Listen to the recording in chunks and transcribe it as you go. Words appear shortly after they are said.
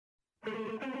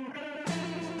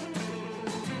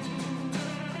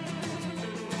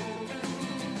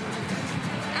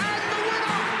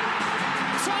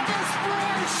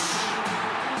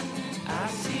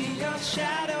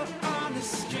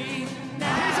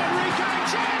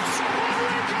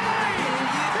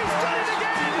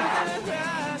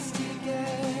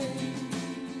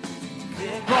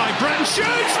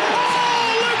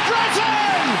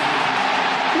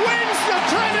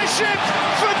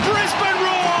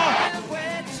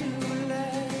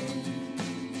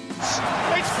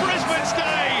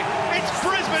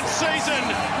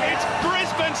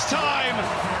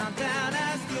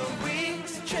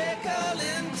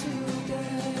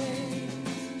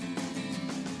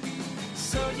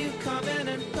So you come in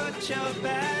and put your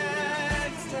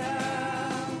bags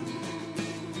down.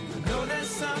 I know there's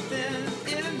something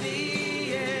in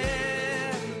the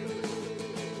air.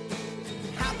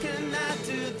 How can I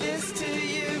do this to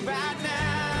you right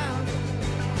now?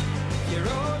 You're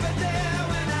over there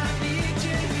when I need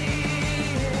you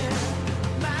here.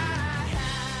 My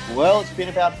hand. Well, it's been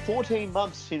about 14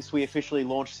 months since we officially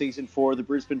launched Season 4 of the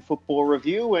Brisbane Football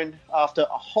Review, and after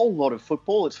a whole lot of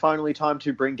football, it's finally time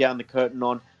to bring down the curtain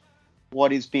on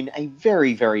what has been a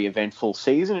very, very eventful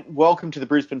season. Welcome to the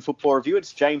Brisbane Football Review.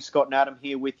 It's James, Scott and Adam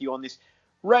here with you on this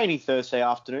rainy Thursday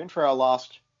afternoon for our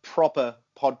last proper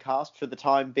podcast for the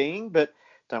time being, but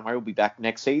don't worry, we'll be back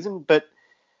next season. But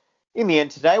in the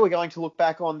end today, we're going to look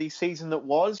back on the season that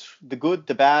was, the good,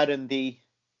 the bad, and the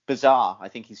bizarre, I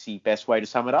think is the best way to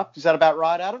sum it up. Is that about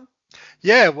right, Adam?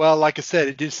 Yeah, well, like I said,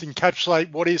 it just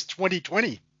encapsulates what is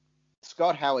 2020.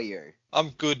 Scott, how are you? I'm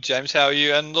good, James. How are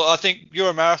you? And look, I think you're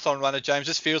a marathon runner, James.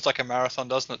 This feels like a marathon,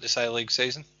 doesn't it, this A-League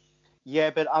season?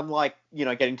 Yeah, but unlike,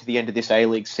 getting to the end of this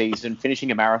A-League season,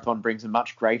 finishing a marathon brings a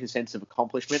much greater sense of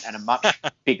accomplishment and a much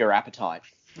bigger appetite.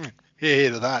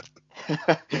 Yeah, to that.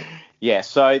 Yeah,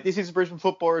 so this is the Brisbane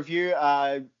Football Review.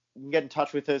 You can get in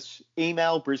touch with us.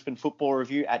 Email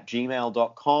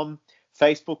brisbanefootballreview@gmail.com.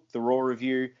 Facebook, The Raw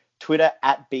Review. Twitter,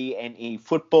 @BNE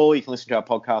Football. You can listen to our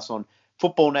podcast on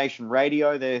Football Nation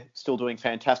Radio. They're still doing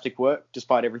fantastic work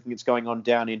despite everything that's going on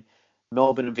down in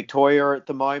Melbourne and Victoria at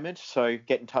the moment. So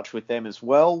get in touch with them as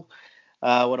well.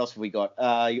 What else have we got?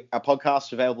 Our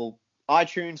podcast available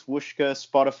iTunes, Whooshka,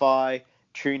 Spotify,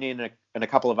 TuneIn, and a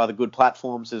couple of other good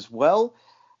platforms as well.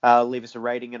 Leave us a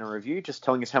rating and a review, just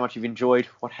telling us how much you've enjoyed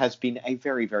what has been a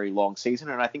very, very long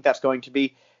season. And I think that's going to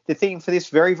be the theme for this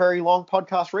very, very long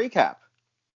podcast recap.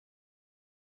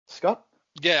 Scott?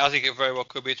 Yeah, I think it very well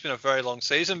could be. It's been a very long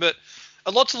season, but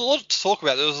a lot to talk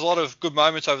about. There was a lot of good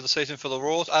moments over the season for the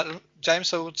Raw, James,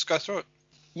 so let's go through it.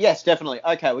 Yes, definitely.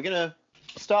 Okay, we're going to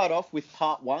start off with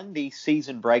part one, the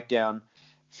season breakdown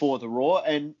for the Raw,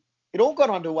 and it all got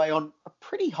underway on a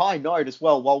pretty high note as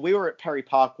well. While we were at Perry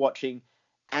Park watching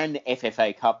an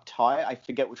FFA Cup tie, I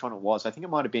forget which one it was. I think it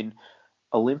might have been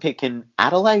Olympic and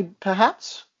Adelaide,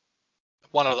 perhaps?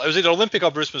 One of those. It was either Olympic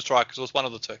or Brisbane Strikers. It was one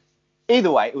of the two.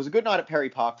 Either way, it was a good night at Perry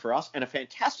Park for us and a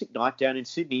fantastic night down in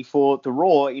Sydney for the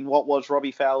Raw in what was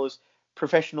Robbie Fowler's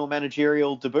professional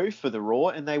managerial debut for the Raw,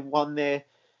 and they won their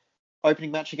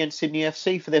opening match against Sydney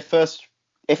FC for their first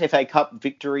FFA Cup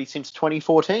victory since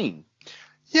 2014.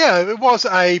 Yeah, it was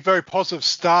a very positive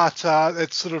start.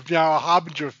 It's sort of, a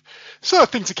harbinger of sort of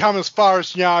things to come as far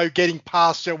as, getting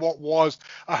past what was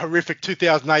a horrific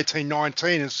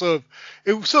 2018-19.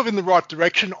 It was sort of in the right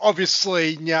direction.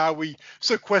 Obviously, we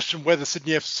sort of questioned whether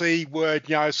Sydney FC were,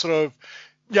 sort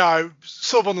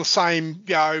of on the same,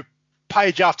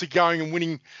 page after going and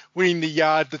winning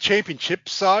the championship.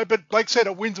 So, but like I said,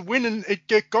 a win's a win, and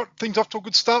it got things off to a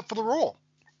good start for the Raw.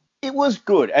 It was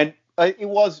good, and it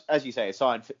was, as you say, a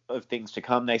sign of things to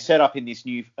come. They set up in this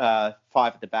new 5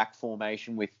 at the back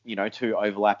formation with, 2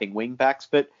 overlapping wing backs,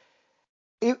 but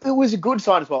it was a good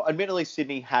sign as well. Admittedly,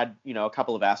 Sydney had, a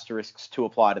couple of asterisks to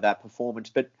apply to that performance,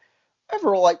 but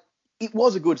overall, it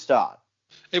was a good start.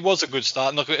 It was a good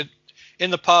start. And look,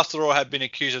 in the past, the Raw had been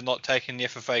accused of not taking the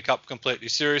FFA Cup completely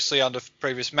seriously under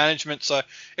previous management, so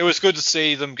it was good to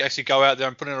see them actually go out there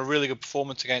and put in a really good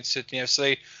performance against Sydney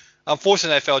FC.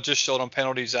 Unfortunately, they fell just short on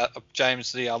penalties at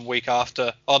James the week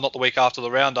after, not the week after, the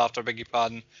round after, I beg your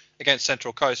pardon, against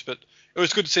Central Coast. But it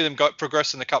was good to see them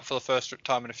progress in the Cup for the first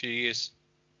time in a few years.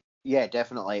 Yeah,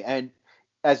 definitely. And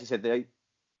as you said, they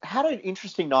had an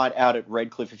interesting night out at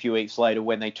Redcliffe a few weeks later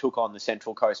when they took on the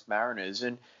Central Coast Mariners.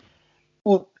 And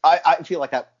well, I feel like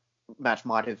that match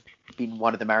might have been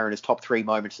one of the Mariners' top 3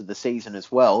 moments of the season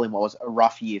as well, in what was a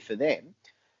rough year for them.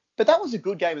 But that was a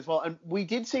good game as well. And we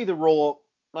did see the Raw.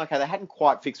 Okay, they hadn't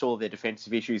quite fixed all of their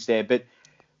defensive issues there, but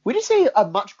we did see a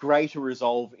much greater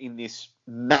resolve in this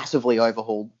massively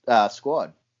overhauled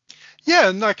squad. Yeah,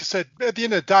 and like I said, at the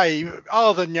end of the day,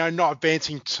 other than not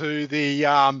advancing to the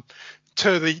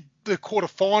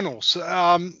quarterfinals,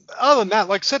 other than that,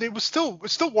 like I said, it still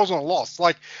wasn't a loss.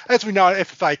 Like, as we know,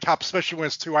 FFA Cup, especially when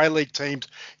it's 2 A-League teams,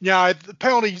 the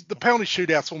penalty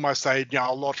shootouts almost a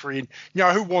lottery, and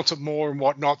who wants it more and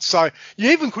whatnot. So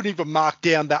you even couldn't even mark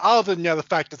down that, other than the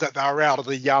fact that they were out of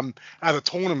the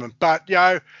tournament. But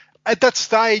at that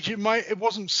stage, it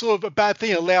wasn't sort of a bad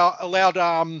thing. It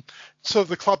allowed sort of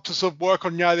the club to sort of work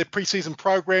on their preseason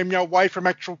program away from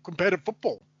actual competitive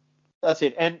football. That's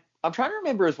it. And I'm trying to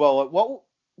remember as well,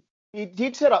 it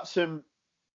did set up some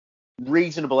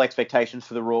reasonable expectations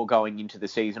for the Raw going into the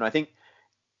season. I think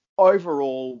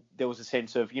overall there was a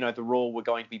sense of, the Raw were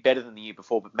going to be better than the year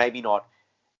before, but maybe not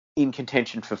in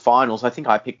contention for finals. I think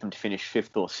I picked them to finish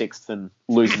 5th or 6th and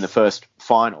lose in the first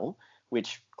final,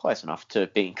 which close enough to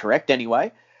being correct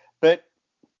anyway. But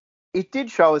it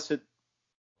did show us that,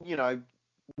 you know,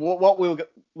 what we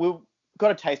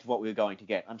got a taste of what we were going to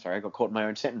get. I'm sorry, I got caught in my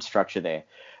own sentence structure there.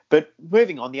 But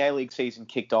moving on, the A-League season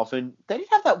kicked off, and they did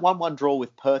have that 1-1 draw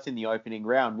with Perth in the opening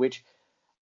round, which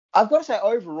I've got to say,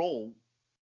 overall,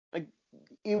 like,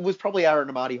 it was probably Aaron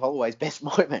Amati Holloway's best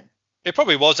moment. It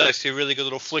probably was actually a really good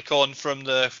little flick on from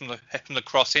the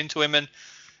cross into him, and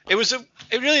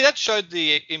that showed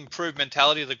the improved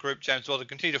mentality of the group, James. Well, to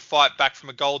continue to fight back from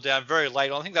a goal down very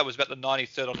late on. I think that was about the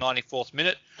 93rd or 94th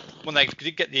minute when they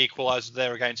did get the equaliser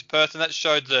there against Perth, and that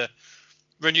showed the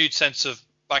renewed sense of,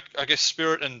 like, I guess,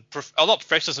 spirit and not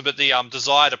professionalism, but the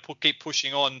desire to keep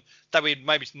pushing on that we'd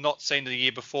maybe not seen the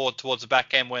year before towards the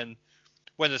back end when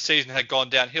the season had gone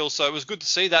downhill. So it was good to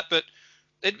see that, but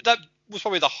that was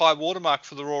probably the high watermark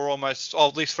for the Roar almost, or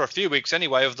at least for a few weeks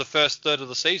anyway, of the first third of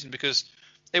the season, because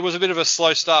it was a bit of a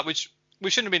slow start, which we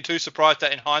shouldn't have been too surprised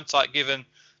at in hindsight, given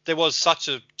there was such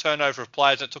a turnover of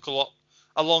players. It took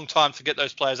a long time to get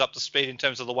those players up to speed in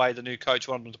terms of the way the new coach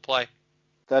wanted them to play.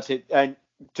 That's it. And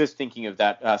just thinking of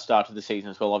that start of the season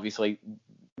as well, obviously,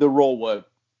 the Roar were,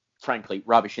 frankly,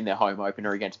 rubbish in their home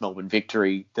opener against Melbourne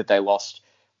Victory that they lost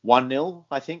 1-0,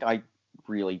 I think. I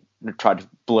really tried to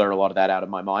blur a lot of that out of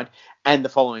my mind. And the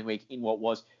following week, in what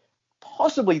was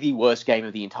possibly the worst game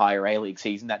of the entire A-League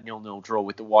season, that 0-0 draw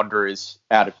with the Wanderers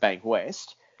out of Bank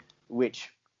West, which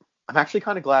I'm actually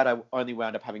kind of glad I only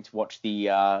wound up having to watch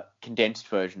the condensed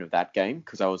version of that game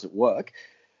because I was at work.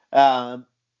 But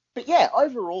yeah,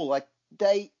 overall, like,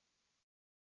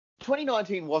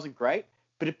 2019 wasn't great,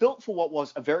 but it built for what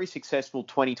was a very successful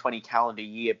 2020 calendar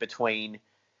year between,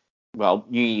 well,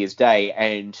 New Year's Day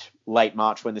and late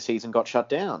March when the season got shut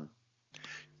down.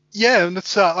 Yeah, and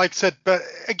it's like I said, but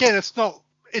again, it's not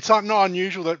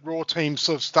unusual that Raw teams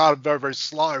sort of started very, very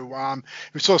slow.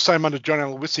 We saw the same under John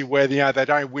Aloisi where they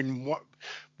don't win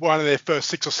one of their first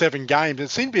 6 or 7 games. It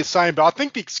seemed to be the same, but I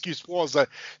think the excuse was that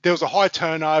there was a high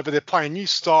turnover, they're playing a new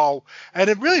style,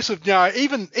 and it really sort of,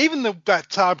 even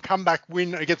that comeback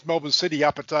win against Melbourne City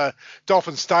up at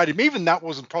Dolphin Stadium, even that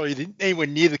wasn't probably anywhere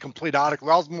near the complete article.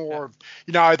 That was more of,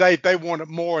 they wanted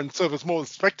more and sort of was more the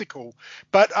spectacle.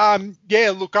 But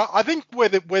look, I think where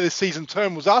the season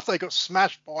turned was after they got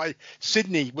smashed by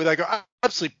Sydney, where they got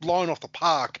absolutely blown off the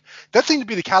park. That seemed to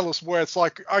be the catalyst where it's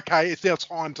like, okay, it's now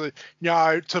time to,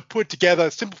 to put together,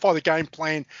 simplify the game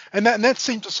plan, and that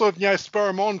seemed to sort of, spur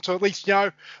them on to at least,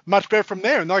 much better from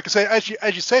there. And like I said,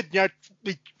 as you said, the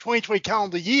 2020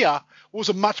 calendar year was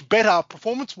a much better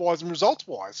performance-wise and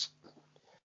results-wise.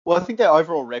 Well, I think their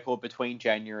overall record between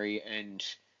January and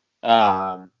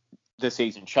the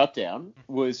season shutdown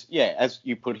was, as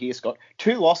you put here, Scott,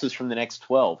 2 losses from the next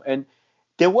 12. And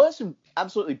there were some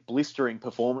absolutely blistering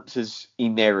performances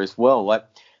in there as well. Like,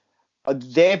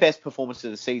 their best performance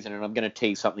of the season, and I'm going to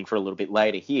tease something for a little bit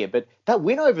later here, but that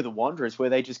win over the Wanderers where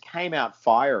they just came out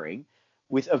firing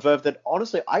with a verve that,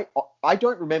 honestly, I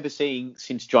don't remember seeing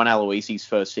since John Aloisi's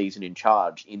first season in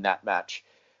charge in that match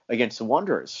against the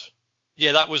Wanderers.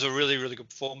 Yeah, that was a really, really good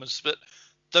performance. But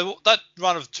that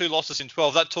run of 2 losses in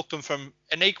 12, that took them from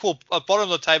an equal bottom of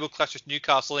the table clash with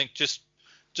Newcastle, I think,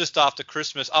 just after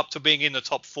Christmas, up to being in the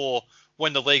top 4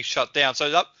 when the league shut down. So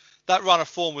that run of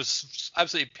form was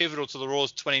absolutely pivotal to the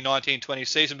Roar's 2019-20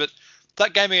 season. But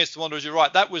that game against the Wanderers, you're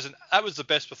right, that was the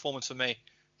best performance for me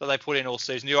that they put in all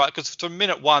season. You're right, because from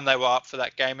minute 1 they were up for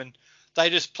that game, and they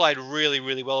just played really,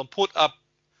 really well and put up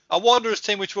a Wanderers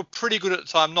team which were pretty good at the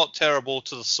time, not terrible,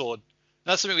 to the sword.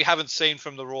 And that's something we haven't seen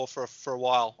from the Roar for a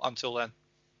while until then.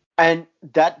 And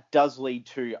that does lead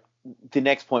to the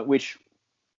next point, which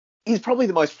is probably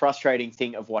the most frustrating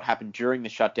thing of what happened during the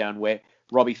shutdown, where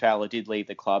Robbie Fowler did leave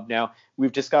the club. Now,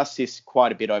 we've discussed this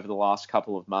quite a bit over the last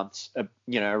couple of months,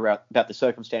 about the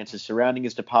circumstances surrounding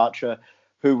his departure,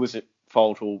 who was at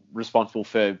fault or responsible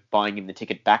for buying him the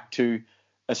ticket back to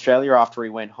Australia after he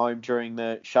went home during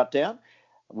the shutdown.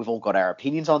 We've all got our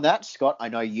opinions on that. Scott, I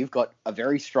know you've got a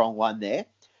very strong one there,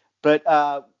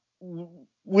 but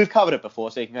we've covered it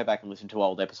before, so you can go back and listen to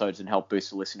old episodes and help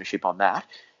boost the listenership on that.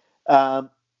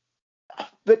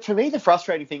 But for me, the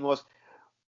frustrating thing was,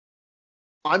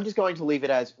 I'm just going to leave it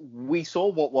as, we saw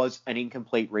what was an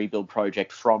incomplete rebuild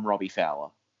project from Robbie Fowler.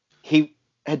 He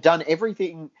had done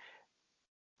everything,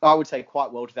 I would say,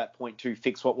 quite well to that point to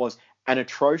fix what was an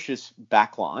atrocious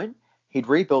backline. He'd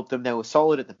rebuilt them. They were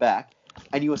solid at the back.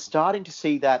 And you were starting to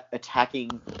see that attacking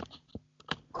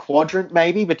quadrant,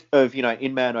 maybe, but of,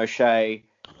 Inman, O'Shea,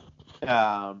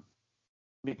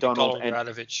 McDonald and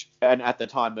Radovic, and at the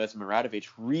time Mirza Maradovic,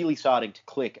 really starting to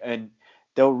click. And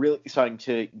they were really starting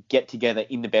to get together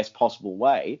in the best possible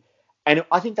way. And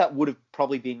I think that would have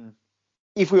probably been,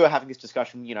 if we were having this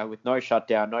discussion, with no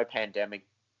shutdown, no pandemic,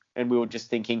 and we were just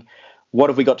thinking, what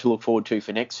have we got to look forward to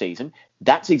for next season?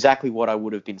 That's exactly what I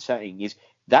would have been saying, is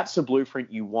that's the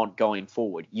blueprint you want going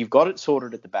forward. You've got it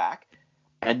sorted at the back,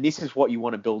 and this is what you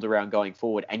want to build around going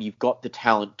forward, and you've got the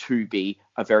talent to be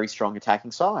a very strong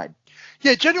attacking side.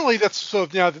 Yeah, generally that's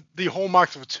sort of the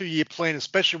hallmarks of a 2-year plan,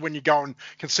 especially when you go and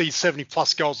concede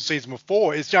 70+ goals the season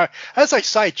before. Is as they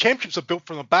say, championships are built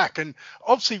from the back, and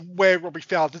obviously where Robbie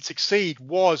Fowler did succeed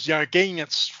was getting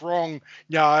that strong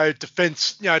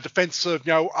defensive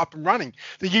up and running.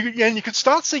 You could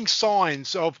start seeing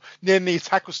signs of then the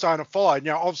attack was starting to follow.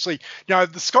 Obviously the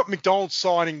Scott McDonald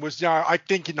signing was I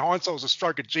think in hindsight was a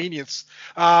stroke of genius.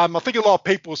 I think a lot of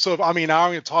people were sort of ahhing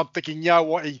at the time, thinking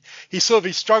what he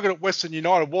struggled at Western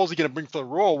United. What was he going to bring for the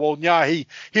Roar? Well, he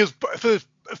was,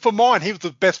 for mine, he was the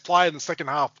best player in the second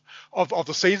half of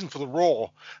the season for the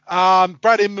Roar.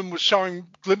 Brad Inman was showing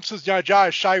glimpses. Jay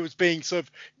O'Shea was being sort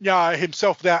of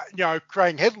himself without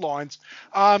creating headlines.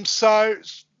 So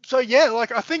yeah,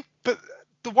 I think that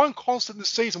the one constant this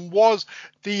season was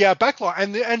the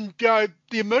backline and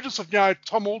the emergence of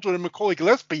Tom Aldred and Macaulay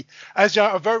Gillespie as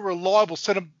a very reliable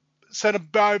centre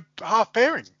half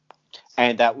pairing.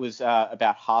 And that was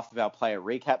about half of our player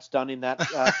recaps done in that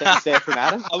sense there from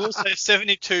Adam. I will say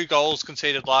 72 goals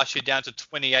conceded last year down to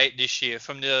 28 this year.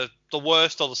 From the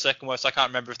worst or the second worst, I can't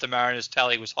remember if the Mariners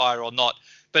tally was higher or not,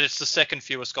 but it's the second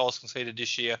fewest goals conceded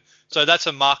this year. So that's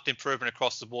a marked improvement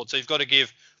across the board. So you've got to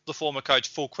give the former coach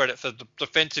full credit for the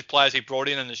defensive players he brought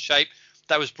in and the shape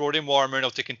that was brought in. Warren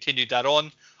Moonell to continue that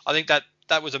on. I think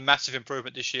that was a massive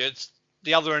improvement this year. It's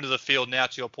the other end of the field now,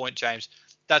 to your point, James.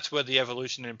 That's where the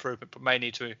evolution and improvement may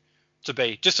need to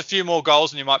be. Just a few more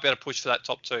goals and you might be able to push for that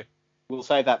top 2. We'll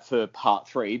save that for part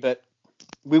 3, but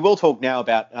we will talk now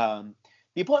about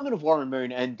the appointment of Warren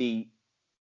Moon and the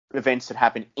events that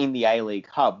happened in the A-League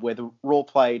hub, where the Raw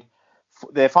played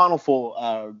their final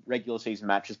 4 regular season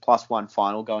matches plus 1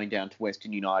 final, going down to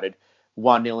Western United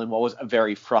 1-0 in what was a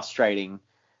very frustrating.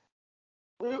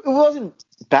 It wasn't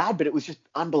bad, but it was just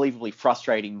unbelievably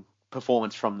frustrating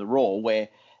performance from the Raw, where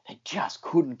they just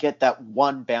couldn't get that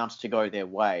one bounce to go their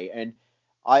way. And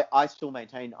I still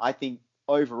maintain, I think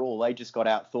overall they just got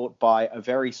outthought by a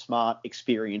very smart,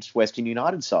 experienced Western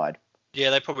United side.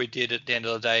 Yeah, they probably did at the end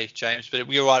of the day, James. But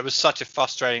you're right, it was such a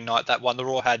frustrating night, that one. The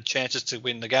Raw had chances to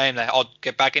win the game. They had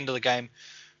get back into the game.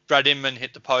 Brad Inman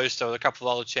hit the post. There were a couple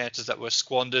of other chances that were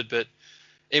squandered, but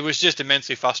it was just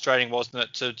immensely frustrating, wasn't it?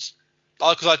 Because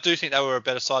I do think they were a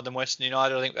better side than Western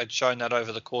United. I think they'd shown that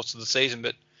over the course of the season,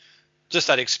 but just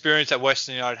that experience that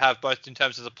Western United have, both in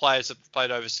terms of the players that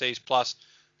played overseas, plus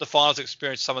the finals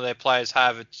experience some of their players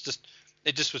have, it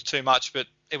just was too much. But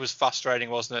it was frustrating,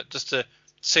 wasn't it, just to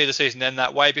see the season end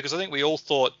that way? Because I think we all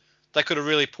thought they could have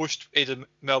really pushed either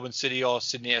Melbourne City or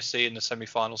Sydney FC in the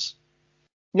semi-finals.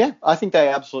 Yeah, I think they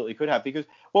absolutely could have, because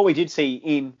what we did see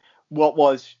in what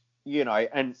was,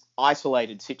 an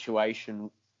isolated situation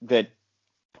that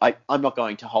I'm not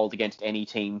going to hold against any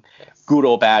team, good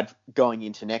or bad, going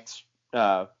into the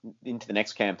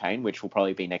next campaign, which will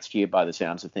probably be next year by the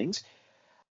sounds of things.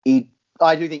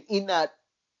 I do think in that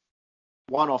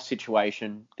one-off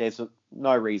situation, there's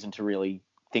no reason to really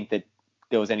think that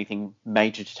there was anything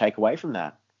major to take away from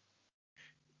that.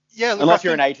 Yeah, look, unless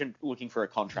you're an agent looking for a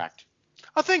contract.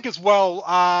 I think as well,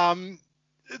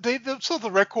 the sort of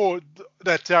the record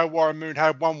that Warren Moon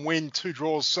had, 1 win, 2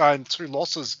 draws and 2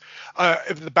 losses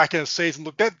at the back end of the season.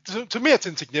 Look, that to me, it's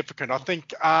insignificant. I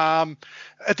think at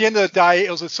the end of the day,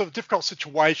 it was a sort of difficult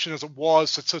situation as it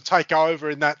was to take over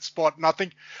in that spot. And I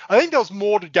think there was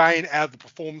more to gain out of the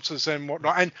performances and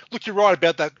whatnot. And look, you're right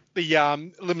about that. The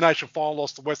elimination final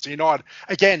loss to Western United.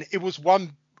 Again, it was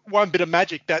one bit of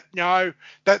magic that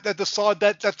that decide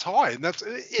that tie, and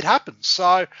it happens.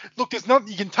 So look, there's not,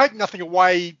 you can take nothing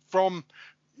away from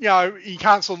you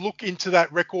can't sort of look into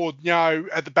that record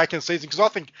at the back end of the season, because I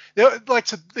think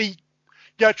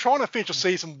trying to finish a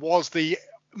season was the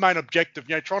main objective.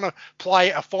 Trying to play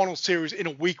a final series in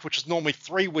a week, which is normally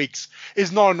 3 weeks,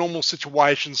 is not a normal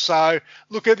situation. So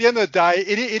look, at the end of the day,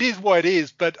 it is what it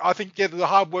is. But I think the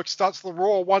hard work starts for the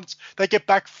Raw once they get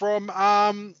back from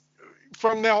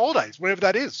their holidays, whenever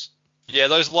that is. Yeah,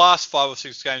 those last 5 or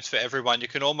 6 games for everyone, you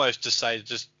can almost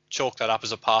just chalk that up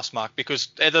as a pass mark, because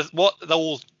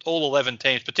all 11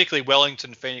 teams, particularly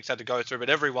Wellington, Phoenix, had to go through, but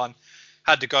everyone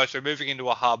had to go through moving into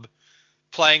a hub,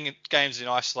 playing games in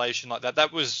isolation like that.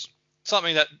 That was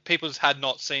something that people just had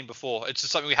not seen before. It's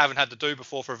just something we haven't had to do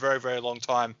before for a very, very long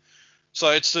time.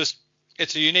 So it's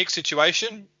a unique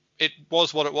situation. It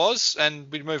was what it was, and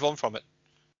we'd move on from it.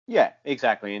 Yeah,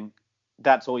 exactly. And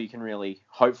that's all you can really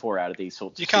hope for out of these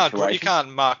sorts You of can't situations. you can't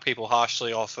mark people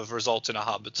harshly off of results in a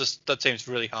hub. It's just that seems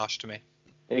really harsh to me.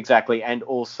 Exactly. And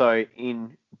also,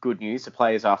 in good news, the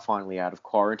players are finally out of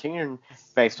quarantine. And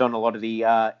based on a lot of the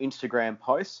Instagram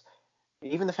posts,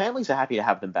 even the families are happy to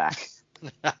have them back.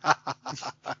 It's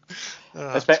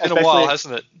been a while,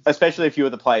 hasn't it? Especially a few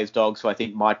of the players' dogs, who I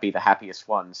think might be the happiest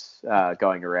ones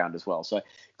going around as well. So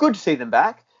good to see them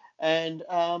back. And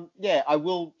I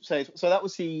will say, so that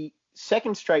was the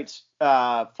second straight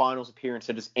finals appearance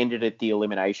that has ended at the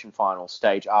elimination final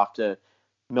stage after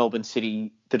Melbourne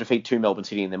City, the defeat to Melbourne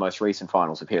City in their most recent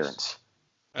finals appearance.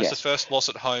 It's the first loss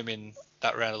at home in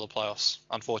that round of the playoffs,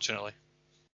 unfortunately.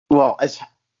 Well,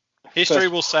 history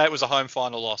will say it was a home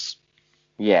final loss.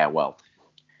 Yeah, well.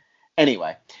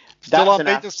 Anyway, still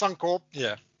unbeaten Suncorp.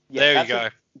 Yeah, there you go.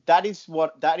 That is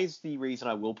the reason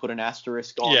I will put an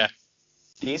asterisk on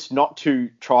this, not to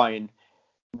try and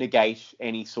negate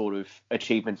any sort of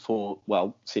achievement for,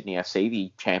 well, Sydney FC,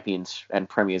 the champions and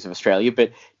premiers of Australia,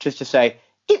 but just to say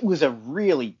it was a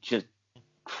really just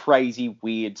crazy,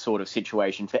 weird sort of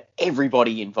situation for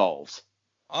everybody involved.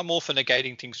 I'm all for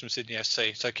negating things from Sydney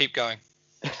FC, so keep going.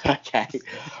 Okay.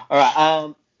 All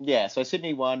right. So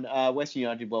Sydney won. Western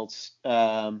United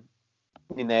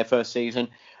in their first season.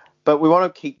 But we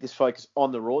want to keep this focus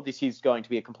on the Raw. This is going to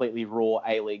be a completely Raw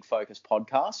A-League focused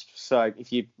podcast. So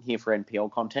if you're here for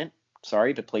NPL content,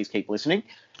 sorry, but please keep listening.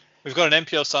 We've got an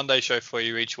NPL Sunday show for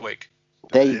you each week.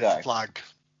 There you go. Plug.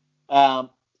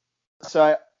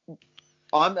 So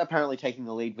I'm apparently taking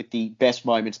the lead with the best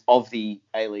moments of the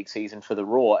A-League season for the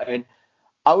Raw. And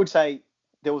I would say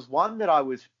there was one that I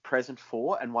was present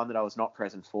for and one that I was not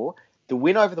present for. The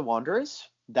win over the Wanderers,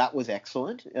 that was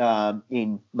excellent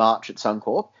in March at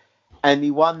Suncorp. And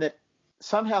the one that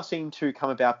somehow seemed to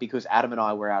come about because Adam and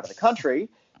I were out of the country,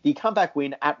 the comeback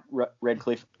win at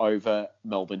Redcliffe over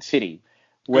Melbourne City.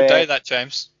 Good day that,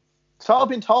 James. So I've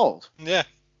been told. Yeah.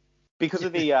 Because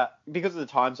of the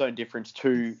time zone difference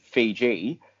to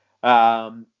Fiji.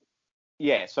 So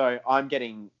I'm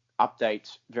getting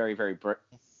updates very, very,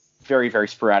 very, very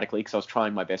sporadically because I was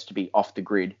trying my best to be off the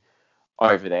grid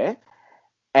over there.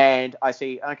 And I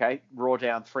see, okay, Raw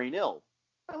down 3-0.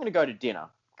 I'm going to go to dinner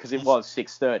because it was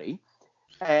 6:30.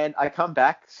 And I come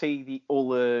back, see all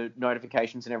the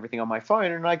notifications and everything on my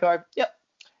phone, and I go, yep,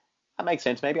 that makes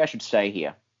sense. Maybe I should stay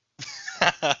here.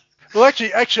 Well,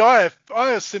 actually, I have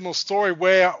a similar story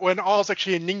where when I was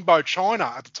actually in Ningbo, China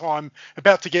at the time,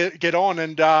 about to get on,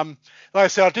 and like I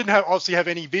said, I didn't obviously have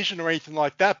any vision or anything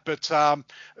like that, but I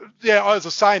was the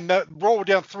same. That Raw were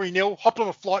down 3-0, hopped on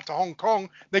a flight to Hong Kong.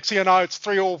 Next thing I know, it's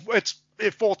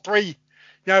 4-3,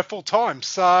 full time.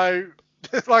 So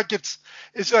it's like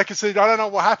I said, I don't know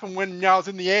what happened when I was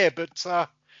in the air, but.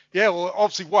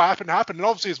 Obviously what happened, and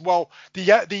obviously as well,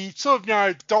 the sort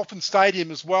of, Dolphin Stadium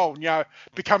as well,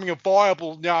 becoming a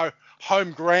viable,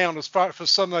 home ground as far for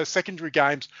some of those secondary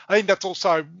games. I think that's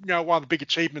also, one of the big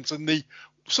achievements and the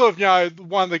sort of,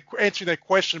 one of the answering their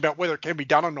question about whether it can be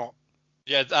done or not.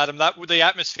 Yeah, Adam, the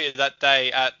atmosphere that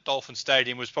day at Dolphin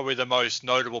Stadium was probably the most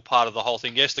notable part of the whole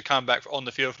thing. Yes, the comeback on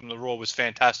the field from the Raw was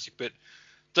fantastic, but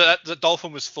the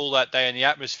Dolphin was full that day and the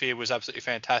atmosphere was absolutely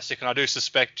fantastic. And I do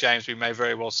suspect, James, we may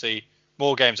very well see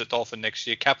more games at Dolphin next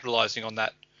year, capitalising on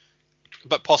that,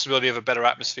 but possibility of a better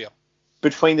atmosphere.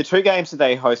 Between the two games that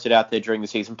they hosted out there during the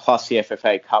season, plus the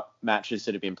FFA Cup matches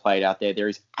that have been played out there, there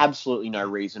is absolutely no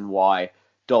reason why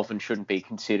Dolphin shouldn't be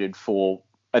considered for,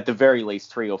 at the very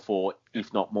least, 3 or 4,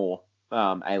 if not more,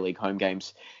 A-League home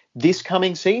games this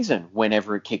coming season,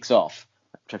 whenever it kicks off.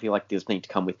 Which I feel like does need to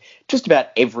come with just about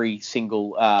every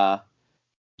single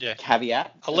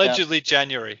caveat. Allegedly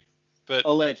January, but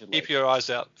allegedly. Keep your eyes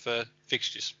out for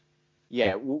fixtures.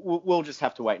 Yeah, we'll just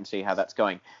have to wait and see how that's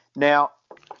going. Now,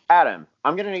 Adam,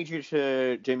 I'm going to need you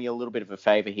to do me a little bit of a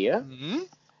favour here. Mm-hmm.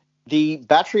 The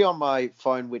battery on my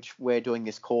phone, which we're doing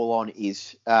this call on,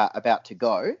 is about to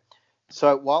go.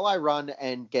 So while I run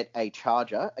and get a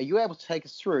charger, are you able to take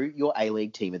us through your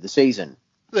A-League team of the season?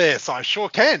 Yes, I sure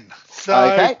can. So,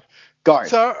 okay, go.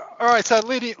 So, all right. So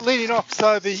leading off.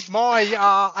 So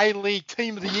my A-League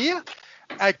team of the year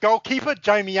at goalkeeper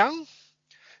Jamie Young.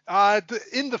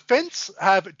 In defence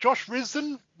have Josh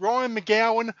Risdon, Ryan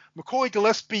McGowan, McCoy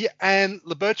Gillespie, and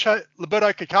Liberto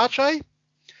Cacace.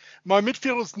 My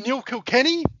midfielders Neil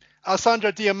Kilkenny,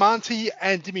 Sandro Diamante,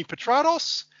 and Dimi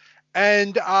Petrados.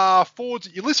 And forwards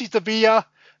Ulysses Davia,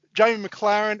 Jamie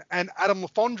McLaren, and Adam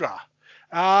Lafondra.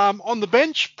 On the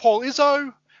bench, Paul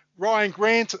Izzo, Ryan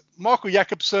Grant, Michael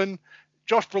Jacobson,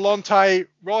 Josh Brillante,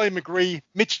 Riley McGree,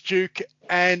 Mitch Duke,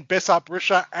 and Bessar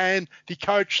Brisha, and the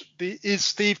coach is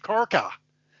Steve Corica.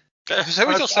 So who's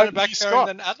your centre back you, pairing Scott.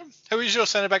 then, Adam? Who is your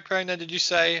centre back pairing then? Did you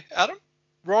say Adam?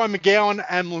 Ryan McGowan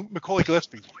and Macaulay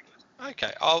Gillespie.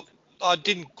 Okay, I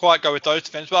didn't quite go with those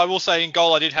defenders, but I will say in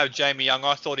goal I did have Jamie Young.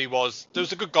 I thought he was. There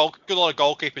was a good lot of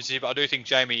goalkeepers here, but I do think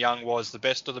Jamie Young was the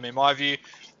best of them in my view.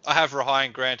 I have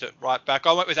Ryan Grant at right back.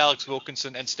 I went with Alex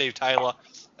Wilkinson and Steve Taylor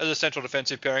as a central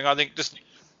defensive pairing. I think just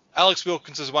Alex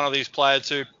Wilkinson is one of these players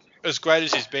who, as great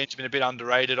as he's been a bit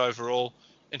underrated overall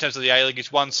in terms of the A-League.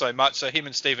 He's won so much. So him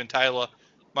and Stephen Taylor,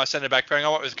 my centre-back pairing. I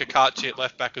went with Kakachi at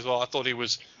left-back as well. I thought he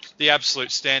was the absolute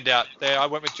standout there. I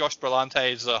went with Josh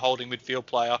Brillante as a holding midfield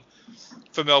player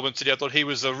for Melbourne City. I thought he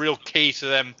was a real key to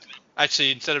them,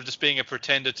 actually, instead of just being a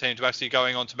pretender team, to actually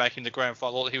going on to making the grand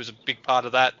final. I thought he was a big part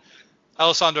of that.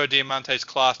 Alessandro Diamante's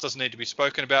class doesn't need to be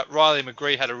spoken about. Riley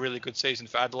McGree had a really good season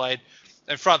for Adelaide.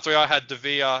 And front three, I had De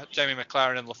Vea, Jamie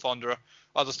McLaren and LaFondra.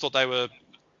 I just thought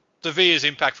De Vea's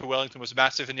impact for Wellington was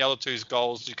massive, and the other two's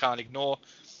goals you can't ignore.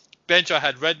 Bench, I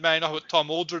had Redmayne. I put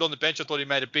Tom Aldred on the bench. I thought he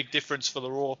made a big difference for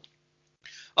the Roar.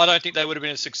 I don't think they would have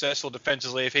been as successful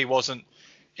defensively if he wasn't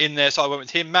in there, so I went with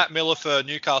him. Matt Miller for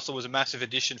Newcastle was a massive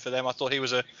addition for them. I thought he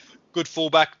was a good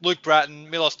fullback. Luke Bratton,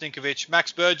 Milos Ninkovic,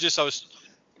 Max Burgess. I was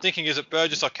thinking, is it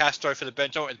Burgess or Castro for the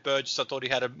bench? I went with Burgess. I thought he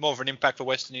had more of an impact for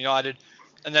Western United.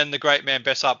 And then the great man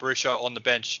Besart Berisha on the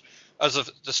bench as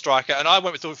the striker. And I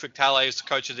went with Ulrich Thalle as the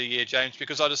coach of the year, James,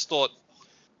 because I just thought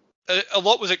a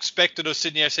lot was expected of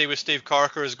Sydney FC with Steve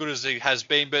Corica, as good as he has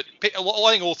been. But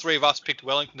I think all three of us picked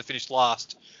Wellington to finish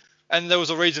last. And there was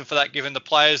a reason for that, given the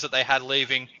players that they had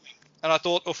leaving. And I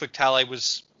thought Ulrich Thalle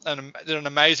did an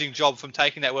amazing job from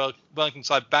taking that Wellington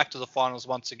side back to the finals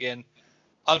once again.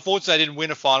 Unfortunately, they didn't win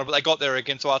a final, but they got there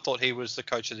again, so I thought he was the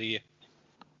coach of the year.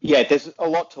 Yeah, there's a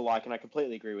lot to like, and I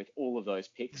completely agree with all of those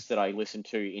picks that I listened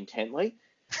to intently.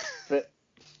 But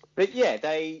yeah,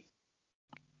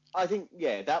 I think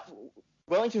that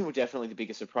Wellington were definitely the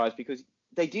biggest surprise because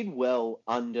they did well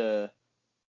under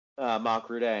Mark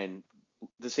Rudan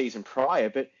the season prior,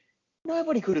 but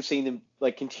nobody could have seen them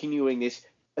like continuing this,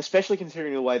 especially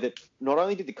considering the way that not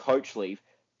only did the coach leave,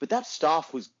 but that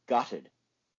staff was gutted.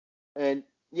 And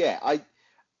yeah,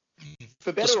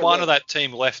 for better the or spine worse, of that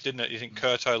team left, didn't it? You think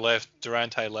Curto left,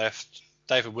 Durante left,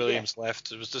 David Williams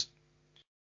left. It was just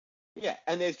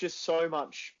and there's just so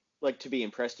much like to be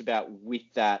impressed about with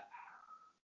that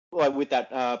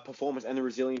performance and the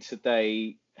resilience that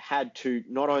they had to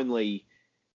not only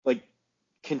like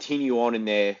continue on in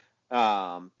their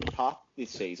path this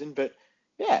season, but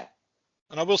yeah.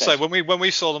 And I will say, when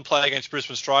we saw them play against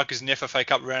Brisbane Strikers in the FFA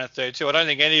Cup round of 32, I don't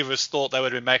think any of us thought they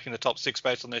would have been making the top six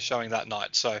based on their showing that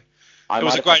night. So I it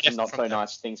was might a great have some effort not so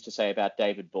nice things to say about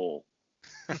David Ball.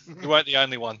 You weren't the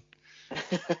only one.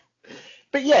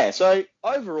 But yeah, so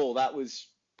overall that was,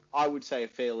 I would say, a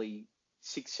fairly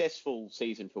successful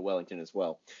season for Wellington as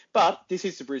well. But this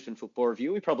is the Brisbane Football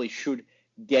Review. We probably should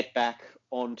get back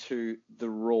onto the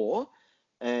Roar.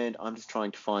 And I'm just trying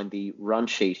to find the run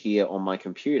sheet here on my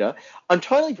computer. I'm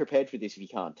totally prepared for this if you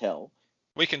can't tell.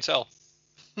 We can tell.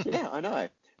 Yeah, I know.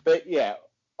 But yeah,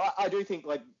 I do think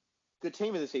like the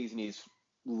team of the season is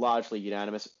largely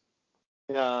unanimous.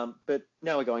 But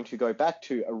now we're going to go back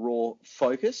to a Raw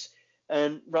focus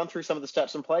and run through some of the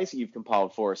stats and plays that you've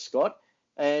compiled for us, Scott.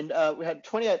 And we had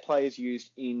 28 players used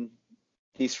in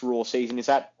this Raw season. Is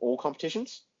that all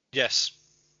competitions? Yes.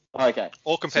 Okay.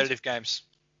 All competitive games.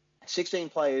 16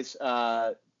 players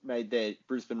made their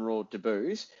Brisbane Raw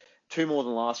debuts, 2 more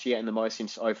than last year and the most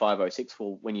since 05-06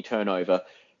 for when you turn over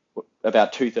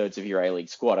about 2/3 of your A-League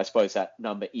squad. I suppose that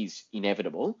number is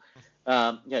inevitable.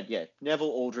 Neville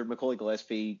Aldred, Macaulay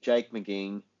Gillespie, Jake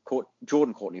McGinn,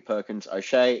 Jordan Courtney Perkins,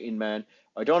 O'Shea, Inman,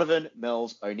 O'Donovan,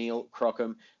 Mells, O'Neill,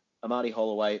 Crockham, Amadi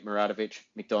Holloway, Muradovic,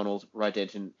 McDonald,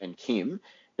 Rydenton, and Kim.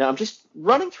 Now, I'm just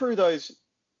running through those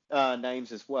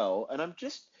names as well, and I'm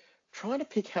just trying to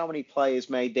pick how many players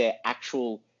made their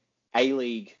actual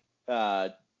A-League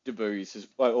debuts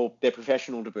or their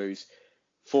professional debuts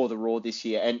for the Raw this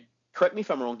year. And correct me if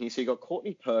I'm wrong here. So you've got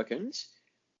Courtney Perkins,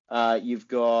 you've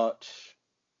got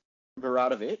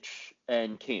Muradovic,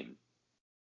 and Kim.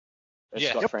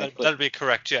 Yeah, that'd be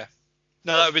correct, yeah.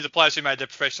 No, that would be the players who made their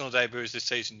professional debuts this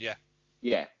season, yeah.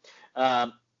 Yeah.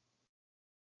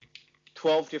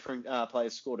 12 different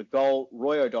players scored a goal.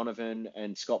 Roy O'Donovan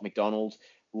and Scott McDonald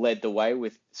led the way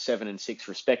with 7 and 6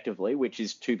 respectively, which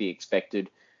is to be expected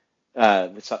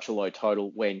with such a low total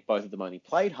when both of them only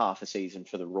played half a season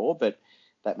for the Raw, but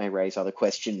that may raise other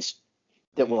questions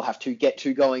that we'll have to get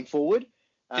to going forward.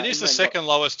 It is the second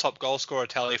lowest top goal scorer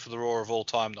tally for the Raw of all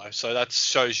time, though, so that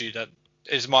shows you that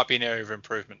it might be an area of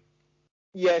improvement.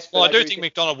 Yes. Well, I do think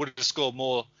McDonald would have scored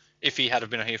more if he had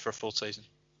been here for a full season.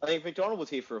 I think if McDonald was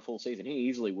here for a full season, he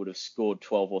easily would have scored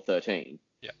 12 or 13.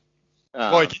 Yeah.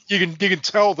 Well, you can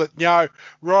tell that,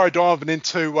 Rory Donovan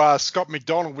into Scott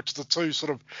McDonald, which are the two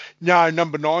sort of,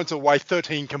 number 9s away,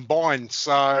 13 combined.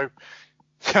 So,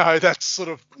 that's sort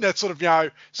of,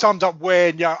 sums up where,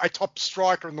 a top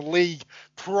striker in the league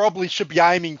probably should be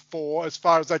aiming for, as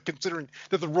far as that, considering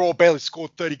that the Roar barely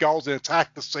scored 30 goals in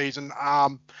attack this season.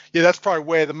 That's probably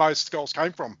where the most goals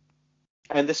came from.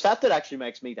 And the stat that actually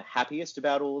makes me the happiest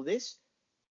about all of this,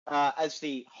 as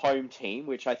the home team,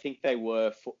 which I think they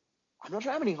were for, I'm not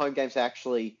sure how many home games they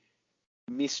actually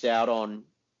missed out on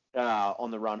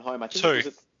the run home. I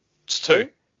think It's two.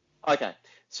 Okay.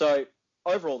 So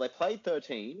overall, they played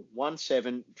 13, won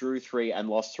 7, drew 3, and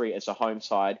lost 3 as a home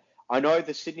side. I know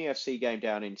the Sydney FC game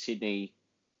down in Sydney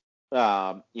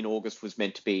in August was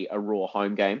meant to be a Raw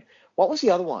home game. What was the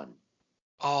other one?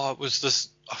 Oh, it was this.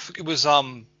 I think it was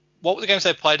What were the games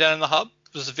they played down in the hub?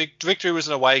 Was the Victory was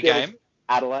an away game?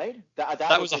 Adelaide.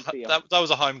 That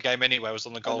was a home game anyway. It was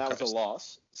on the Gold Coast. That was a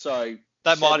loss. So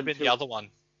that might have been the other one.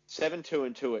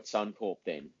 7-2-2 at Suncorp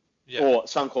then, yeah. Or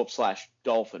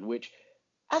Suncorp/Dolphin, which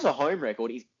as a home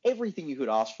record is everything you could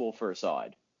ask for a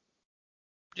side.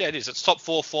 Yeah, it is. It's top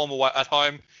 4 form away at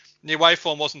home. The away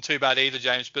form wasn't too bad either,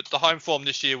 James, but the home form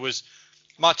this year was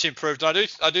much improved. And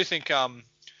I do think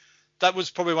that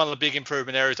was probably one of the big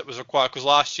improvement areas that was required, because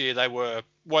last year they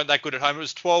weren't that good at home. It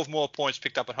was 12 more points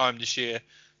picked up at home this year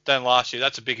than last year.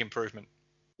 That's a big improvement.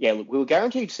 Yeah, look, we were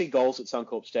guaranteed to see goals at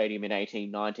Suncorp Stadium in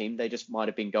 18-19. They just might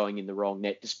have been going in the wrong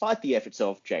net, despite the efforts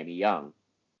of Jamie Young.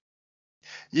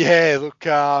 Yeah, look,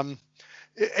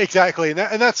 exactly. And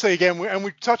that's, again, and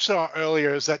we touched on it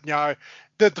earlier, is that,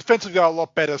 the defensively are a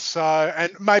lot better. So,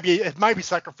 and it maybe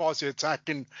sacrifice the attack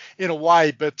in a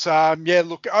way, but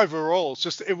look, overall,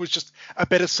 it was just a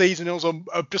better season. It was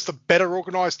just a better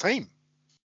organised team.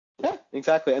 Yeah,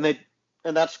 exactly, and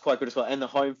that's quite good as well. And the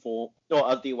home form,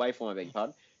 or the away form, I beg your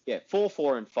pardon. Yeah, 4,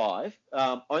 4, and 5.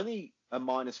 Only a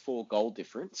 -4 goal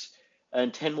difference,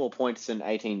 and 10 more points than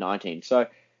 18-19. So,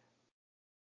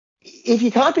 if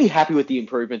you can't be happy with the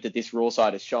improvement that this Raw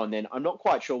side has shown, then I'm not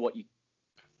quite sure what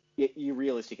your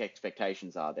realistic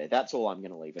expectations are there. That's all I'm going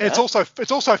to leave it at.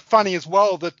 It's also funny as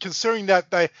well that, considering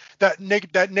that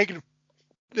negative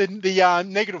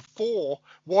 -4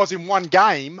 was in one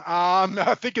game,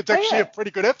 I think it's actually a pretty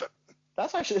good effort.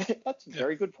 That's a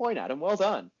very good point, Adam. Well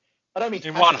done. I don't mean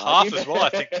in one half as well. I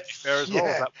think to be fair as well.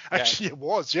 Yeah, actually it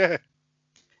was. Yeah.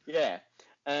 Yeah,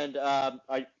 and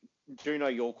I do know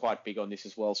you're quite big on this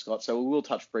as well, Scott. So we will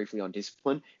touch briefly on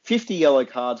discipline. 50 yellow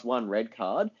cards, 1 red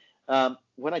card.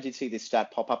 When I did see this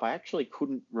stat pop up, I actually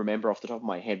couldn't remember off the top of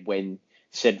my head when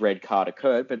said red card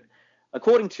occurred, but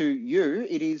according to you,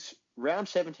 it is round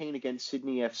 17 against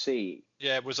Sydney FC.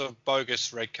 Yeah, it was a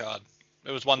bogus red card.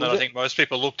 It was one that I think most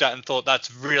people looked at and thought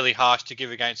that's really harsh to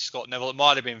give against Scott Neville. It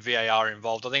might have been VAR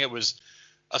involved. I think it was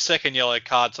a second yellow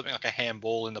card, something like a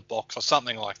handball in the box or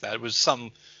something like that. It was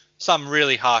some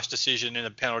really harsh decision in the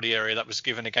penalty area that was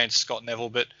given against Scott Neville,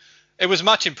 but it was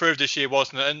much improved this year,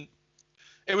 wasn't it? And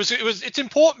it's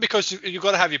important because you've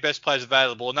got to have your best players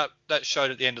available, and that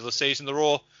showed at the end of the season. The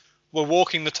Raw were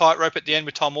walking the tightrope at the end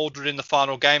with Tom Aldred in the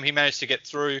final game. He managed to get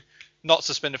through, not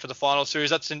suspended for the final series.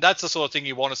 That's the sort of thing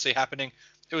you want to see happening.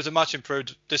 It was a much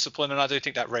improved discipline, and I do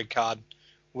think that red card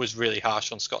was really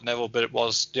harsh on Scott Neville, but it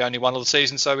was the only one of the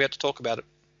season, so we had to talk about it.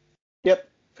 Yep,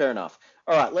 fair enough.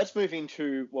 All right, let's move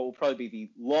into what will probably be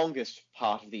the longest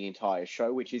part of the entire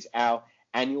show, which is our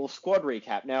annual squad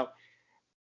recap. Now,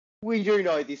 we do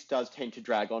know this does tend to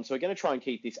drag on, so we're going to try and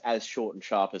keep this as short and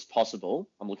sharp as possible.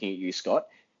 I'm looking at you, Scott.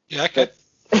 Yeah, okay.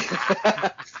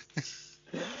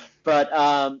 But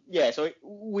so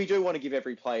we do want to give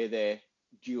every player their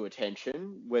due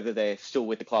attention, whether they're still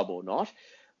with the club or not.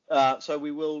 So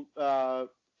we will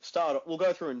we'll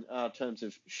go through in terms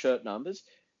of shirt numbers.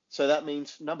 So that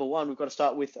means, number 1, we've got to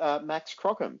start with Max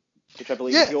Crockham, which I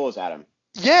believe is yours, Adam.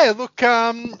 Yeah, look,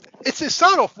 it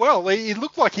started off well. It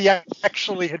looked like he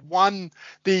actually had won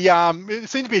the. It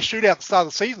seemed to be a shootout at the start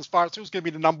of the season as far as who was going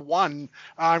to be the number 1,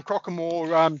 Crockham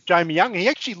or Jamie Young. He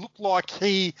actually looked like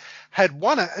he had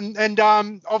won it, and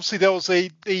obviously there was the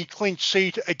clean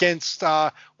sheet against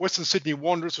Western Sydney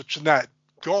Wanderers, which in that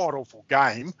god awful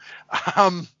game.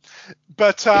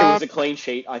 But it was a clean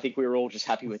sheet. I think we were all just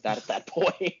happy with that at that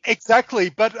point. Exactly.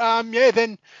 But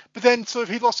then sort of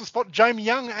he lost the spot to Jamie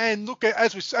Young, and look,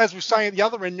 as we're saying at the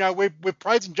other end, we're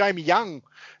praising Jamie Young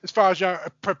as far as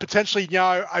potentially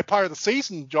a player of the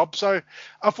season job. So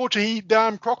unfortunately,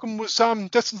 Crockham was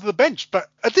destined to the bench, but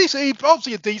at least he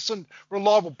obviously a decent,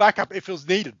 reliable backup if it was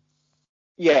needed.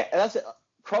 Yeah,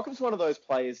 Crockham's one of those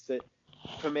players that,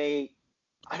 for me,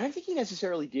 I don't think he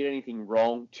necessarily did anything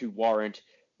wrong to warrant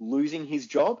losing his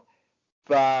job,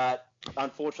 but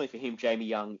unfortunately for him, Jamie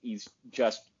Young is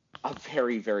just a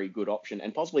very, very good option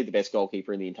and possibly the best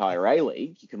goalkeeper in the entire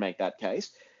A-League. You can make that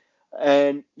case.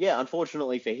 And yeah,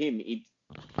 unfortunately for him,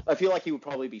 I feel like he would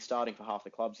probably be starting for half the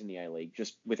clubs in the A-League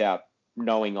just without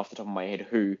knowing off the top of my head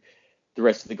who the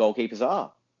rest of the goalkeepers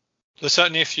are. There's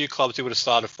certainly a few clubs he would have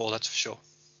started for, that's for sure.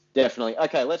 Definitely.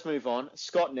 Okay, let's move on.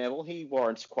 Scott Neville, he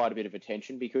warrants quite a bit of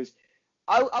attention because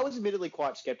I was admittedly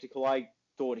quite skeptical. I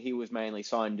thought he was mainly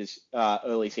signed as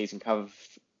early season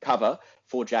cover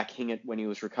for Jack Hingett when he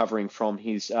was recovering from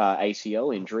his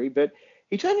ACL injury, but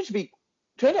he turned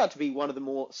out to be one of the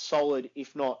more solid,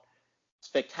 if not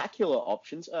spectacular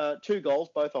options. 2 goals,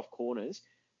 both off corners,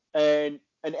 and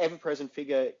an ever-present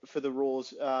figure for the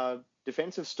Raw's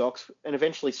defensive stocks, and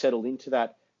eventually settled into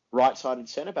that right-sided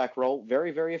centre-back role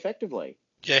very, very effectively.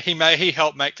 Yeah, he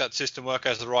helped make that system work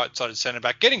as the right-sided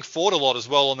centre-back, getting forward a lot as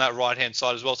well on that right-hand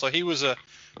side as well. So he was a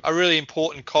really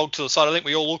important cog to the side. I think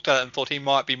we all looked at it and thought he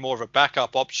might be more of a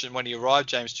backup option when he arrived,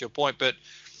 James, to your point. But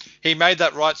he made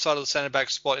that right side of the centre-back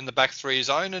spot in the back three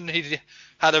zone, and he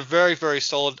had a very, very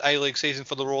solid A-League season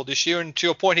for the Raw this year. And to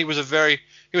your point, he was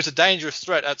a dangerous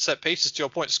threat at set pieces. To your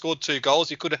point, scored 2 goals.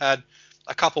 He could have had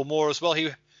a couple more as well.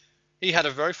 He had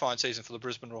a very fine season for the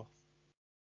Brisbane Roar.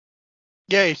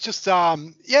 Yeah, it's just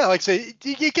like I say,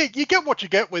 you get what you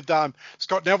get with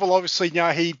Scott Neville. Obviously,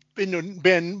 he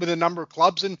been with a number of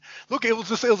clubs, and look, it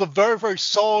was a very, very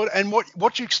solid and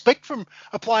what you expect from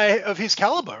a player of his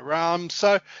caliber.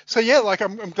 So yeah, like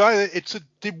I'm glad that it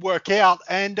did work out,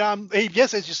 and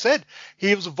yes, as you said,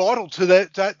 he was vital to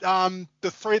that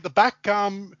the 3 at the back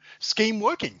scheme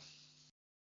working.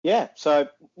 Yeah. So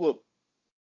look,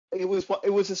 it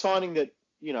was a signing that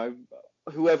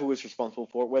whoever was responsible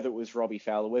for it, whether it was Robbie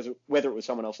Fowler, whether it was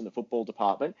someone else in the football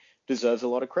department, deserves a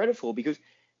lot of credit for, because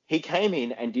he came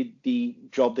in and did the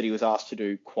job that he was asked to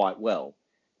do quite well.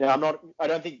 Now, I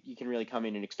don't think you can really come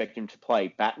in and expect him to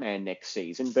play Batman next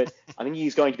season, but I think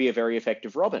he's going to be a very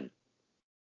effective Robin.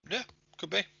 Yeah, could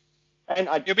be. And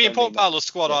he'll be an important part of the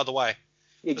squad either way.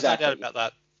 Exactly. There's no doubt about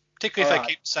that, particularly if they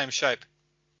keep the same shape.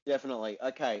 Definitely.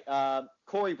 Okay.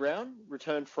 Corey Brown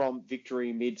returned from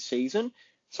Victory mid-season.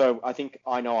 So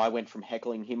I went from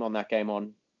heckling him on that game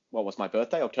on, what was my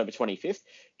birthday, October 25th,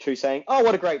 to saying, oh,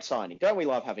 what a great signing. Don't we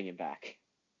love having him back?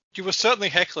 You were certainly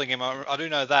heckling him. I do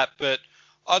know that, but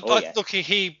look,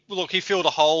 he filled a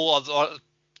hole.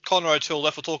 Connor O'Toole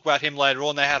left. We'll talk about him later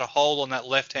on. They had a hole on that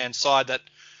left-hand side that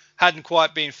hadn't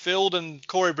quite been filled, and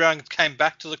Corey Brown came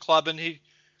back to the club, and he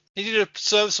did a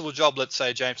serviceable job, let's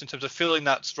say, James, in terms of filling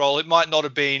that role. It might not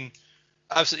have been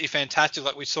absolutely fantastic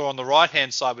like we saw on the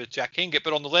right-hand side with Jack Hingett,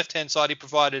 but on the left-hand side he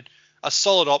provided a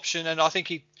solid option, and I think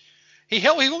he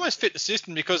almost fit the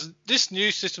system, because this new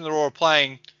system the Roar are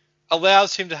playing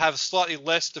allows him to have slightly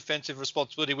less defensive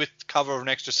responsibility with cover of an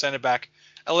extra centre-back,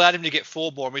 allowed him to get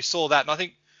forward more, and we saw that, and I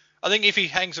think if he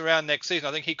hangs around next season,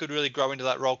 I think he could really grow into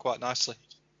that role quite nicely.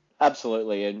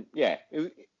 Absolutely, and yeah,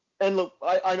 and look,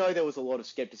 I know there was a lot of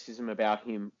skepticism about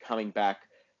him coming back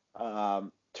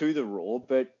to the Roar,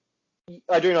 but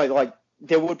I do know, like,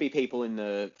 there would be people in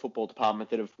the football department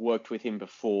that have worked with him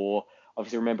before.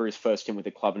 Obviously, remember his first stint with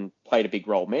the club and played a big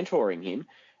role mentoring him.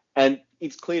 And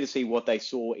it's clear to see what they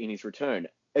saw in his return.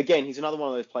 Again, he's another one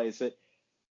of those players that,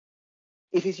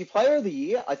 if he's your player of the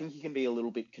year, I think you can be a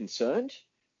little bit concerned.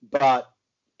 But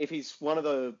if he's one of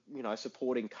the,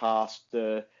 supporting cast,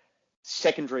 the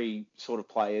secondary sort of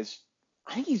players,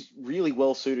 I think he's really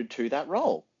well suited to that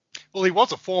role. Well, he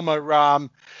was a former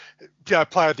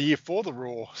player of the year for the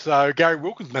Raw, so Gary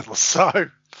Wilkins medalist. So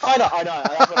I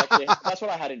know. That's what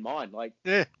I had in mind. Like,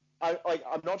 yeah,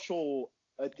 I'm not sure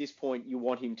at this point you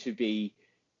want him to be,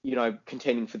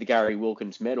 contending for the Gary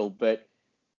Wilkins medal, but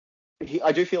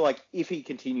I do feel like if he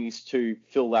continues to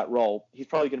fill that role, he's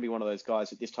probably going to be one of those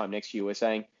guys at this time next year we're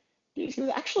saying he was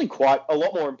actually quite a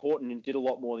lot more important and did a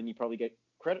lot more than you probably get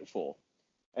credit for.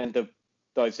 And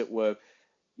those that were,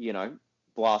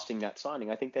 blasting that signing,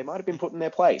 I think they might have been put in their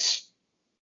place.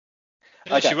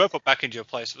 Yeah, okay. You were put back into your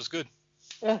place. It was good.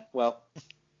 Yeah, well.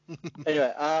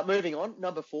 Anyway, moving on.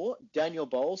 Number 4, Daniel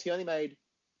Bowles. He only made,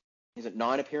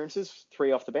 9 appearances,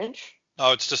 3 off the bench?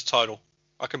 No, it's just total.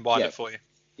 I combined it for you.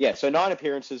 Yeah, so 9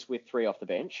 appearances with 3 off the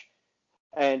bench.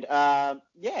 And,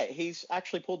 he's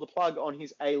actually pulled the plug on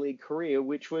his A-League career,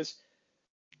 which was,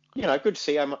 good to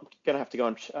see. I'm going to have to go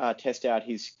and test out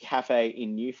his cafe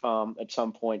in New Farm at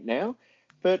some point now.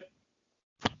 But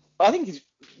I think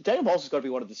Daniel Bowles has got to be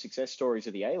one of the success stories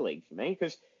of the A-League for me,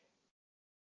 because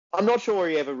I'm not sure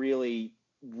he ever really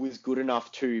was good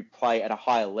enough to play at a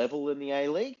higher level in the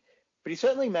A-League, but he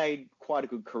certainly made quite a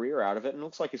good career out of it, and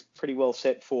looks like he's pretty well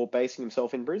set for basing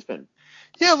himself in Brisbane.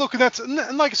 Yeah, look, and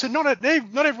like I said, not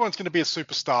everyone's going to be a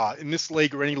superstar in this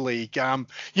league or any league.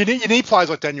 You need players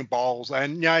like Daniel Bowles,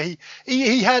 and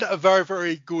he had a very,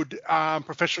 very good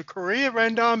professional career,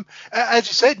 and as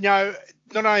you said,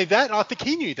 not only that, I think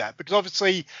he knew that, because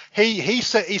obviously he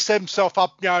set himself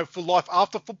up for life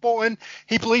after football, and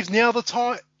he believes now's the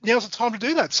time to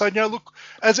do that. So look,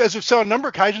 as we've said on a number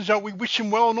of occasions, we wish him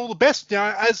well and all the best.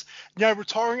 As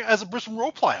retiring as a Brisbane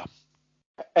Roar player.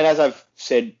 And as I've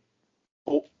said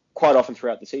quite often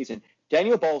throughout the season,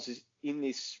 Daniel Bowles is in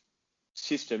this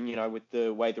system, with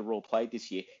the way the Roar played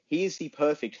this year. He is the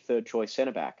perfect third choice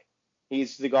centre back.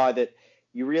 He's the guy that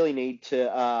you really need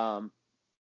to.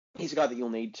 He's the guy that you'll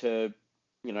need to,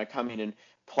 come in and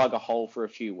plug a hole for a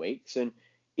few weeks. And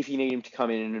if you need him to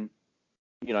come in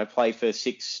and play for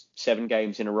 6-7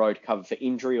 games in a row to cover for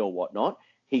injury or whatnot,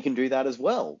 he can do that as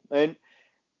well. And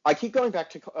I keep going back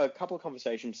to a couple of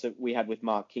conversations that we had with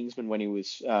Mark Kingsman when he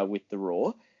was with the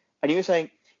Roar, and he was saying,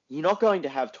 you're not going to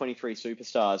have 23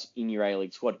 superstars in your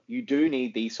A-League squad. You do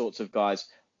need these sorts of guys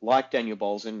like Daniel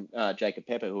Bowles and Jacob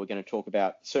Pepper, who we're going to talk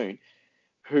about soon,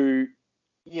 who,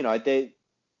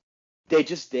 they're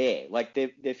just there. Like,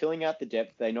 they're filling out the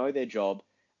depth, they know their job,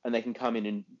 and they can come in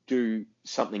and do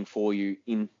something for you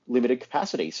in limited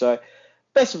capacity. So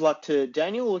best of luck to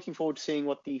Daniel. Looking forward to seeing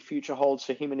what the future holds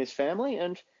for him and his family,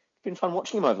 and it's been fun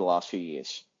watching him over the last few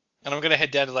years. And I'm going to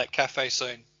head down to that cafe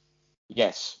soon.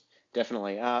 Yes,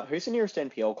 definitely. Who's the nearest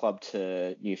NPL club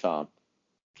to New Farm?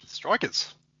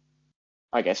 Strikers.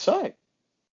 I guess so.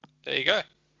 There you go.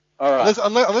 All right.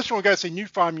 Unless you want to go see New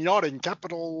Farm United in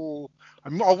Capital... I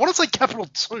want to say Capital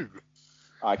 2.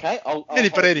 Okay.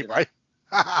 But anyway.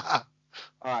 All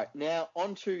right. Now,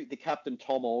 on to the captain,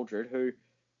 Tom Aldred, who...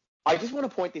 I just want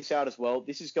to point this out as well.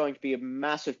 This is going to be a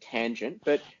massive tangent,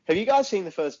 but have you guys seen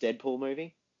the first Deadpool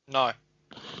movie? No.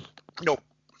 Nope.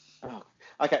 Oh,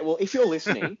 okay, well, if you're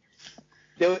listening,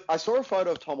 I saw a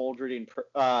photo of Tom Aldred in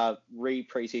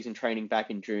pre-season training back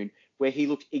in June, where he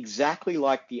looked exactly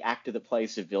like the actor that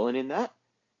plays the villain in that.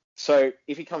 So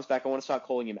if he comes back, I want to start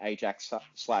calling him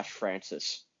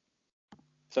Ajax/Francis.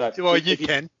 So well, you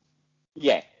can.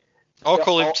 Yeah. I'll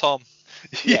call him Tom.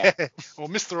 Yeah. Or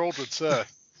Mr. Aldred, sir.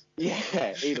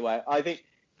 Yeah, either way. I think,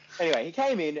 anyway, he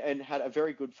came in and had a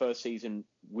very good first season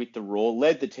with the Roar,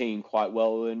 led the team quite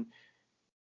well, and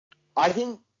I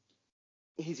think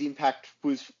his impact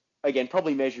was, again,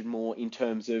 probably measured more in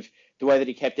terms of the way that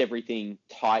he kept everything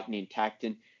tight and intact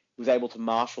and was able to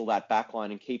marshal that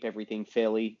backline and keep everything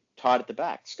fairly tight at the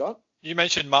back. Scott? You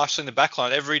mentioned marshalling the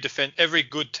backline. Every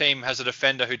good team has a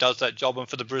defender who does that job, and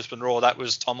for the Brisbane Roar, that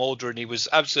was Tom Aldred, and he was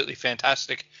absolutely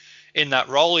fantastic in that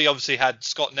role. He obviously had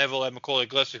Scott Neville and Macaulay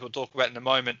Gillespie, who we'll talk about in a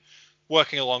moment,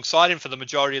 working alongside him for the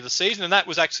majority of the season, and that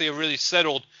was actually a really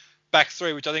settled back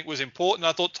three, which I think was important.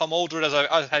 I thought Tom Aldred, as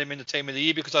I had him in the team of the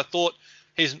year, because I thought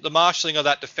the marshalling of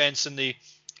that defence and the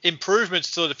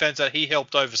improvements to the defence that he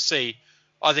helped oversee,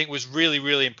 I think was really,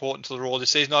 really important to the Roar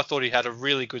this season. I thought he had a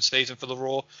really good season for the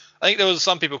Roar. I think there was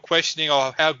some people questioning,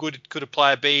 how good could a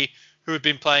player be who had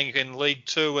been playing in League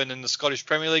Two and in the Scottish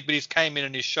Premier League, but he's came in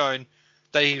and he's shown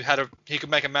that he could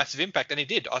make a massive impact, and he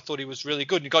did. I thought he was really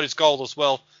good, and he got his goal as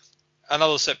well.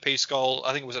 Another set-piece goal.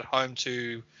 I think it was at home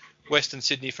to Western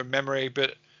Sydney from memory,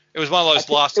 but it was one of those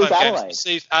last home games of the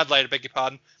season. Adelaide, I beg your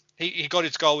pardon. He got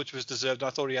his goal, which was deserved, and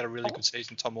I thought he had a really good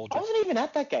season, Tom Aldred. I wasn't even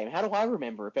at that game. How do I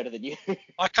remember it better than you?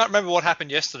 I can't remember what happened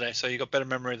yesterday, so you got better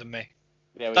memory than me.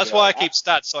 That's go. why I keep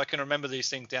stats, so I can remember these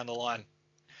things down the line.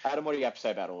 Adam, what do you have to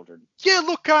say about Aldred? Yeah,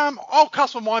 look, I'll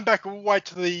cast my mind back all the way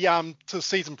to the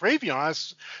season preview. I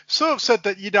sort of said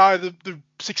that the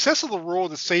success of the Roar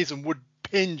this season would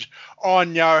hinge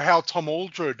on how Tom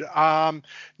Aldred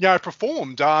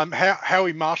performed, how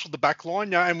he marshalled the back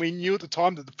line, and we knew at the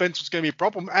time that the defence was going to be a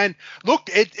problem. And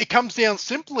look, it comes down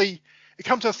simply. It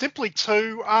comes down simply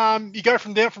to you go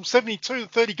from 72 to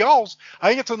 30 goals. I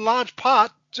think it's in large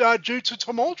part due to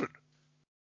Tom Aldred.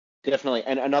 Definitely.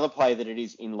 And another player that it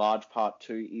is in large part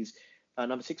to is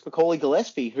number 6, Macaulay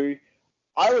Gillespie, who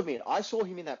I admit, I saw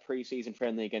him in that pre-season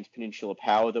friendly against Peninsula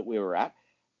Power that we were at,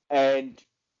 and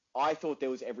I thought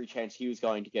there was every chance he was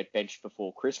going to get benched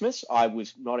before Christmas. I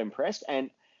was not impressed,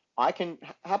 and I can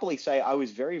happily say I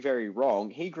was very, very wrong.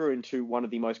 He grew into one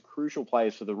of the most crucial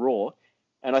players for the Roar,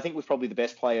 and I think was probably the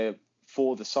best player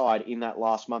for the side in that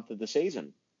last month of the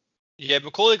season. Yeah,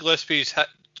 Macaulay Gillespie's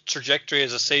trajectory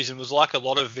as a season was like a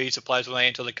lot of visa players when they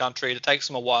enter the country. It takes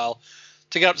them a while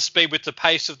to get up to speed with the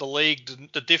pace of the league,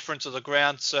 the difference of the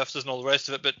ground surfaces and all the rest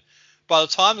of it. But by the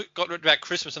time it got about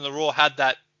Christmas and the Roar had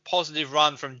that positive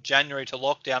run from January to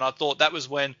lockdown, I thought that was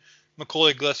when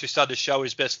Macaulay Gillespie started to show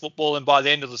his best football, and by the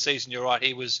end of the season, you're right,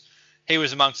 he was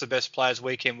amongst the best players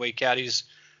week in, week out.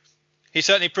 He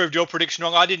certainly proved your prediction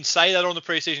wrong. I didn't say that on the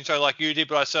preseason show like you did,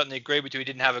 but I certainly agree with you. He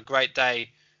didn't have a great day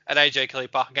at AJ Kelly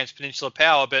Park against Peninsula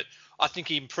Power, but I think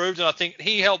he improved, and I think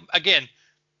he helped. Again,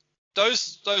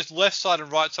 those left side and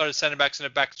right sided centre backs in a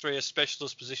back three are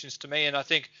specialist positions to me, and I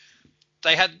think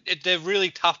they're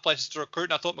really tough places to recruit.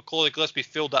 And I thought Macaulay Gillespie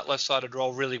filled that left sided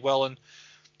role really well, and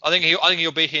I think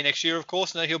he'll be here next year, of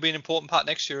course, and he'll be an important part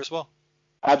next year as well.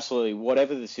 Absolutely.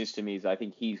 Whatever the system is, I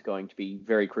think he's going to be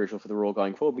very crucial for the Roar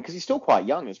going forward because he's still quite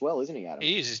young as well, isn't he, Adam?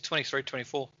 He is. He's 23,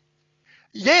 24.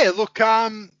 Yeah, look,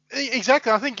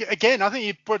 exactly. I think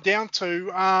you put it down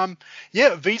to,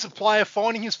 Visa player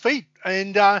finding his feet,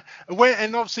 and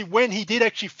obviously when he did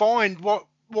actually find what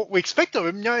we expect of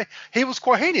him, he was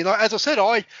quite handy. Like, as I said,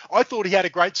 I thought he had a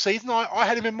great season. I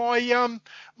had him in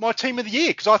my team of the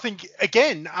year because I think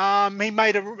again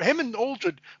him and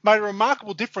Aldred made a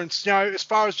remarkable difference. As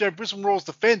far as Brisbane Roar's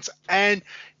defence, and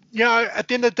at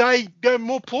the end of the day,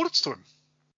 more plaudits to him.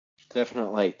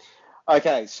 Definitely.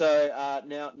 Okay, so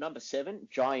now number 7,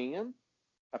 Jai Ingham.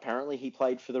 Apparently he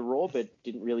played for the Roar, but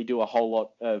didn't really do a whole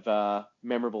lot of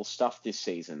memorable stuff this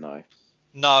season, though.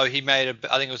 No, he made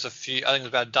I think it was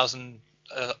about a dozen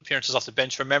appearances off the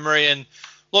bench from memory. And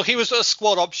look, he was a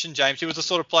squad option, James. He was the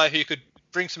sort of player who could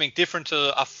bring something different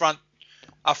to a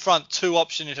front two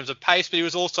option in terms of pace, but he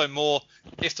was also more,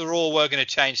 if the Roar were going to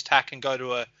change tack and go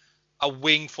to a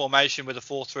wing formation with a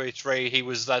 4-3-3, he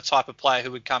was that type of player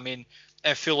who would come in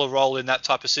and fill a role in that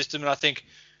type of system. And I think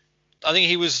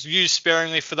he was used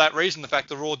sparingly for that reason. The fact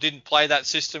the Roar didn't play that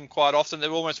system quite often,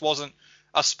 there almost wasn't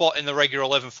a spot in the regular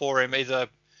 11 for him either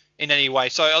in any way.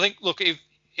 So I think, look,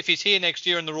 if he's here next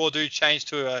year and the Raw do change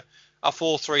to a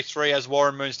 4-3-3 as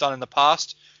Warren Moon's done in the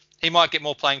past, he might get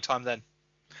more playing time then.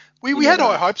 We had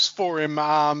high hopes for him,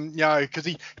 because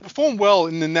he performed well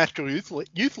in the Natural Youth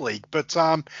League, but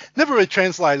never really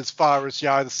translated as far as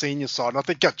the senior side. And I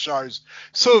think that shows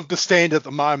sort of the standard at the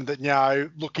moment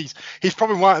that look, he's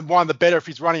probably one of the better if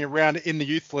he's running around in the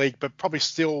youth league, but probably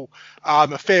still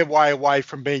a fair way away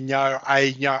from being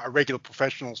a regular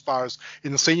professional as far as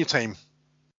in the senior team.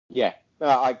 Yeah.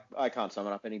 I can't sum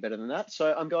it up any better than that.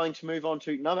 So I'm going to move on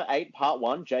to number 8, part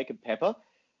 1, Jacob Pepper.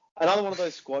 Another one of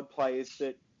those squad players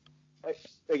that,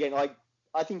 again,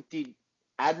 I think did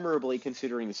admirably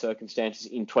considering the circumstances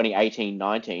in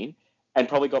 2018-19 and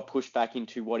probably got pushed back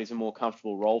into what is a more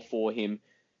comfortable role for him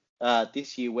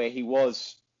this year where he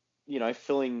was,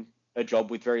 filling a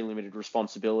job with very limited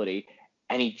responsibility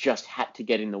and he just had to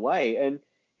get in the way. And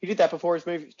he did that before his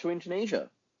move to Indonesia.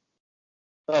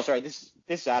 Oh, sorry, this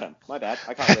is Adam. My bad.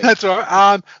 I can't read. That's all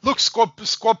right. Look,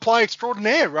 squad play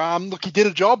extraordinaire. Look, he did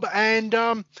a job, and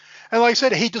like I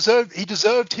said, he deserved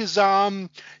his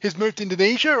move to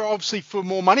Indonesia, obviously for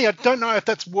more money. I don't know if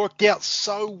that's worked out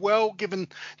so well given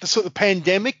the sort of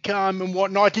pandemic and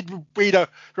whatnot. I did read a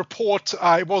report.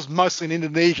 It was mostly in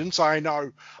Indonesian, so I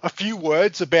know a few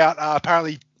words about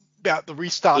apparently about the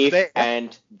restart there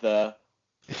and the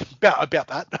about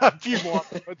that. A few more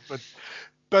words,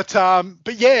 But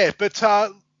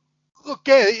look,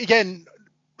 yeah, again,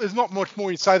 there's not much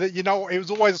more you say that, it was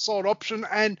always a solid option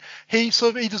and he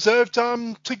deserved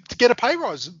to get a pay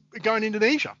rise going to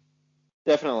Indonesia.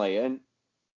 Definitely. And,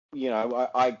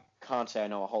 I can't say I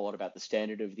know a whole lot about the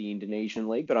standard of the Indonesian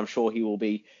league, but I'm sure he will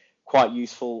be quite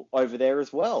useful over there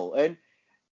as well. And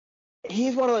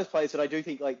he's one of those players that I do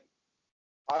think, like,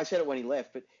 I said it when he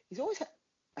left, but he's always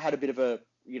had a bit of a,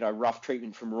 rough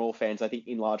treatment from Raw fans, I think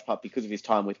in large part because of his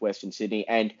time with Western Sydney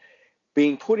and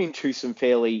being put into some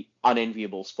fairly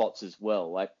unenviable spots as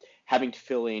well, like having to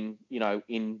fill in,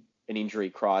 in an injury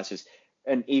crisis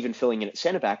and even filling in at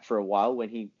centre back for a while when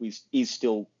he is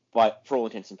still, for all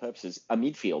intents and purposes, a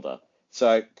midfielder.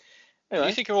 So, anyway.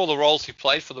 You think of all the roles he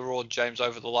played for the Raw, James,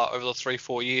 over the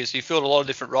 3-4 years, he filled a lot of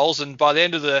different roles, and by the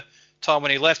end of the time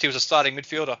when he left, he was a starting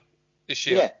midfielder this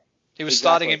year. Yeah, he was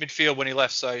starting in midfield when he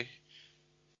left, so...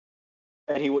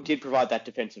 And he did provide that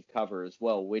defensive cover as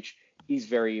well, which is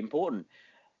very important.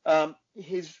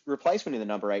 His replacement in the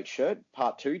number 8 shirt,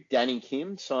 part 2, Danny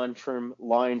Kim, signed from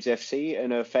Lions FC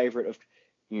and a favourite of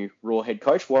new Raw head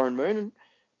coach Warren Moon.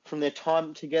 From their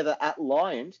time together at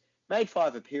Lions, made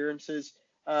 5 appearances.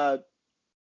 I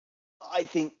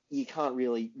think you can't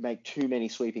really make too many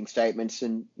sweeping statements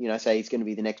and, say he's going to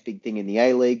be the next big thing in the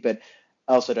A-League, but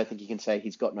I also don't think you can say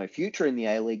he's got no future in the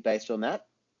A-League based on that.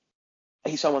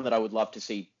 He's someone that I would love to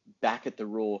see back at the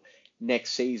Raw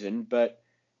next season, but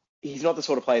he's not the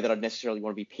sort of player that I'd necessarily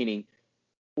want to be pinning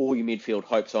all your midfield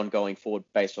hopes on going forward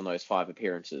based on those 5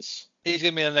 appearances. He's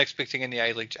going to be the next big thing in the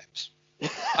A-League, James.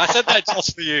 I said that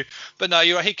just for you, but no,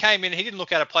 you're right. He came in. He didn't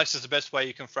look out of place. Is the best way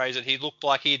you can phrase it. He looked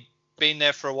like he'd been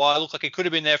there for a while. Looked like he could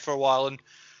have been there for a while, and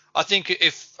I think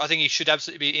he should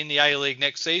absolutely be in the A League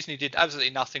next season. He did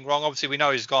absolutely nothing wrong. Obviously, we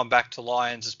know he's gone back to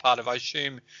Lions as part of. I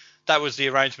assume that was the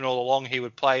arrangement all along. He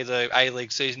would play the A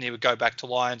League season. He would go back to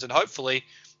Lions, and hopefully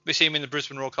we see him in the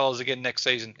Brisbane Roar colours again next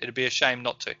season. It'd be a shame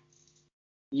not to.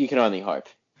 You can only hope.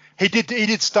 He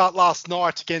did start last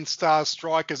night against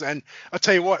Strikers, and I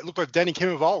tell you what, it looked like Danny Kim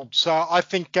of old. So I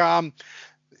think,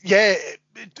 it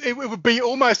would be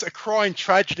almost a crying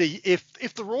tragedy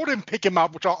if the Roar didn't pick him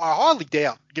up, which I highly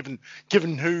doubt, given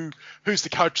who's the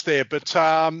coach there. But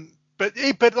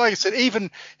like I said,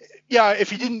 even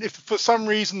if for some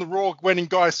reason the Roar went and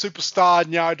got a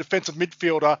superstar, defensive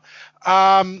midfielder.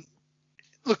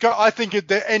 Look, I think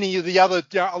that any of the other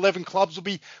 11 clubs would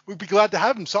be glad to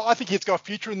have him. So I think he's got a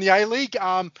future in the A League.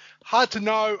 Hard to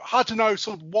know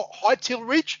sort of what heights he'll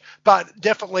reach, but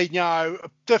definitely,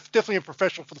 definitely a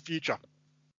professional for the future.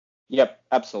 Yep,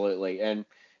 absolutely, and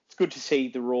it's good to see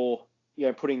the Roar,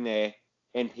 putting their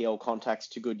NPL contacts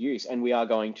to good use, and we are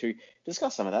going to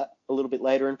discuss some of that a little bit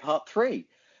later in part 3.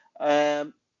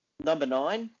 Number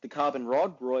 9, the Carbon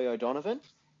Rod, Roy O'Donovan.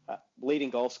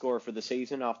 Leading goal scorer for the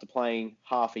season after playing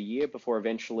half a year before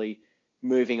eventually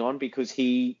moving on because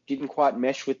he didn't quite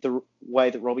mesh with the way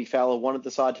that Robbie Fowler wanted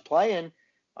the side to play. And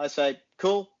I say,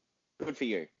 cool, good for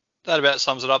you. That about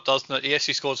sums it up, doesn't it? Yes,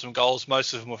 he scored some goals.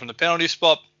 Most of them were from the penalty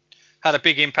spot. Had a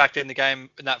big impact in the game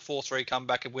in that 4-3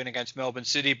 comeback and win against Melbourne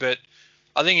City. But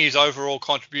I think his overall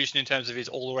contribution in terms of his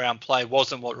all-around play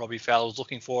wasn't what Robbie Fowler was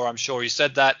looking for. I'm sure he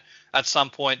said that at some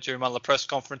point during one of the press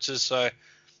conferences. So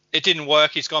it didn't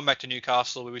work. He's gone back to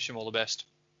Newcastle. We wish him all the best.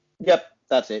 Yep,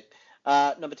 that's it.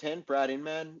 Number 10, Brad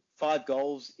Inman, 5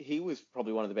 goals. He was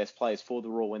probably one of the best players for the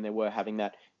Roar when they were having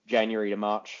that January to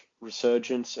March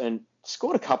resurgence and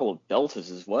scored a couple of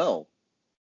belters as well.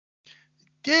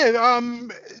 Yeah,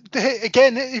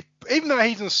 again, even though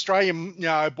he's an Australian,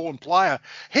 born player,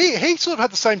 he sort of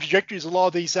had the same trajectory as a lot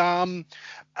of these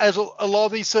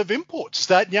sort of imports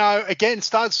that, again,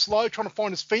 started slow, trying to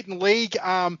find his feet in the league,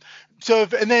 and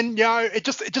then, it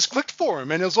just clicked for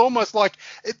him. And it was almost like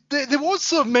there was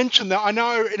sort of mention that I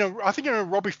know I think in a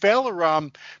Robbie Fowler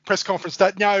press conference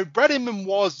that, Brad Inman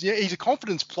was, he's a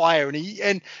confidence player.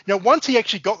 And once he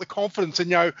actually got the confidence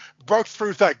and, broke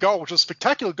through that goal, which was a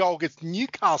spectacular goal against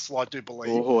Newcastle, I do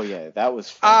believe. Oh, yeah, that was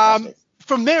fantastic.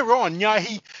 From there on,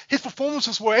 his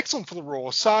performances were excellent for the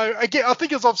Roar. So again, I think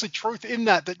there's obviously truth in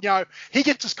that he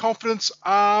gets his confidence,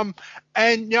 and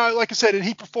like I said, and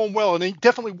he performed well, and he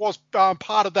definitely was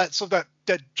part of that sort of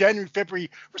that January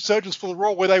February resurgence for the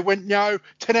Roar where they went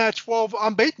 10 out of 12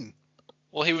 unbeaten.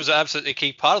 Well, he was an absolutely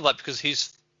key part of that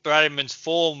because Brad Inman's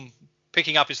form,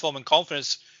 picking up his form and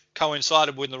confidence,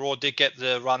 coincided when the Roar did get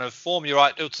the run of form. You're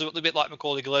right, it was a little bit like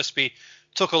Macaulay Gillespie.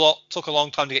 Took a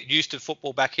long time to get used to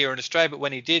football back here in Australia, but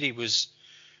when he did, he was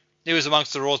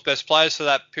amongst the Roar's best players for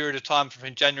that period of time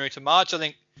from January to March. I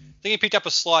think he picked up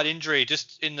a slight injury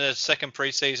just in the second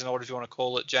preseason, or whatever you want to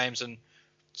call it, James, and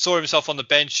saw himself on the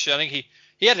bench. I think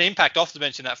he had an impact off the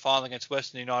bench in that final against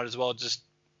Western United as well. Just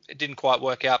it didn't quite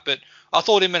work out, but I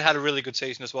thought Inman had a really good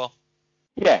season as well.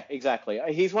 Yeah, exactly.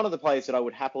 He's one of the players that I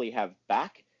would happily have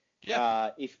back. Yeah.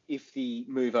 If the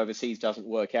move overseas doesn't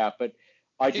work out, but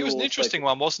he was an interesting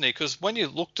one, wasn't he? Because when you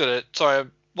looked at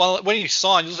it, when he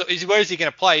signed, where is he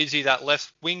going to play? Is he that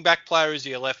left wing back player? Is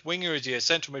he a left winger? Is he a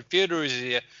central midfielder? Is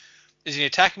he an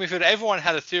attacking midfielder? Everyone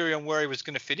had a theory on where he was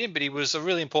going to fit in, but he was a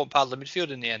really important part of the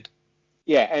midfield in the end.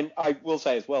 Yeah, and I will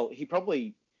say as well, he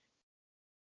probably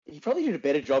did a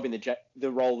better job in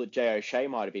the role that Jay O'Shea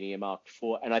might have been earmarked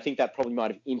for, and I think that probably might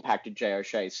have impacted Jay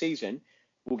O'Shea's season.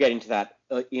 We'll get into that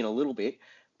in a little bit,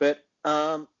 but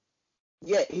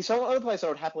yeah, he's one of the players I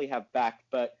would happily have back,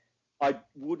 but I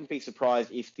wouldn't be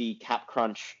surprised if the cap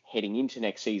crunch heading into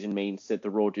next season means that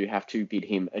the Roar do have to bid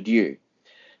him adieu.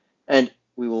 And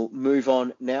we will move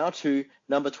on now to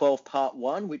number 12, part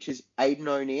 1, which is Aidan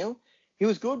O'Neill. He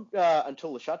was good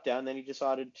until the shutdown. Then he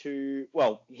decided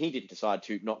he didn't decide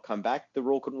to not come back. The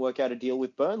Roar couldn't work out a deal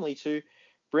with Burnley to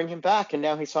bring him back, and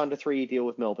now he signed a 3-year deal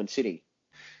with Melbourne City.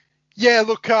 Yeah,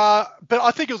 look, but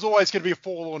I think it was always going to be a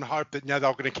forlorn hope that they were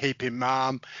going to keep him.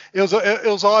 It was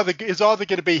either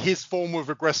going to be his form would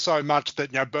regress so much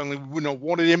that Burnley wouldn't have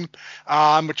wanted him,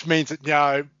 which means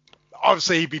that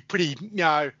obviously he'd be pretty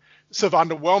sort of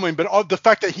underwhelming. But the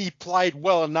fact that he played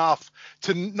well enough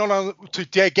to not only to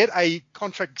get a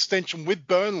contract extension with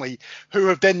Burnley, who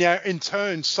have then in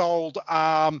turn sold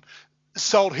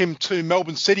him to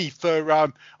Melbourne City for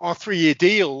on a 3-year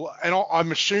deal, and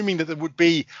I'm assuming that there would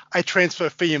be a transfer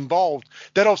fee involved.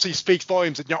 That obviously speaks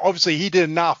volumes that obviously he did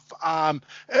enough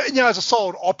as a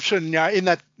solid option, in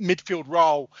that midfield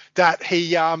role that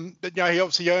he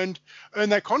obviously earned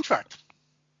that contract.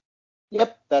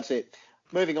 Yep, that's it.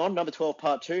 Moving on, number 12,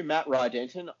 part 2, Matt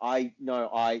Rydenton. I know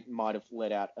I might have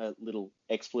let out a little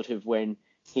expletive when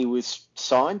he was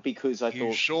signed because I You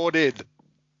thought... sure did.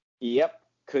 Yep,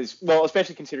 because, well,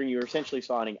 especially considering you were essentially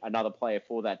signing another player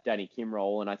for that Danny Kim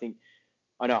role, and I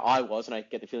know I was, and I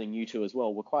get the feeling you two as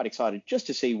well, were quite excited just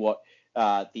to see what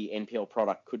the NPL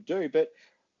product could do. But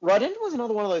Rydenton was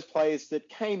another one of those players that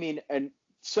came in and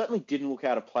certainly didn't look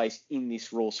out of place in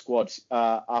this Raw squad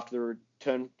after the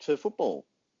return to football.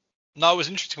 No, it was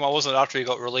an interesting one, wasn't it? After he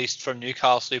got released from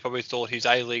Newcastle, he probably thought his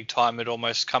A-League time had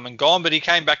almost come and gone, but he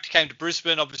came to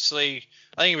Brisbane. Obviously,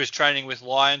 I think he was training with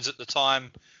Lions at the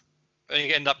time.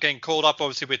 He ended up getting called up,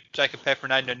 obviously, with Jacob Pepper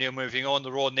and Aidan O'Neill moving on.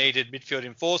 The Raw needed midfield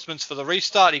reinforcements for the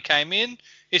restart. He came in.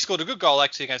 He scored a good goal,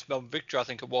 actually, against Melbourne Victory, I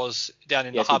think it was, down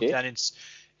in the hub, down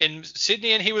in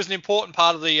Sydney, and he was an important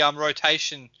part of the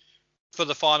rotation for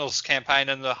the finals campaign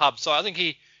in the hub. So I think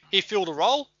he filled a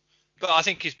role. But I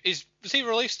think was he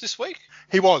released this week?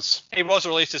 He was. He was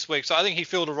released this week. So I think he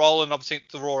filled a role, and obviously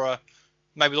the Raw are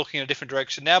maybe looking in a different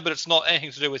direction now, but it's not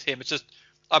anything to do with him. It's just,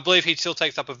 I believe he still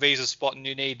takes up a visa spot, and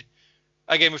you need,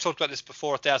 again, we've talked about this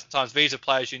before 1,000 times, visa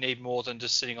players you need more than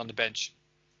just sitting on the bench.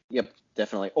 Yep,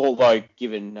 definitely. Although,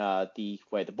 given the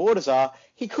way the borders are,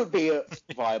 he could be a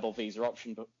viable visa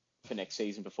option for next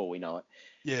season before we know it.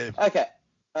 Yeah. Okay.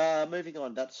 Moving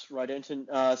on, that's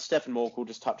Rydenton. Stefan Mork, will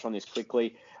just touch on this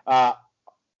quickly. I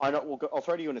know I'll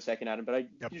throw to you in a second, Adam, but I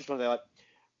just want to say, like,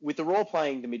 with the Raw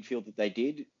playing the midfield that they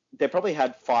did, they probably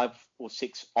had 5 or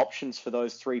 6 options for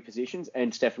those 3 positions,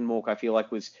 and Stefan Mork, I feel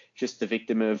like, was just the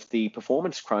victim of the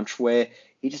performance crunch, where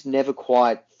he just never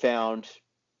quite found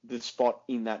the spot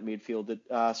in that midfield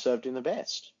that served him the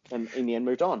best, and in the end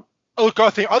moved on. Look, I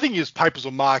think his papers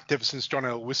were marked ever since John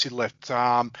Aloisi left.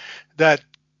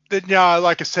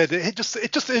 Like I said, it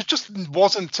just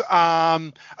wasn't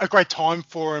a great time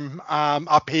for him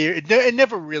up here. It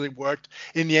never really worked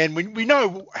in the end. We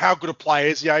know how good a player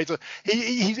is. Yeah, he's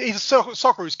a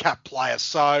Socceroos cap player.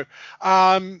 So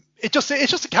it's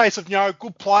just a case of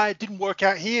good player, didn't work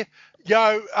out here. He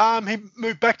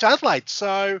moved back to Adelaide.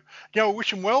 So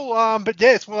wish him well. But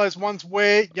yeah, it's one of those ones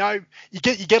where you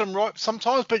get them right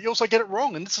sometimes, but you also get it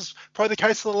wrong, and this is probably the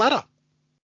case of the latter.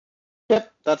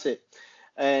 Yep, that's it.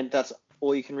 And that's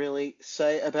all you can really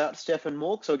say about Stefan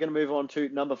Mork. So we're going to move on to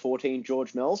number 14,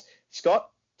 George Mells.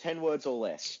 Scott, 10 words or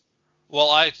less.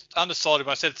 Well, I undersold him.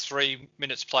 I said 3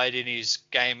 minutes played in his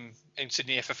game in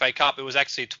Sydney FFA Cup. It was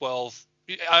actually 12.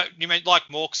 You mean like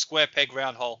Mork, square peg,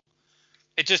 round hole.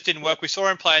 It just didn't work. We saw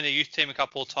him play in the youth team a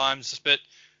couple of times, but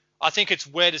I think it's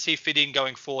where does he fit in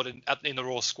going forward in the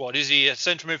Raw squad? Is he a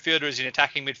central midfielder? Is he an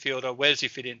attacking midfielder? Where does he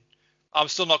fit in? I'm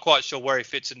still not quite sure where he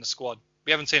fits in the squad.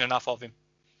 We haven't seen enough of him.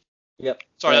 Yep.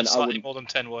 Sorry, that's slightly more than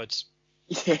 10 words.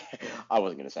 Yeah, I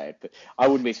wasn't going to say it, but I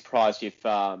wouldn't be surprised if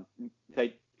the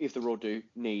Raw do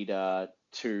need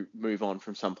to move on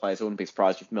from some players. I wouldn't be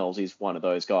surprised if Mells is one of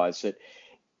those guys that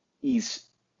is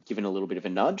given a little bit of a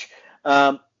nudge.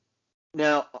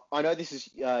 Now, I know this is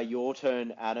your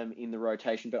turn, Adam, in the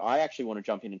rotation, but I actually want to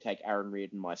jump in and take Aaron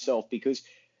Reardon myself because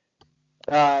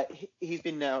he's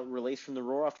been now released from the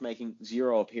Raw after making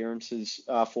 0 appearances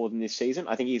for them this season.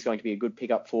 I think he's going to be a good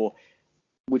pickup for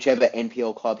whichever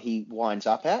NPL club he winds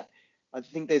up at. I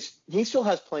think he still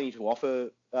has plenty to offer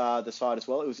the side as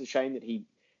well. It was a shame that he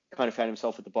kind of found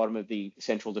himself at the bottom of the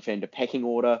central defender pecking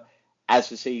order as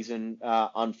the season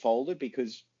unfolded,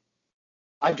 because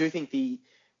I do think the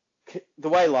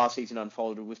way last season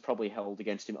unfolded was probably held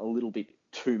against him a little bit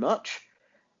too much.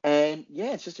 And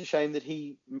yeah, it's just a shame that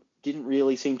he didn't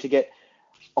really seem to get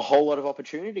a whole lot of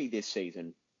opportunity this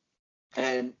season.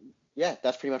 And yeah,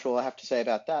 that's pretty much all I have to say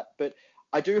about that. But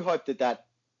I do hope that's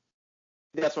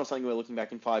not something we're looking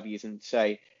back in 5 years and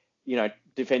say,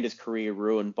 defender's career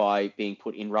ruined by being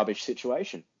put in rubbish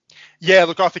situation. Yeah,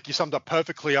 look, I think you summed up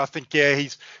perfectly. I think,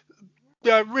 he's,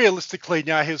 realistically,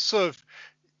 he's sort of,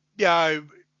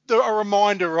 a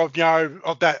reminder of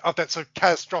that sort of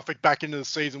catastrophic back into the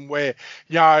season where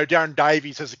Darren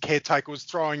Davies as a caretaker was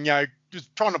throwing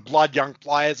just trying to blood young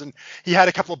players, and he had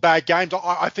a couple of bad games.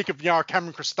 I think of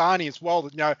Cameron Cristani as well,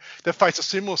 that they faced a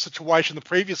similar situation the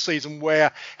previous season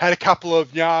where had a couple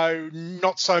of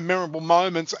not so memorable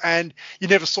moments, and you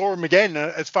never saw him again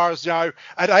as far as at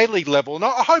A-League level. And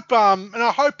I hope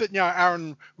that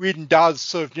Aaron Reardon does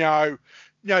sort of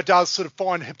does sort of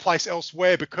find a place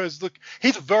elsewhere, because look,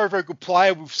 he's a very, very good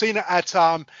player. We've seen it at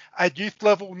youth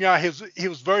level. He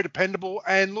was very dependable,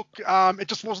 and look, it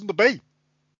just wasn't to be.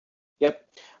 Yep.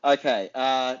 Okay.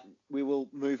 We will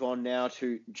move on now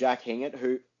to Jack Hingett,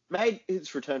 who made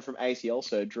his return from ACL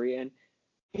surgery, and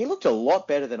he looked a lot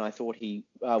better than I thought he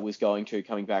was going to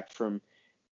coming back from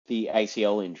the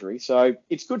ACL injury. So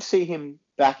it's good to see him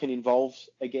back and involved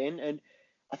again. And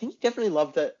I think he definitely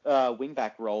loved that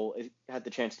wing-back role. Had the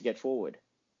chance to get forward.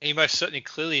 He most certainly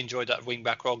clearly enjoyed that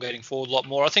wing-back role getting forward a lot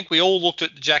more. I think we all looked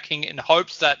at Jack Hingett in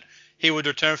hopes that he would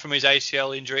return from his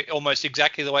ACL injury almost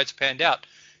exactly the way it's panned out.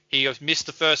 He missed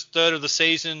the first third of the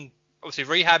season,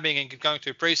 obviously rehabbing and going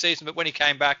through pre-season, but when he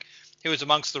came back, he was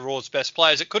amongst the Raw's best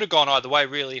players. It could have gone either way,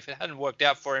 really, if it hadn't worked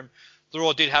out for him. The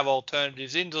Raw did have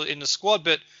alternatives in the squad,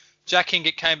 but Jack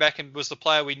Hingett came back and was the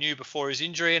player we knew before his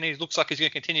injury, and he looks like he's going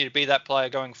to continue to be that player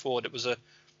going forward. It was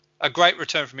a great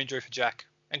return from injury for Jack,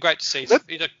 and great to see. He's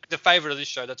the favourite of this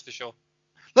show, that's for sure.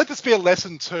 Let this be a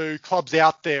lesson to clubs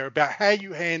out there about how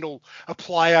you handle a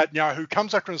player, who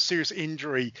comes after a serious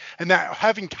injury, and that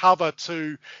having cover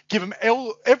to give him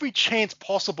every chance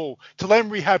possible to let him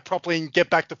rehab properly and get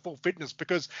back to full fitness.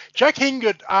 Because Jack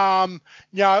Hingett,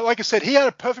 like I said, he had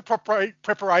a perfect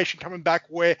preparation coming back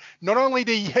where not only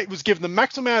did he was given the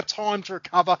maximum amount of time to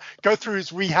recover, go through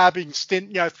his rehabbing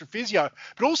stint, through physio,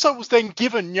 but also was then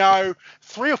given,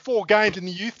 3 or 4 games in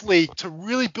the youth league to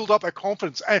really build up that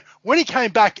confidence. And when he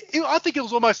came back, I think he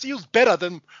was better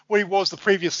than what he was the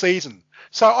previous season.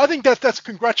 So I think that's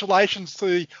congratulations to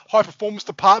the high performance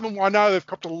department. I know they've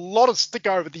copped a lot of stick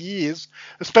over the years,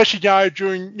 especially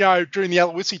during the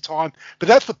Aloisi time. But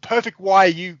that's the perfect way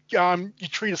you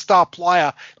treat a star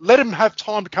player. Let him have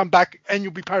time to come back, and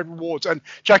you'll be paid rewards. And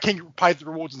Jack Hingett paid the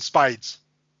rewards in spades.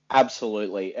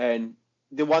 Absolutely. And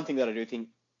the one thing that I do think,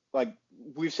 like,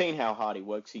 we've seen how hard he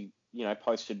works. He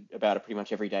posted about it pretty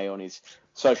much every day on his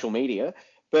social media.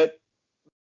 But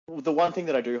the one thing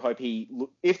that I do hope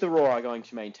if the Raw are going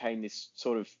to maintain this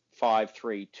sort of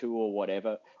 5-3-2 or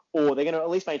whatever, or they're going to at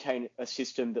least maintain a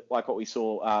system that, like what we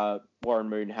saw Warren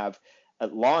Moon have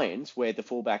at Lions, where the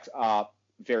fullbacks are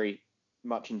very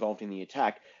much involved in the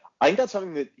attack, I think that's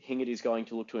something that Hingett is going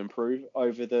to look to improve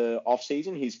over the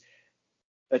off-season. He's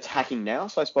attacking now,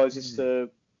 so I suppose it's the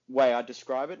way I'd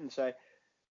describe it, and say,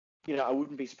 I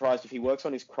wouldn't be surprised if he works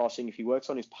on his crossing, if he works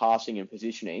on his passing and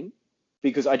positioning,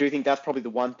 because I do think that's probably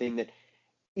the one thing that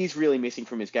is really missing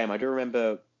from his game. I do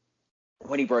remember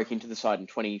when he broke into the side in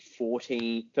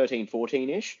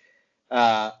 13-14-ish.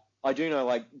 I do know,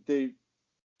 like, the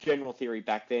general theory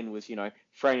back then was,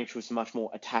 Franich was a much more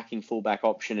attacking fullback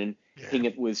option, and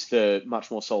Hingett was the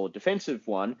much more solid defensive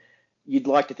one. You'd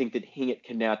like to think that Hingett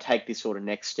can now take this sort of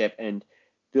next step and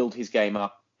build his game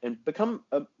up and become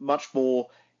a much more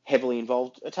heavily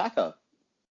involved attacker.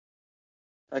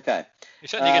 Okay. He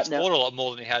certainly gets forward a lot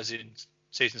more than he has in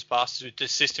seasons past. The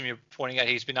system you're pointing at,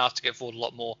 he's been asked to get forward a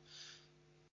lot more.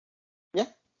 Yeah,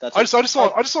 that's. I just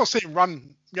want to see him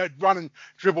run and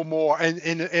dribble more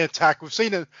in attack. We've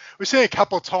seen it a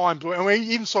couple of times, and we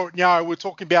even saw it. We're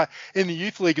talking about in the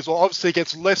youth league as well. Obviously,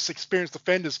 against less experienced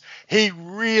defenders, he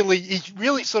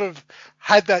really sort of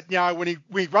had that. When he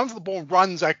runs the ball and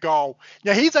runs that goal.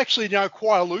 He's actually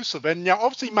quite elusive, and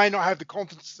obviously he may not have the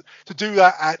confidence to do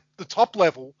that at the top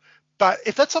level. But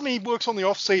if that's something he works on the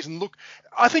off season, look,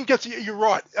 I think you're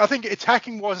right. I think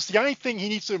attacking wise, it's the only thing he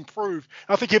needs to improve.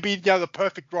 I think he'll be the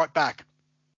perfect right back.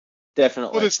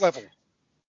 Definitely. For this level.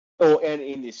 And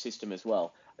in this system as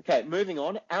well. Okay, moving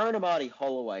on. Aaron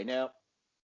Amati-Holloway. Now,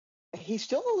 he's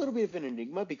still a little bit of an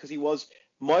enigma because he was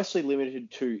mostly limited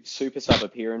to super sub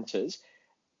appearances,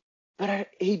 but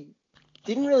he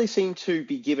didn't really seem to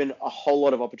be given a whole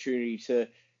lot of opportunity to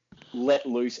let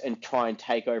loose and try and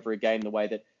take over a game the way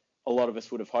that a lot of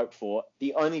us would have hoped for.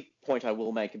 The only point I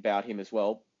will make about him as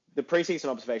well, the preseason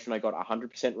observation I got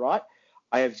 100% right.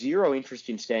 I have zero interest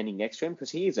in standing next to him because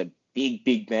he is a big,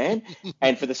 big man.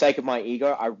 And for the sake of my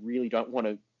ego, I really don't want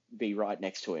to be right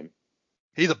next to him.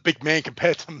 He's a big man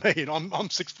compared to me, and I'm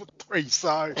 6'3",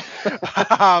 so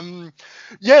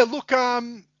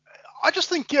I just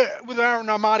think with Aaron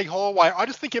Amati-Holloway, I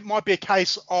just think it might be a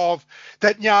case of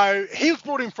that, he was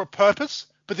brought in for a purpose,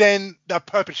 but then that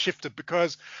purpose shifted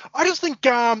because I just think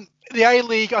the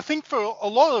A-League, I think for a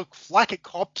lot of flack it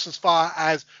cops as far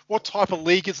as what type of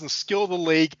league is and the skill of the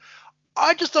league,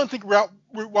 I just don't think Route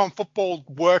 1 football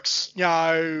works,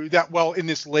 that well in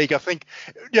this league. I think,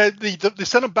 the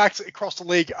centre backs across the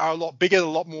league are a lot bigger, a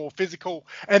lot more physical,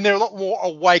 and they're a lot more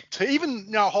awake to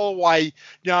even, Holloway,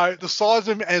 the size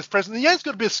of him and his presence. He has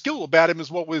got a bit of skill about him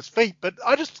as well with his feet, but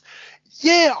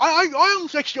Yeah, I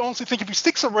actually honestly think if he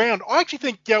sticks around, I actually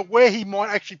think where he might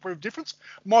actually prove difference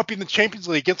might be in the Champions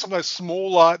League against some of those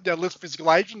smaller, less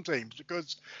physical Asian teams.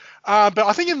 Because, but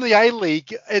I think in the A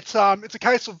League, it's a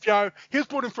case of he was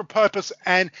brought in for a purpose,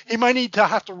 and he may need to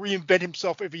have to reinvent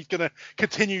himself if he's going to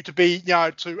continue to be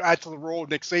to add to the Raw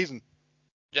next season.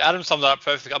 Yeah, Adam summed that up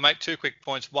perfectly. I'll make 2 quick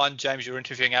points. One, James, you're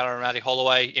interviewing Adam and Matty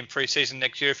Holloway in pre-season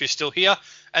next year if you're still here.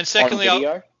 And secondly, On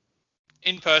video?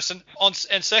 in person.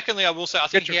 And secondly, I will say I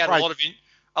think he had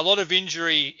a lot of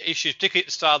injury issues, particularly at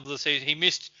the start of the season. He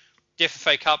missed the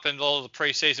FFA Cup and a lot of the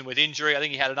pre-season with injury. I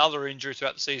think he had another injury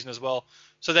throughout the season as well.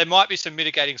 So there might be some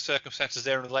mitigating circumstances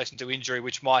there in relation to injury,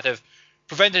 which might have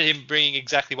prevented him being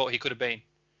exactly what he could have been.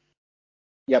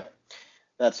 Yep,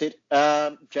 that's it.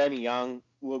 Jamie Young,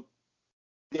 look,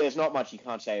 there's not much you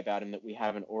can't say about him that we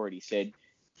haven't already said.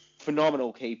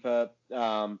 Phenomenal keeper,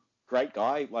 great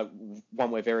guy, like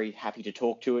one we're very happy to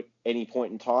talk to at any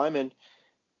point in time, and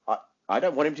I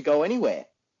don't want him to go anywhere.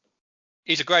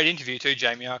 He's a great interview too,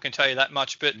 Jamie. I can tell you that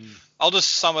much. But I'll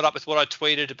just sum it up with what I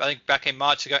tweeted, I think, back in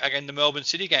March again, the Melbourne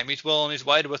City game. He's well on his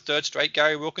way to a third straight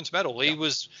Gary Wilkins medal.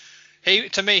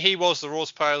 To me, he was the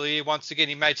Raw's Player of the Year. Once again,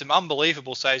 he made some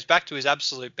unbelievable saves, back to his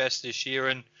absolute best this year.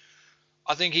 And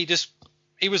I think he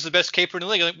was the best keeper in the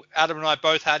league. I think Adam and I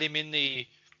both had him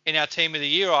in our team of the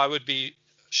year. I would be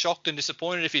shocked and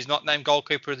disappointed if he's not named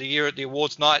goalkeeper of the year at the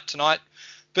awards night tonight.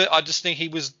 But I just think he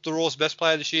was the Raw's best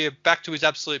player this year, back to his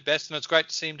absolute best, and it's great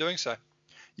to see him doing so.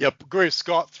 Yep, agree with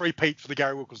Scott. 3-peat for the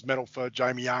Gary Wilkins medal for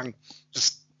Jamie Young.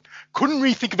 Just couldn't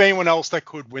really think of anyone else that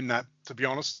could win that, to be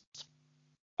honest.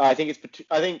 I think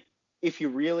if you're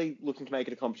really looking to make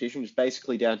it a competition, it's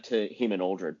basically down to him and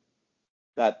Aldred.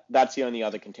 That's the only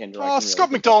other contender.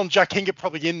 Scott McDonald and Jack Hingett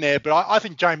probably in there, but I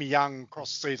think Jamie Young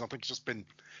across the season, I think, has just been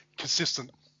consistent.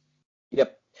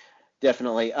 Yep,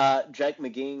 definitely. Jake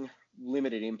McGing,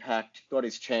 limited impact, got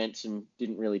his chance and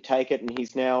didn't really take it, and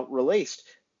he's now released.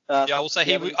 I will say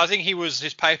I think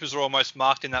his papers were almost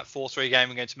marked in that 4-3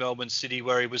 game against Melbourne City,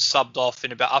 where he was subbed off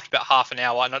after about half an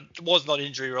hour, and it was not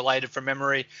injury related from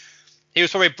memory. He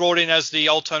was probably brought in as the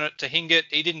alternate to Hingett.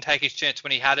 He didn't take his chance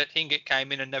when he had it. Hingett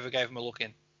came in and never gave him a look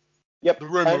in. Yep.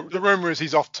 The rumor is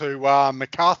he's off to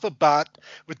MacArthur, but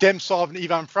with Demsov and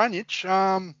Ivan Franjic,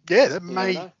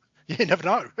 you never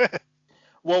know.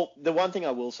 Well, the one thing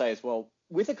I will say as well,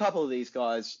 with a couple of these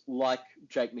guys like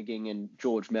Jake McGing and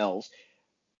George Mells,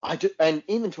 and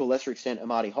even to a lesser extent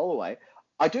Amadi Holloway,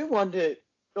 I do wonder,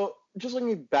 just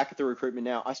looking back at the recruitment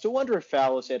now, I still wonder if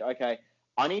Fowler said, okay,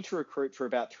 I need to recruit for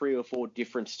about 3 or 4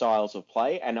 different styles of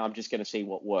play, and I'm just going to see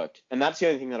what worked. And that's the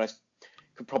only thing that I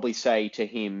could probably say to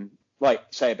him,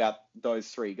 say about those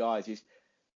 3 guys is,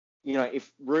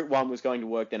 if Route 1 was going to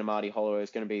work, then Amadi Holloway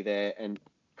was going to be there, and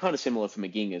kind of similar for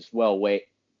McGing as well, where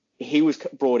he was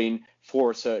brought in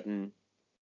for a certain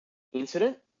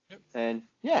incident. Yep. And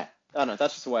yeah, I don't know.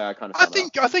 That's just the way I kind of. I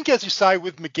think, as you say,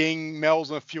 with McGing, Mells,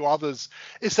 and a few others,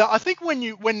 is that I think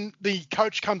when the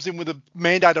coach comes in with a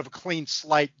mandate of a clean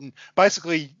slate and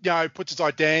basically puts his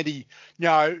identity,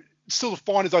 still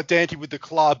define his identity with the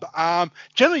club.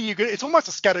 Generally, it's almost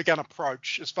a scattergun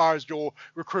approach as far as your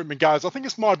recruitment goes. I think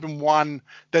this might have been one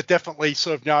that definitely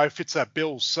sort of fits that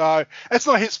bill. So it's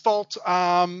not his fault.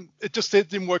 It just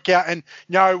didn't work out. And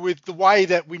with the way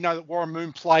that we know that Warren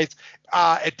Moon plays,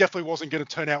 it definitely wasn't going to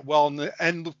turn out well.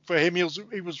 And look, for him, he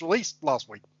was released last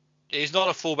week. He's not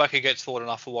a fullback who gets forward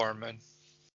enough for Warren Moon.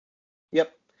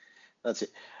 Yep, that's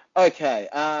it. Okay,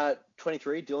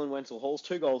 23, Dylan Wenzel-Halls,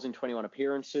 2 goals in 21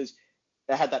 appearances.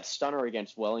 They had that stunner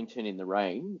against Wellington in the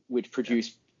rain, which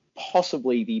produced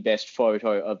possibly the best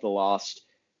photo of the last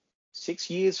 6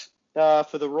 years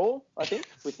for the Raw, I think.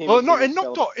 With him. Well,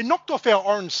 it knocked off our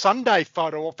Orange Sunday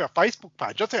photo off our Facebook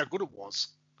page. That's how good it was.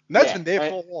 And that's been there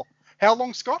for how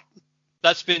long, Scott?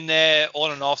 That's been there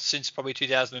on and off since probably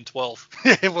 2012.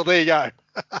 Yeah, well, there you go.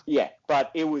 Yeah,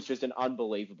 but it was just an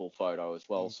unbelievable photo as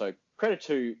well. So credit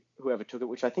to whoever took it,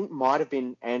 which I think might have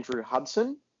been Andrew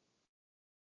Hudson.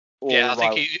 I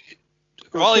think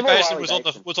Riley Basin was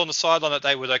on the sideline that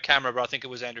day with a camera, but I think it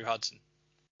was Andrew Hudson.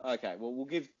 Okay, well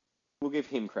we'll give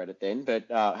him credit then, but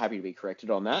happy to be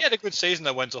corrected on that. He had a good season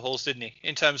though, Wenzel-Halls, didn't he?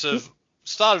 In terms of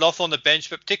started off on the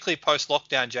bench, but particularly post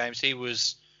lockdown, James, he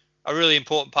was a really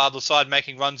important part of the side,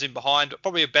 making runs in behind.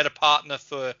 Probably a better partner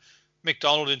for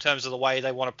McDonald in terms of the way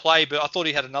they want to play, but I thought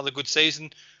he had another good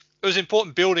season. It was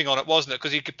important building on it, wasn't it?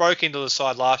 Because he broke into the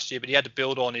side last year, but he had to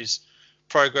build on his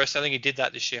progress. I think he did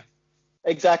that this year.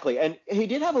 Exactly, and he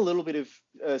did have a little bit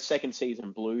of second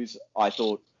season blues, I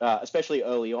thought, especially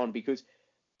early on, because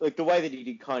the way that he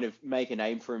did kind of make a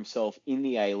name for himself in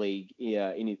the A-League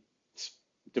in his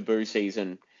debut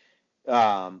season,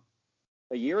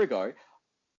 a year ago,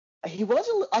 I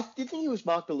did think he was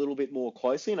marked a little bit more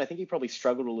closely, and I think he probably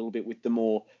struggled a little bit with the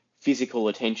more physical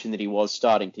attention that he was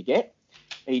starting to get.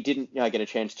 He didn't get a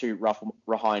chance to ruffle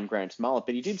Raheem Grant's mullet,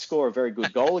 but he did score a very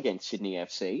good goal against Sydney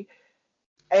FC.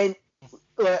 And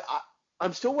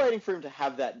I'm still waiting for him to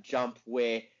have that jump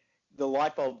where the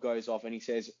light bulb goes off and he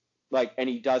says, and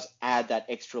he does add that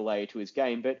extra layer to his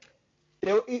game. But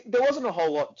there wasn't a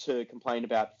whole lot to complain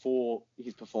about for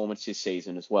his performance this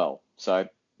season as well. So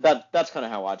that's kind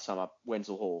of how I'd sum up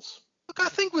Wenzel Halls. Look, I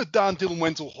think with Dylan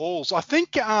Wenzel-Halls, I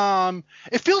think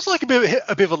it feels like a bit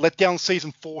of a letdown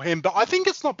season for him, but I think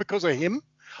it's not because of him.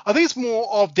 I think it's more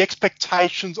of the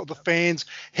expectations of the fans.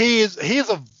 He is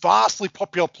a vastly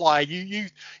popular player.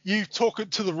 You talk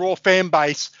to the Raw fan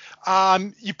base,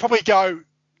 you probably go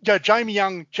Jamie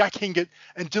Young, Jack Hingett,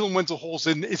 and Dylan Wenzel-Halls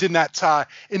is in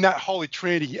that holy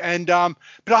trinity. And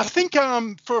but I think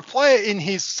for a player in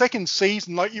his second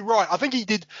season, like you're right, I think he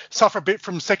did suffer a bit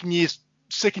from second year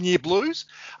blues.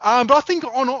 But I think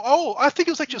I think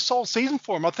it was actually a solid season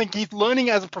for him. I think he's learning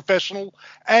as a professional.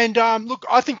 And look,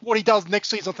 I think what he does next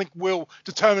season, I think will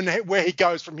determine where he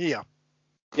goes from here.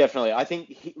 Definitely. I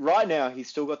think right now he's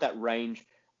still got that range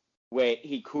where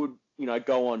he could,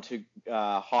 go on to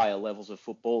higher levels of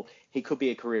football. He could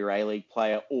be a career A-League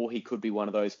player, or he could be one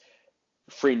of those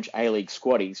fringe A-League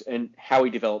squaddies. And how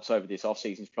he develops over this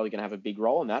offseason is probably going to have a big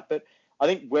role in that. But I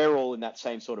think we're all in that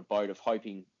same sort of boat of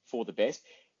hoping for the best,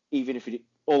 even if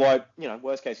although,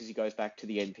 worst case is he goes back to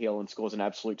the NPL and scores an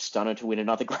absolute stunner to win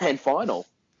another grand final.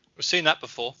 We've seen that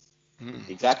before.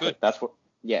 Exactly. That's what,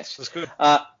 yes. That's good.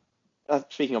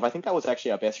 Speaking of, I think that was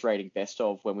actually our best rating best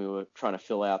of when we were trying to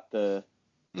fill out the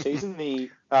season,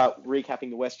 recapping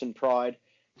the Western Pride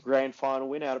grand final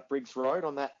win out at Briggs Road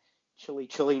on that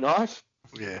chilly night.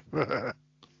 Yeah.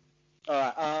 All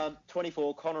right,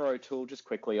 24, Connor O'Toole, just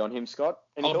quickly on him, Scott.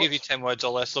 I'll give you 10 words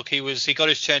or less. Look, he got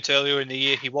his chance earlier in the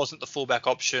year. He wasn't the fullback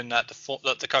option that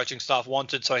the coaching staff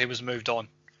wanted, so he was moved on.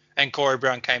 And Corey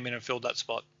Brown came in and filled that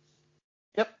spot.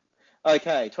 Yep.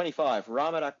 Okay, 25,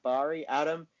 Rahmat Akbari.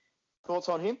 Adam, thoughts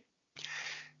on him?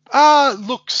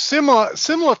 Look, similar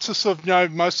to sort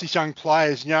of, most of these young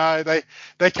players,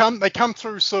 they come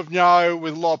through sort of,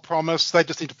 with a lot of promise. They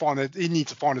just need to find his feet. He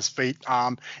needs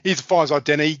to find his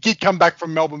identity. He did come back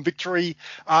from Melbourne Victory.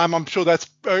 I'm sure that's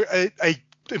a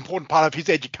important part of his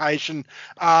education.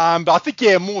 But I think,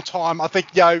 more time. I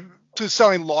think, to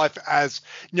selling life as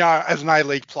an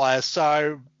A-League player.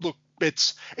 So look,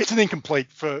 it's an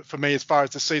incomplete for me as far as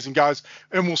the season goes,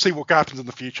 and we'll see what happens in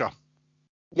the future.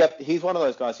 Yep, he's one of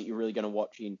those guys that you're really going to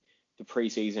watch in the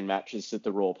preseason matches that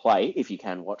the Raw play, if you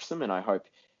can watch them, and I hope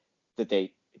that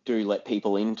they do let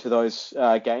people into those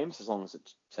games, as long as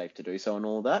it's safe to do so and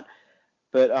all of that.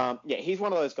 But, he's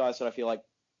one of those guys that I feel like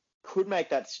could make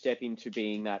that step into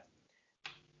being that,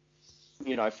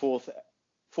 fourth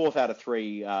out of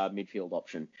three midfield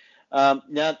option.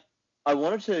 Now, I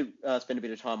wanted to spend a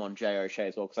bit of time on Jay O'Shea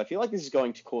as well, because I feel like this is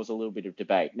going to cause a little bit of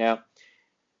debate. Now,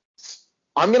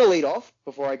 I'm going to lead off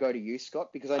before I go to you, Scott,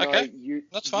 because I know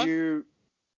you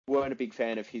weren't a big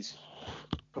fan of his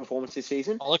performance this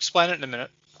season. I'll explain it in a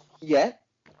minute. Yeah.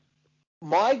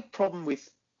 My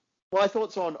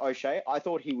thoughts on O'Shea, I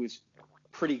thought he was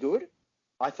pretty good.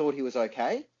 I thought he was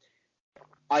okay.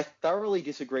 I thoroughly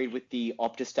disagreed with the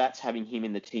Opta stats having him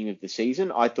in the team of the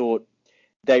season. I thought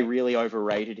they really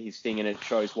overrated his thing, and it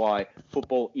shows why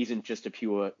football isn't just a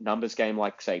pure numbers game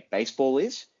like, say, baseball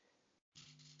is.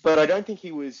 But I don't think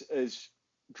he was as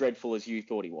dreadful as you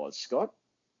thought he was, Scott.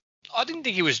 I didn't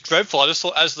think he was dreadful. I just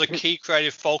thought as the key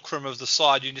creative fulcrum of the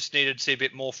side, you just needed to see a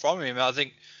bit more from him. I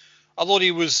thought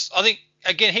he was...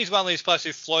 again, he's one of these players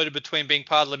who floated between being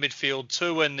part of the midfield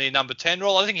 2 and the number 10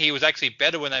 role. I think he was actually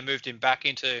better when they moved him back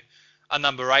into a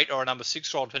number 8 or a number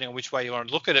 6 role, depending on which way you want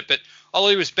to look at it. But I thought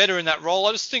he was better in that role.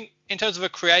 I just think in terms of a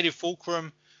creative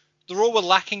fulcrum, the Raw were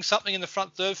lacking something in the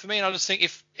front third for me, and I just think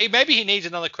maybe he needs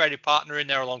another creative partner in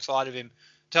there alongside of him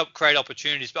to help create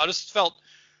opportunities. But I just felt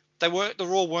the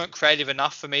Raw weren't creative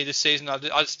enough for me this season. I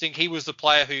just think he was the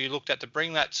player who you looked at to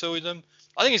bring that to them.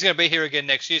 I think he's going to be here again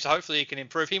next year, so hopefully he can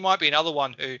improve. He might be another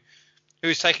one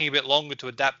who's taking a bit longer to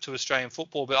adapt to Australian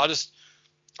football, but I was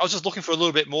just looking for a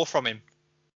little bit more from him.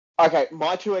 Okay,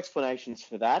 my 2 explanations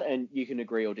for that, and you can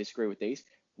agree or disagree with these.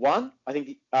 One, I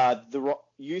think the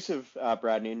use of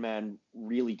Brad Inman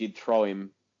really did throw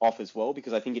him off as well,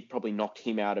 because I think it probably knocked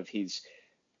him out of his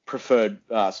preferred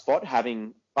spot.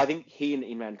 I think he and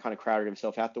Inman kind of crowded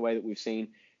himself out the way that we've seen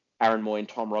Aaron Moy and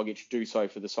Tom Rogic do so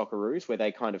for the Socceroos, where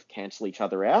they kind of cancel each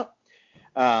other out.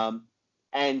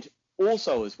 And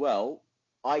also as well,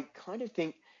 I kind of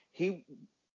think he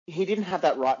he didn't have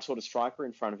that right sort of striker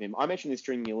in front of him. I mentioned this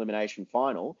during the elimination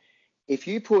final. If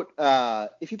you put a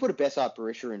Besart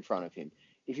Berisha in front of him,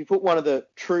 if you put one of the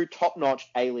true top-notch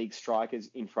A-League strikers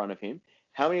in front of him,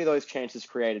 how many of those chances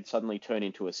created suddenly turn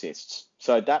into assists?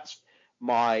 So that's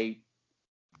my,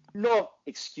 not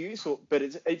excuse, but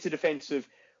it's a defense of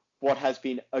what has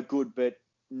been a good but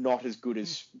not as good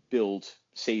as build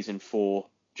season for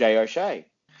Jay O'Shea.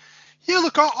 Yeah,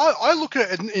 look, I look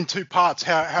at it in two parts,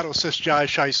 how to assess Jay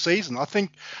O'Shea's season. I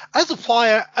think as a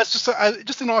player,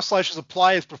 just in isolation as a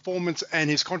player's performance and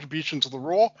his contribution to the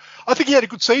Raw, I think he had a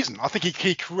good season. I think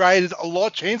he created a lot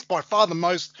of chance, by far the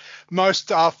most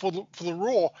for the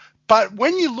Raw. But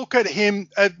when you look at him,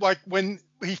 like when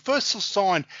he first was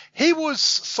signed, he was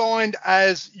signed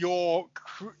as your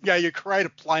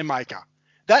creative playmaker.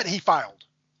 That he failed.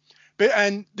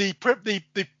 And the proof in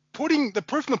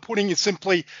the pudding is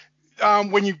simply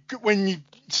when you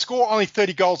score only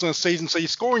 30 goals in a season, so you're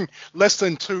scoring less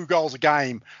than 2 goals a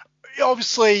game.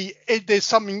 Obviously, there's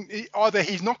something, either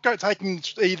he's not taking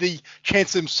the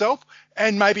chance himself,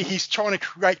 and maybe he's trying to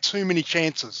create too many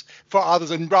chances for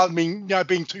others, and rather than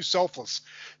being too selfless.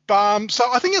 So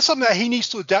I think it's something that he needs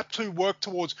to adapt to, work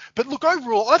towards. But look,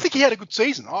 overall, I think he had a good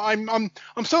season. I'm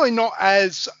certainly not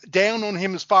as down on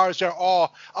him as far as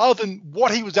other than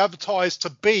what he was advertised to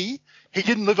be. He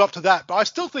didn't live up to that, but I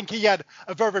still think he had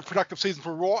a very, very productive season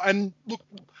for Raw. And look,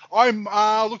 I'm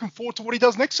looking forward to what he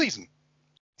does next season.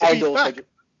 And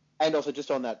also,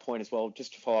 just on that point as well,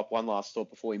 just to follow up one last thought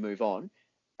before we move on,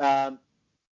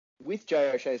 with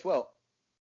Jay O'Shea as well,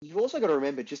 you've also got to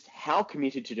remember just how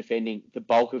committed to defending the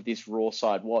bulk of this Raw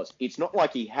side was. It's not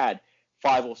like he had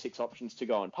 5 or 6 options to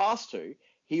go and pass to.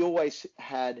 He always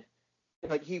had,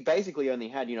 he basically only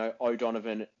had,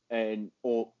 O'Donovan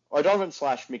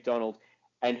 / McDonald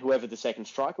and whoever the second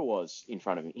striker was in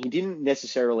front of him. He didn't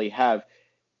necessarily have,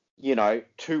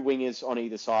 2 wingers on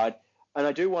either side. And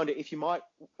I do wonder if you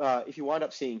wind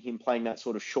up seeing him playing that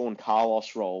sort of Sean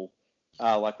Carlos role,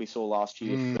 like we saw last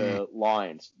year for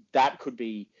Lions, that could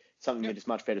be something that is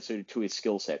much better suited to his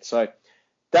skill set. So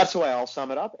that's the way I'll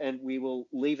sum it up, and we will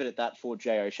leave it at that for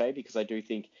Jay O'Shea, because I do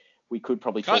think we could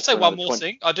probably. Can I say one more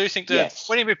thing? I do think that yes.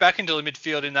 when he moved back into the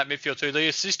midfield in that midfield too, the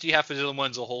assist you have for Dylan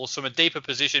Wenzel-Hall from a deeper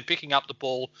position, picking up the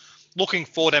ball, looking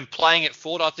forward and playing it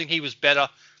forward, I think he was better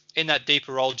in that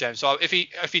deeper role, James. So if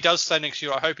he does stay next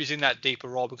year, I hope he's in that deeper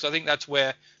role, because I think that's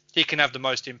where he can have the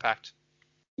most impact.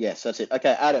 Yes, that's it.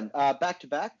 Okay, Adam, back to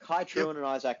back, Kai Truan and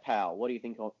Isaac Powell. What do you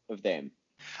think of them?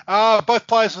 Both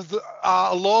players with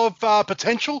a lot of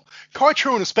potential. Kai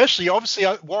Truan especially, obviously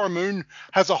Warren Moon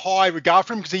has a high regard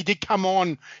for him because he did come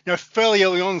on, fairly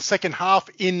early on in the second half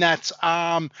in that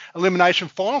elimination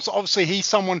final. So obviously he's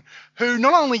someone who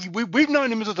not only we've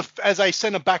known him as a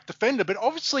centre-back defender, but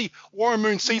obviously Warren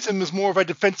Moon sees him as more of a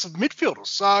defensive midfielder.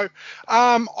 So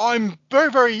I'm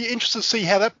very, very interested to see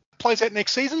how that plays out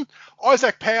next season.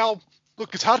 Isaac Powell,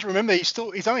 look, it's hard to remember.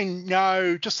 He's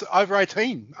only just over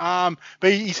 18. But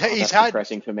he's had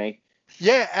depressing for me.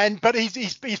 Yeah, but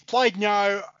he's played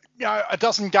a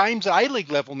dozen games at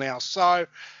A-League level now. So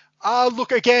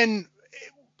look, again,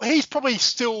 he's probably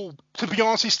still, to be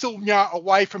honest, he's still a long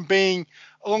way from being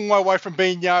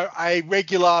a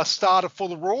regular starter for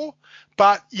the Raw.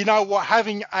 But you know what,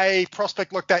 having a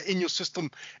prospect like that in your system,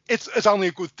 it's only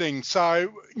a good thing.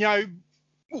 So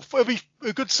it'll be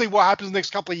good to see what happens in the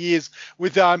next couple of years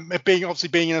with it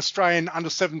being an Australian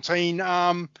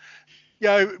under-17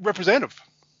 representative.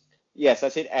 Yes,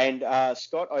 that's it. And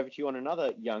Scott, over to you on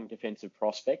another young defensive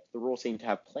prospect. The Raw seem to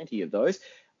have plenty of those.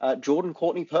 Jordan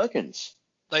Courtney-Perkins.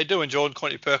 They do, and Jordan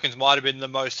Courtney-Perkins might have been the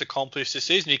most accomplished this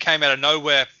season. He came out of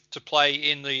nowhere to play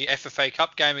in the FFA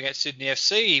Cup game against Sydney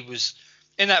FC. He was,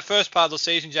 in that first part of the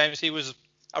season, James, he was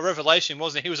a revelation,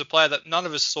 wasn't he? He was a player that none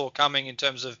of us saw coming in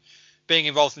terms of being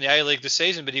involved in the A-League this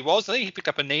season, but he was. I think he picked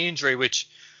up a knee injury, which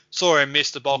saw him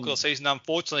miss the bulk of the season,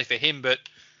 unfortunately for him. But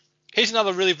he's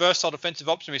another really versatile defensive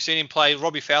option. We've seen him play.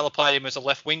 Robbie Fowler played him as a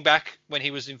left wing back when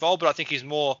he was involved, but I think he's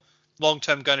more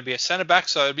long-term going to be a centre-back.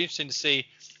 So it'll be interesting to see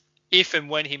if and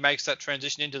when he makes that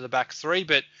transition into the back three.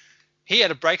 But he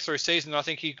had a breakthrough season, and I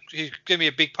think he's going to be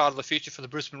a big part of the future for the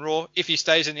Brisbane Roar if he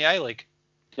stays in the A-League.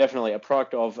 Definitely a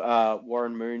product of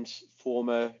Warren Moon's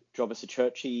former Jobber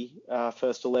Churchy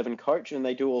first 11 coach, and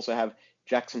they do also have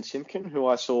Jackson Simpkin, who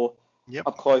I saw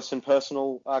up close and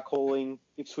personal calling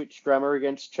Ipswich Grammar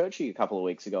against Churchy a couple of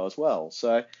weeks ago as well.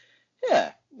 So,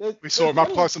 yeah. We saw him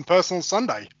up close and personal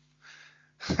Sunday.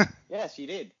 Yes, you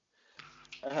did.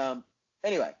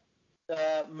 Anyway,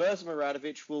 Mirza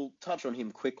Maradovic, we'll touch on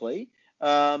him quickly.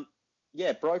 Broke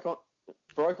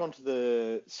onto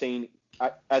the scene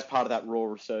as part of that Raw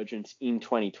resurgence in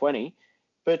 2020,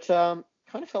 but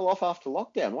kind of fell off after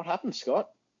lockdown. What happened, Scott?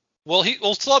 Well,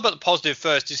 we'll start about the positive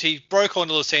first. Is he broke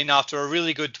onto the scene after a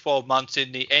really good 12 months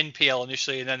in the NPL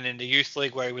initially, and then in the youth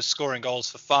league where he was scoring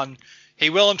goals for fun. He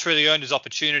well and truly earned his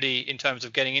opportunity in terms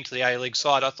of getting into the A-League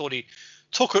side. I thought he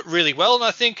took it really well, and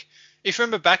I think if you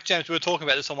remember back, James, we were talking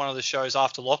about this on one of the shows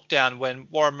after lockdown when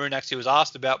Warren Moon actually was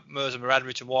asked about Mirza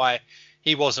Muradovic and why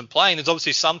he wasn't playing. There's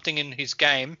obviously something in his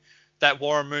game that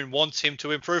Warren Moon wants him to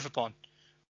improve upon.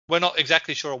 We're not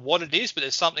exactly sure what it is, but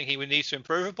there's something he needs to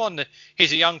improve upon.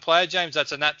 He's a young player, James.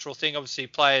 That's a natural thing. Obviously,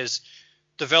 players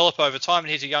develop over time,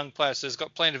 and he's a young player, so he's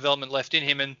got plenty of development left in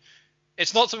him. And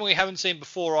it's not something we haven't seen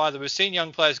before either. We've seen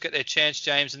young players get their chance,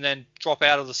 James, and then drop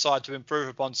out of the side to improve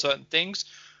upon certain things.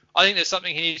 I think there's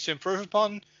something he needs to improve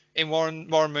upon in Warren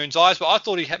Moon's eyes, but I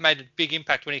thought he had made a big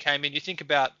impact when he came in. You think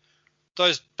about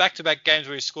those back-to-back games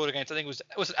where he scored against, I think was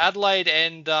it Adelaide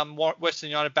and Western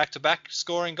United back-to-back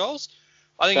scoring goals.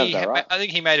 I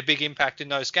think he made a big impact in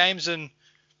those games, and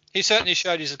he certainly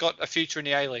showed he's got a future in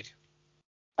the A-League.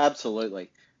 Absolutely.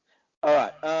 All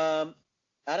right.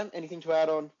 Adam, anything to add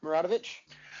on Muradovic?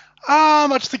 I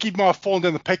just think he might have fallen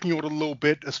down the pecking order a little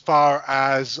bit as far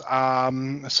as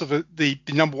sort of the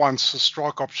number one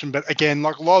strike option. But again,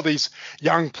 like a lot of these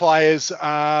young players,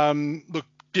 look,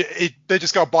 they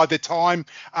just go by their time,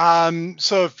 and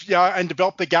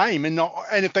develop the game, and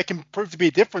if they can prove to be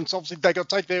a difference, obviously they got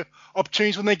to take their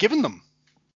opportunities when they're given them.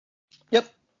 Yep.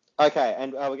 Okay,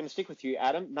 and we're going to stick with you,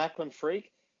 Adam. Macklin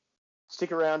Freak,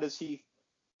 stick around as he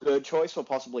third choice or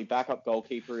possibly backup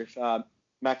goalkeeper if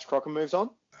Max Crockham moves on.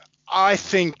 I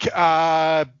think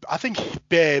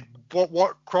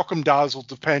what Crockham does will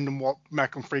depend on what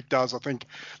Macklin Freak does. I think,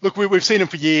 look, we've seen him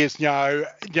for years. He's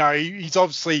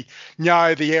obviously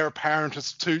the heir apparent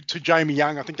to Jamie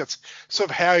Young. I think that's sort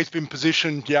of how he's been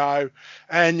positioned.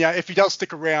 And if he does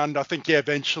stick around, I think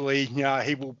eventually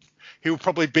he will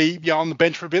probably be on the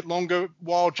bench for a bit longer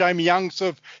while Jamie Young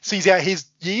sort of sees out his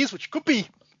years, which could be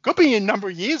a number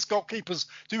of years. Goalkeepers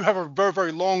do have a very,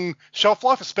 very long shelf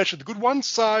life, especially the good ones.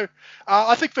 So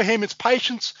I think for him, it's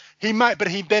patience. He may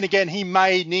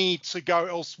need to go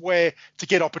elsewhere to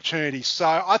get opportunities. So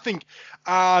I think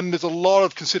there's a lot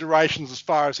of considerations as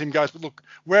far as him goes. But look,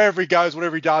 wherever he goes,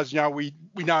 whatever he does, we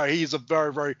know he's a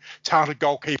very, very talented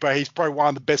goalkeeper. He's probably one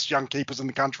of the best young keepers in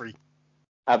the country.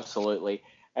 Absolutely.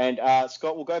 And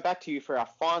Scott, we'll go back to you for our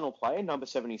final player, number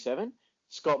 77,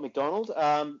 Scott McDonald.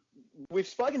 We've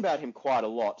spoken about him quite a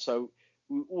lot, so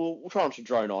we'll try not to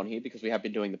drone on here because we have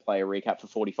been doing the player recap for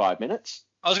 45 minutes.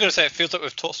 I was going to say it feels like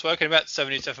we've spoken about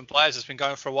 77 players. It's been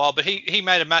going for a while, but he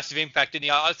made a massive impact, didn't he?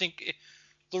 I think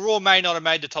the Raw may not have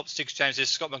made the top six, James, if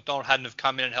Scott McDonald hadn't have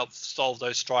come in and helped solve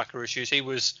those striker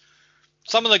issues.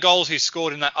 Some of the goals he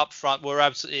scored in that up front were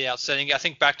absolutely outstanding. I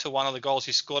think back to one of the goals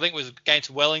he scored, I think it was against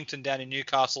Wellington down in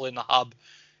Newcastle in the hub.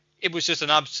 It was just an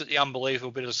absolutely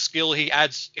unbelievable bit of skill. He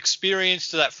adds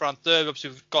experience to that front third. Obviously,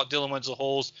 we've got Dylan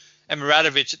Wenzel-Halls and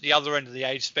Muradovic at the other end of the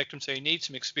age spectrum, so he needs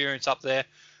some experience up there.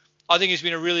 I think he's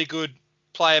been a really good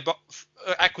player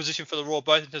acquisition for the Raw,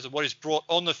 both in terms of what he's brought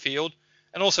on the field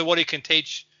and also what he can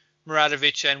teach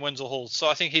Muradovic and Wenzel-Halls. So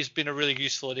I think he's been a really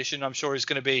useful addition. I'm sure he's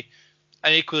going to be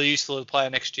an equally useful player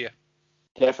next year.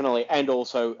 Definitely, and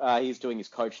also he's doing his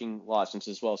coaching license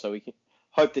as well, so we can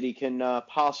hope that he can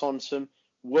pass on some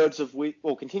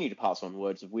continue to pass on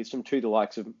words of wisdom to the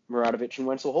likes of Muradovic and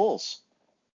Wenzel-Halls.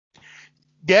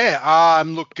 Yeah,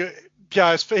 look, he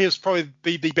was probably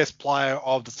the best player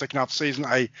of the second half of the season.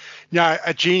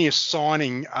 A genius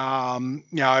signing,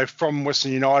 from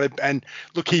Western United, and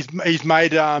look, he's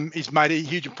made a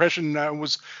huge impression.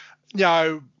 Was,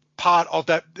 part of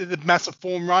the massive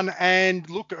form run, and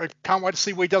look, I can't wait to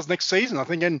see what he does next season. I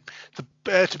think, and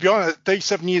to be honest,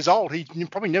 37 years old, he's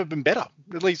probably never been better,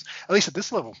 at least at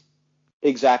this level.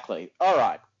 Exactly. All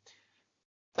right,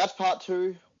 that's part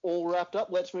two all wrapped up.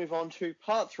 Let's move on to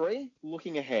part three,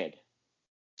 looking ahead.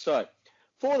 So,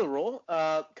 for the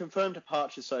Raw, confirmed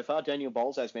departures so far: Daniel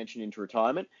Bowles, as mentioned, into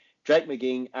retirement. Jake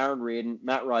McGing, Aaron Reardon,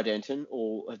 Matt Rydenton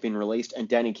all have been released, and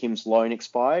Danny Kim's loan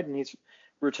expired, and he's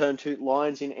returned to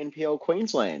Lions in NPL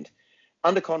Queensland.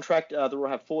 Under contract, the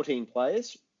Raw have 14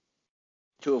 players,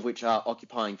 2 of which are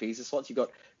occupying visa slots. You've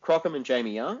got Crockham and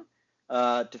Jamie Young.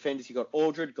 Defenders, you've got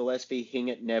Aldred, Gillespie,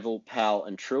 Hingett, Neville, Powell,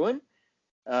 and Trewin.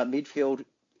 Midfield,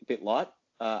 a bit light,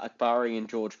 Akbari and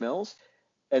George Mills.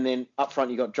 And then up front,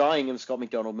 you've got Jai Ingham, Scott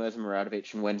McDonald, Mirza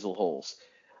Muradovic, and Wenzel-Halls.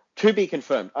 To be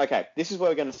confirmed. Okay, this is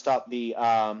where we're going to start the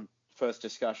first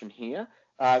discussion here.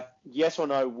 Yes or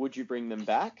no, would you bring them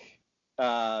back?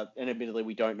 And admittedly,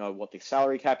 we don't know what the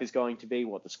salary cap is going to be,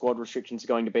 what the squad restrictions are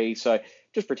going to be. So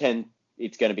just pretend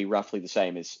it's going to be roughly the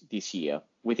same as this year,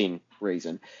 within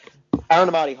reason. Aaron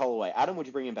Amati Holloway. Adam, would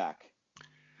you bring him back?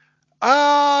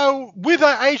 With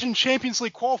an Asian Champions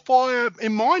League qualifier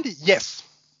in mind, yes.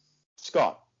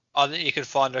 Scott, I think you could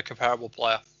find a comparable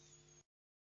player.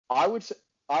 I would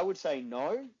say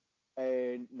no,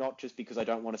 and not just because I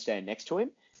don't want to stand next to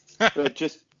him, but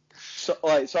just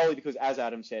solely because, as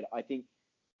Adam said, I think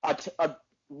I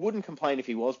wouldn't complain if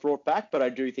he was brought back, but I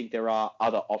do think there are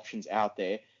other options out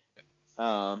there.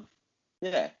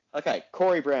 Yeah. Okay.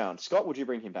 Corey Brown. Scott, would you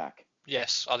bring him back?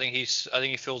 Yes, I think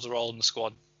he fills a role in the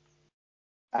squad.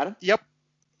 Adam? Yep.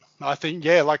 I think,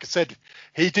 yeah, like I said,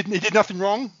 he did nothing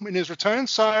wrong in his return,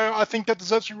 so I think that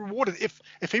deserves to be rewarded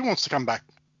if he wants to come back.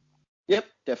 Yep,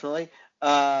 definitely.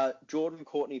 Jordan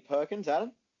Courtney Perkins,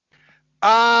 Adam?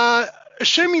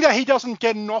 Assuming that he doesn't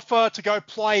get an offer to go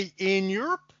play in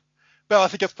Europe, but I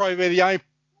think that's probably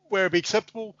where it'd be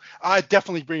acceptable. I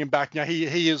definitely bring him back. You know,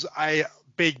 he is a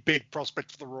big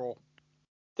prospect for the Raw.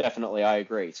 Definitely, I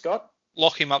agree. Scott?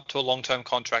 Lock him up to a long-term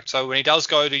contract. So when he does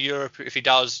go to Europe, if he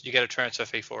does, you get a transfer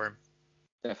fee for him.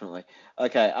 Definitely.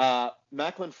 Okay,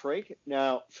 Macklin Freak.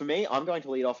 Now, for me, I'm going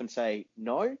to lead off and say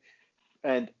no,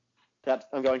 and that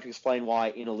I'm going to explain why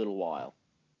in a little while.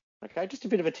 Okay, just a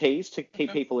bit of a tease to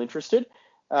keep people interested.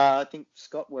 I think,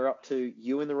 Scott, we're up to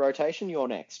you in the rotation. You're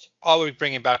next. I would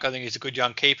bring him back. I think he's a good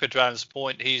young keeper. To Adam's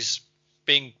point, he's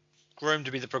being groomed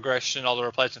to be the progression or the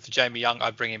replacement for Jamie Young.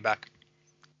 I'd bring him back.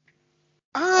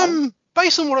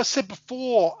 Based on what I said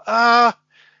before,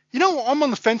 you know, I'm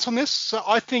on the fence on this. So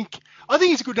I think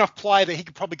he's a good enough player that he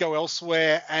could probably go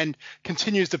elsewhere and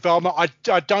continue his development.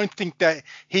 I don't think that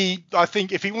I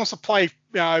think if he wants to play,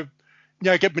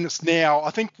 get minutes now,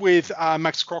 I think with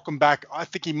Max Crockham back, I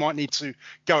think he might need to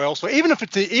go elsewhere, even if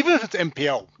it's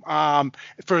MPL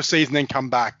for a season, then come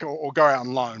back or go out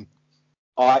on loan.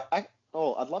 I'd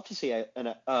love to see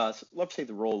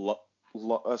the Raw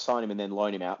sign him and then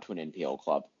loan him out to an NPL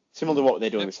club, similar to what they're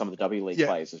doing with some of the W League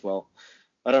players as well.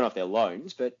 I don't know if they're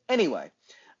loans, but anyway,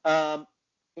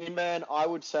 Inman, I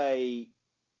would say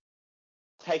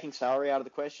taking salary out of the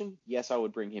question. Yes, I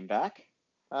would bring him back.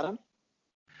 Adam?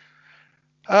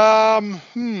 I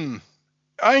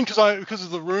think because of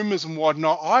the rumours and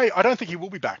whatnot, I don't think he will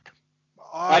be back.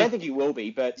 I don't think he will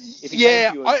be, but if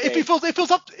it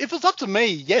feels up to me,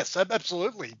 yes,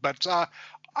 absolutely. But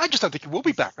I just don't think he will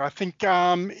be back. I think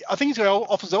he's got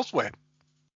offers elsewhere.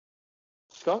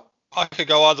 Scott? I could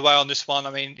go either way on this one.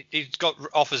 I mean, he's got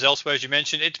offers elsewhere, as you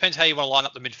mentioned. It depends how you want to line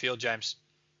up the midfield, James.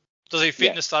 Does he fit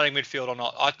in the starting midfield or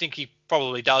not? I think he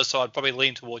probably does, so I'd probably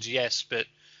lean towards yes, but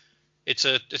it's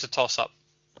a toss-up.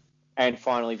 And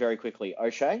finally, very quickly,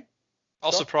 O'Shea?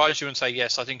 I'll surprise you and say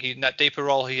yes. I think in that deeper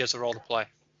role, he has a role to play.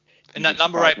 In that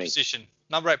number 8 position,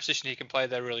 he can play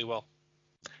there really well.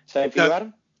 Same for you,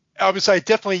 Adam? I would say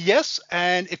definitely yes.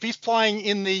 And if he's playing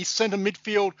in the centre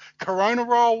midfield Corona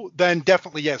role, then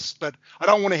definitely yes. But I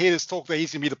don't want to hear this talk that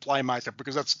he's going to be the playmaker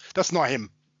because that's not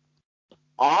him.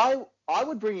 I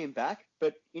would bring him back,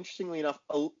 but interestingly enough,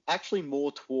 actually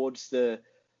more towards the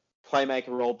playmaker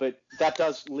role. But that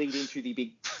does lead into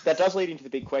the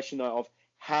big question though of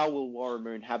how will Warren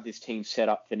Moon have this team set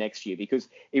up for next year? Because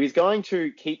if he's going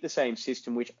to keep the same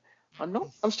system, which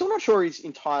I'm still not sure he's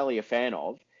entirely a fan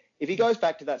of. If he goes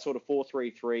back to that sort of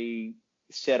 4-3-3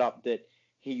 setup that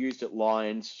he used at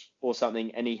Lions or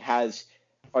something, and he has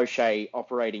O'Shea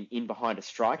operating in behind a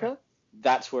striker,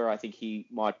 that's where I think he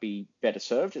might be better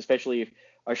served, especially if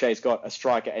O'Shea's got a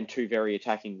striker and 2 very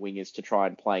attacking wingers to try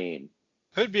and play in.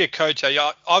 Who'd be a coach?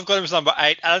 I've got him as number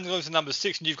 8, Adam's got him as number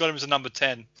 6, and you've got him as a number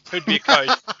 10. Who'd be a coach?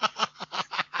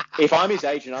 If I'm his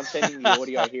agent, I'm sending the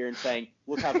audio here and saying,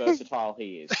 look how versatile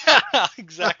he is.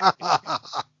 Exactly.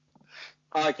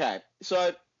 Okay,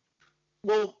 so,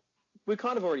 well, we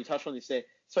kind of already touched on this there.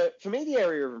 So, for me, the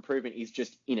area of improvement is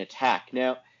just in attack.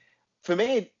 Now, for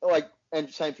me, and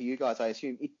same for you guys, I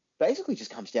assume, it basically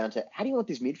just comes down to how do you want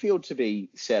this midfield to be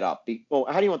set up?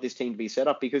 Or how do you want this team to be set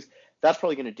up? Because that's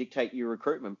probably going to dictate your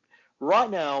recruitment. Right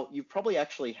now, you probably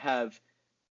actually have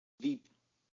you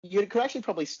could actually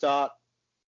probably start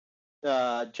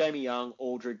Jamie Young,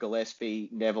 Aldred, Gillespie,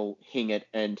 Neville, Hingett,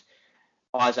 and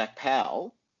Isaac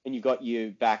Powell, and you've got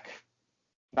your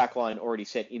backline already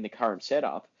set in the current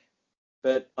setup.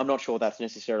 But I'm not sure that's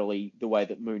necessarily the way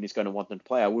that Moon is going to want them to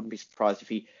play. I wouldn't be surprised if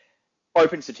he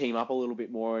opens the team up a little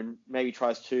bit more and maybe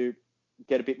tries to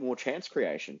get a bit more chance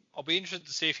creation. I'll be interested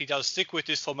to see if he does stick with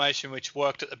this formation which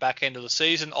worked at the back end of the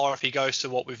season, or if he goes to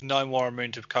what we've known Warren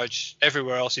Moon to coach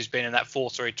everywhere else he's been in, that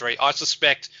 4-3-3. I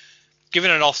suspect,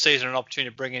 given an off-season and an opportunity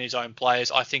to bring in his own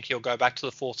players, I think he'll go back to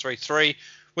the 4-3-3,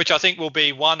 which I think will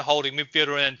be 1 holding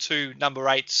midfielder and 2 number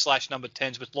 8/number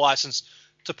 10s with license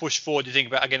to push forward. You think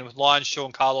about, again, with Lyons,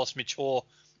 Sean Carlos, Mitch Hoare,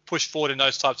 push forward in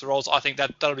those types of roles. I think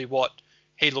that'll be what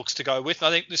he looks to go with. And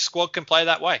I think this squad can play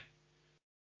that way,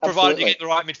 provided you Absolutely. get the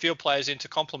right midfield players in to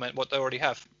complement what they already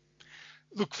have.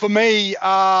 Look, for me,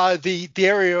 the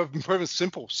area of improvement is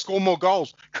simple: score more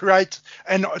goals, create,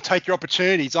 and take your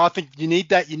opportunities. I think you need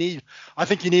that. I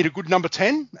think you need a good number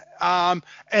 10. And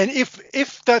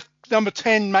if that number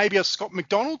 10 maybe a Scott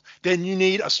McDonald, then you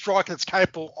need a striker that's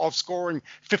capable of scoring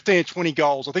 15 or 20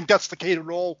 goals. I think that's the key to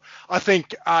it all. I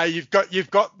think you've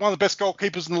got one of the best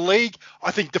goalkeepers in the league.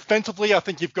 I think defensively, I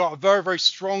think you've got a very, very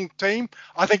strong team.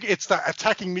 I think it's the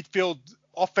attacking midfield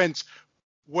offense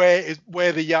where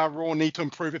the Raw need to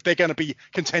improve if they're going to be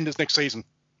contenders next season.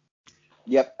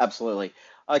 Yep, absolutely.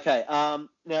 Okay.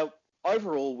 Now,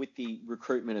 overall, with the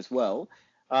recruitment as well,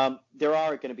 there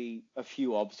are going to be a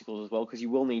few obstacles as well, because you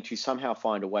will need to somehow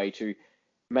find a way to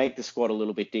make the squad a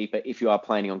little bit deeper if you are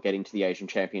planning on getting to the Asian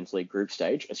Champions League group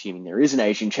stage, assuming there is an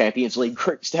Asian Champions League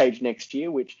group stage next year,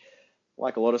 which,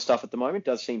 like a lot of stuff at the moment,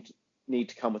 does seem to need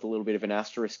to come with a little bit of an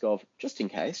asterisk of just in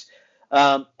case.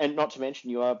 And not to mention,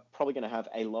 you are probably going to have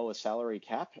a lower salary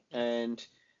cap, and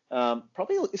I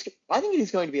think it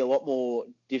is going to be a lot more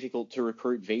difficult to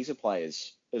recruit visa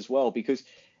players as well, because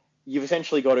you've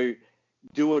essentially got to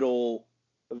do it all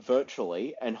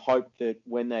virtually and hope that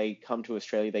when they come to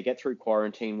Australia, they get through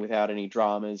quarantine without any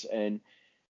dramas, and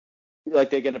like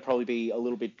they're going to probably be a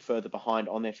little bit further behind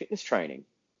on their fitness training.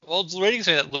 Well, reading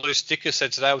something that Lou Sticker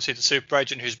said today, obviously the super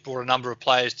agent who's brought a number of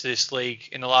players to this league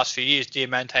in the last few years,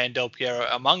 Diamante and Del Piero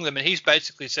among them, and he's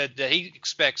basically said that he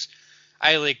expects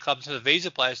A-League clubs and the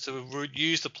visa players to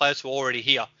use the players who are already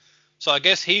here. So I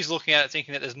guess he's looking at it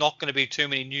thinking that there's not going to be too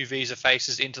many new visa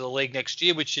faces into the league next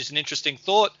year, which is an interesting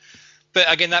thought.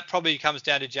 But again, that probably comes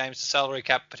down to, James, the salary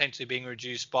cap potentially being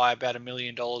reduced by about $1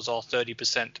 million or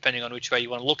 30%, depending on which way you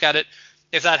want to look at it.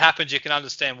 If that happens, you can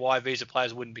understand why visa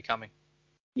players wouldn't be coming.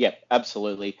 Yeah,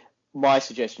 absolutely. My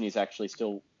suggestion is actually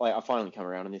still, I finally come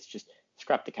around on this, just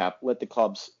scrap the cap, let the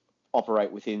clubs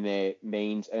operate within their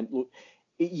means. And look,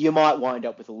 you might wind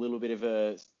up with a little bit of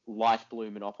a light blue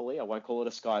monopoly. I won't call it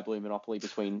a sky blue monopoly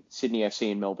between Sydney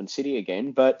FC and Melbourne City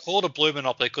again, but... Call it a blue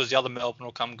monopoly, because the other Melbourne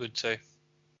will come good too.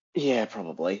 Yeah,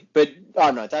 probably. But I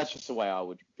don't know, that's just the way I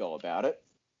would go about it.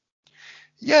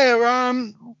 Yeah,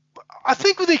 I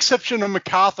think with the exception of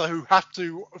MacArthur, who have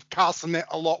to cast the net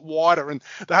a lot wider, and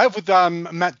they have with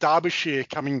Matt Derbyshire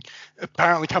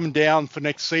apparently coming down for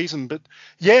next season. But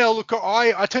yeah, look,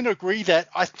 I tend to agree that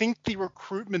I think the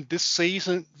recruitment this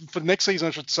season, for next season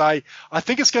I should say, I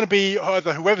think it's going to be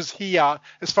either whoever's here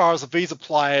as far as the visa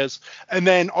players, and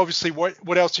then obviously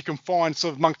what else you can find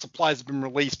sort of amongst the players have been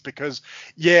released. Because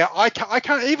yeah, I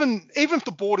can't even if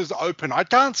the borders are open, I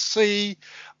can't see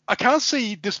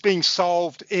this being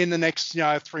solved in the next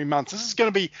 3 months. This is going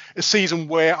to be a season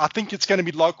where I think it's going to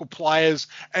be local players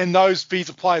and those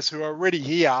visa players who are already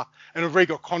here and have already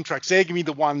got contracts. They're going to be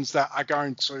the ones that are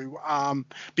going to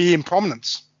be in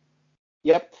prominence.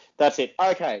 Yep, that's it.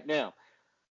 Okay, now,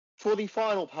 for the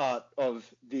final part of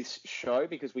this show,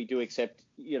 because we do accept,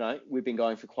 we've been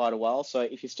going for quite a while, so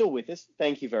if you're still with us,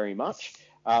 thank you very much.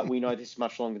 We know this is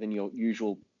much longer than your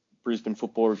usual Brisbane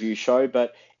Football Review show,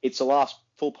 but it's the last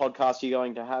full podcast you're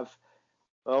going to have,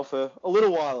 well, for a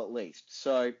little while at least.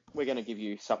 So we're going to give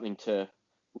you something to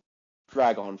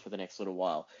drag on for the next little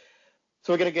while.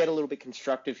 So we're going to get a little bit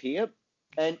constructive here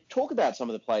and talk about some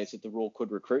of the players that the Raw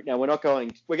could recruit. Now, we're going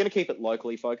to keep it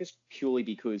locally focused purely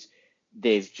because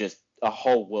there's just a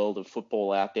whole world of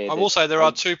football out there. I will say there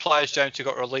are two players, James, who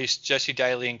got released, Jesse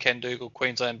Daly and Ken Dougal,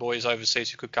 Queensland boys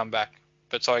overseas, who could come back.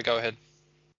 But sorry, go ahead.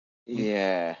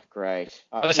 Yeah, great.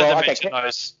 I just had to mention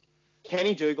those.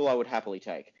 Kenny Dougal I would happily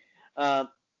take. And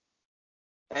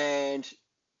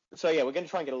so, yeah, we're going to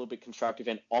try and get a little bit constructive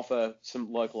and offer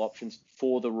some local options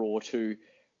for the Raw to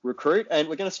recruit. And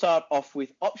we're going to start off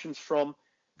with options from,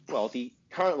 well, the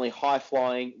currently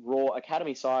high-flying Raw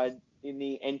Academy side in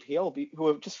the NPL, who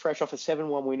are just fresh off a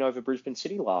 7-1 win over Brisbane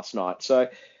City last night. So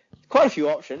quite a few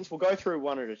options. We'll go through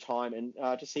one at a time and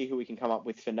just see who we can come up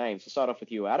with for names. We'll start off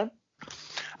with you, Adam.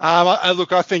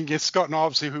 Look, I think Scott and I,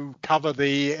 obviously, who cover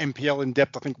the NPL in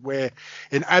depth, I think we're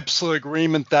in absolute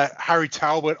agreement that Harry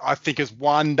Talbot, I think, is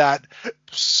one that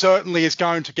certainly is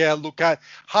going to get a look at.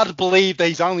 Hard to believe that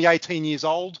he's only 18 years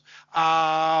old.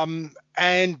 And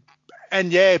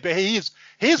yeah, but he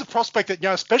is a prospect that,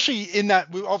 especially in that,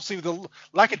 obviously with the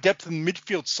lack of depth in the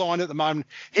midfield side at the moment,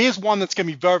 he is one that's going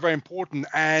to be very, very important.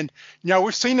 And,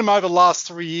 we've seen him over the last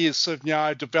 3 years sort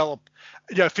of, develop,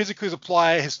 physically as a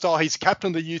player, his style. He's captain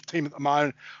of the youth team at the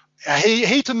moment.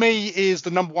 He to me is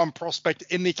the number one prospect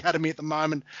in the academy at the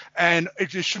moment. And it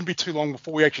just shouldn't be too long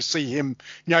before we actually see him,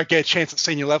 get a chance at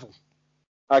senior level.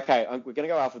 Okay, we're going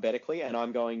to go alphabetically, and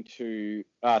I'm going to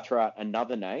throw out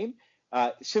another name.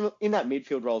 Similar in that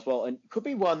midfield role as well, and could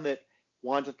be one that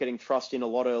winds up getting thrust in a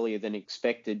lot earlier than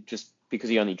expected, just because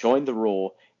he only joined the Raw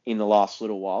in the last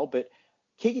little while. But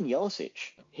Keegan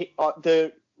Jelicic,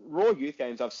 the Raw youth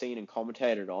games I've seen and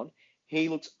commentated on, he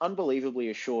looks unbelievably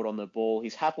assured on the ball.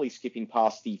 He's happily skipping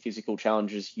past the physical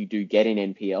challenges you do get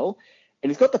in NPL, and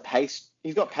he's got the pace.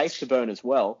 He's got pace to burn as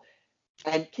well.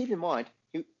 And keep in mind,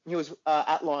 he was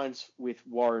at lines with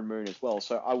Warren Moon as well.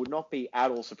 So I would not be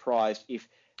at all surprised if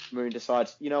Moon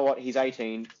decides, you know what, he's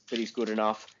 18, but he's good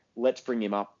enough. Let's bring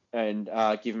him up and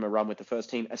give him a run with the first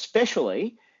team,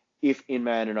 especially if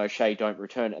Inman and O'Shea don't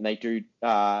return and they do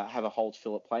have a hole to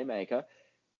fill at playmaker.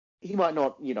 He might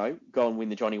not, go and win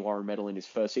the Johnny Warren medal in his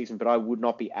first season, but I would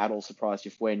not be at all surprised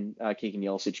if when Keegan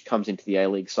Jelicic comes into the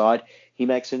A-League side, he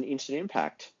makes an instant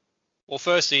impact. Well,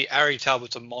 firstly, Ari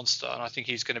Talbot's a monster, and I think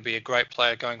he's going to be a great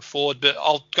player going forward. But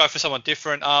I'll go for someone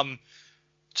different.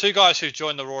 Two guys who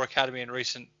joined the Raw Academy in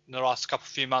the last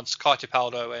few months, Kai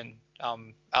Tipaldo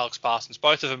and Alex Parsons.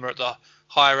 Both of them are at the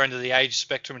higher end of the age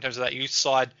spectrum in terms of that youth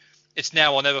side. It's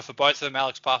now or never for both of them.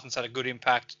 Alex Parsons had a good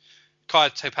impact. Kai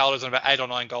Tipaldo's on about 8 or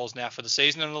 9 goals now for the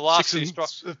season, and the last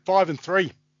 5 and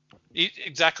 3.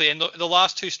 Exactly, and the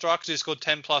last two strikers who scored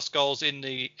 10 plus goals in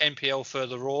the NPL for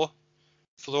the Raw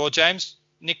James,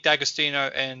 Nick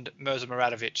D'Agostino and Mirza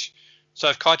Muradovic. So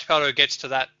if Kai Tipaldo gets to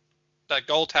that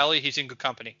goal tally, he's in good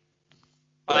company.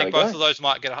 I think both of those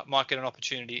might get an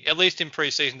opportunity, at least in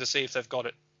pre-season, to see if they've got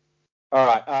it. All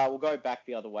right, we'll go back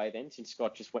the other way then, since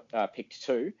Scott just picked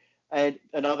 2. And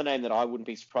another name that I wouldn't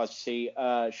be surprised to see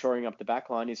shoring up the back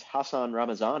line is Hassan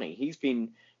Ramazani. He's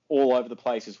been all over the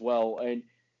place as well, and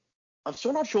I'm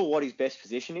still not sure what his best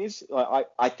position is.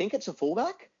 I think it's a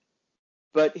fullback,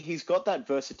 but he's got that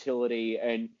versatility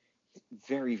and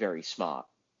very, very smart.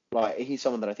 He's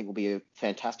someone that I think will be a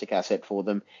fantastic asset for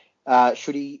them.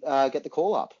 Should he get the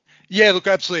call up? Yeah, look,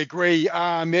 absolutely agree.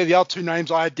 The other two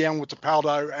names I had down were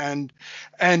Tipaldo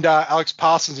and Alex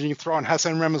Parsons, and you can throw in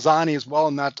Hassan Ramazani as well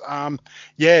in that.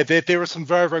 There are some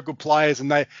very, very good players, and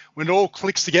when it all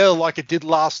clicks together like it did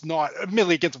last night,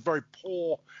 admittedly against a very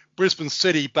poor Brisbane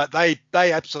City, but they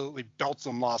absolutely belted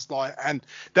them last night, and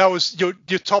that was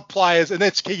your top players, and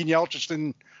that's Keegan Jelicic,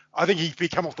 and I think he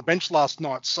come off the bench last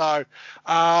night. So,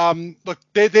 look,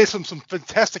 there's some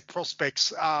fantastic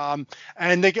prospects, and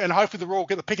hopefully the Raw will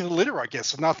get the pick of the litter, I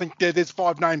guess. And I think there's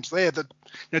 5 names there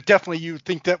that definitely you would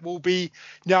think that will be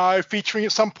featuring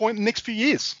at some point in the next few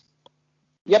years.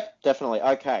 Yep, definitely.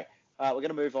 Okay, we're going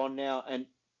to move on now and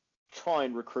try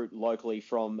and recruit locally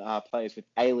from players with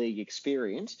A-League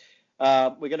experience.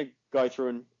 We're going to go through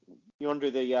and you want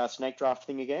to do the snake draft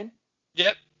thing again?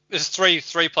 Yep. There's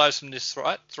three players from this,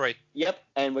 right? 3. Yep,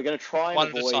 and we're going to try and One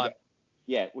avoid. At a time.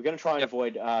 Yeah, we're going to try and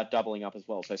avoid doubling up as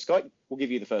well. So Scott, we'll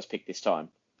give you the first pick this time.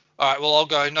 All right, well, I'll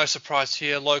go. No surprise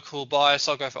here. Local bias.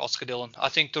 I'll go for Oscar Dillon. I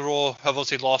think the Raw have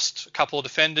obviously lost a couple of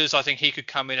defenders. I think he could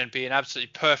come in and be an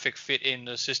absolutely perfect fit in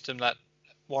the system that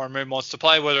Warren Moon wants to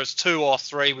play, whether it's 2 or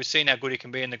 3. We've seen how good he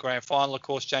can be in the grand final. Of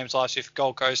course, James last year for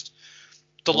Gold Coast.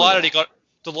 Delighted he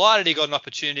got an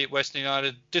opportunity at Western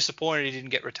United. Disappointed he didn't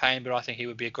get retained, but I think he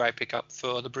would be a great pickup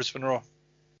for the Brisbane Raw.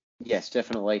 Yes,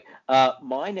 definitely.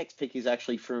 My next pick is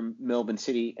actually from Melbourne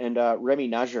City and Remy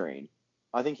Najarine.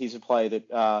 I think he's a player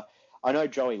that I know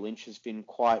Joey Lynch has been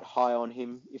quite high on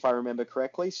him, if I remember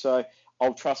correctly. So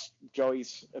I'll trust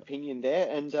Joey's opinion there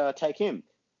and take him.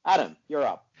 Adam, you're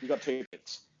up. You got 2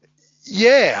 picks.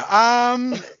 It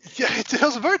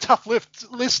was a very tough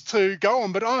list to go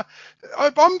on, but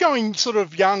I'm going sort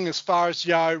of young as far as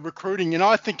recruiting, and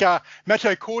I think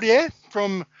Matteo Cordier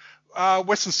from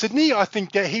Western Sydney, I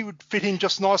think that he would fit in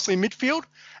just nicely in midfield,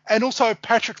 and also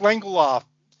Patrick Langlois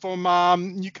from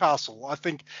Newcastle. I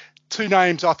think 2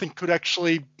 names I think could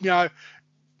actually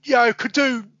could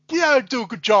do a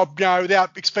good job,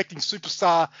 without expecting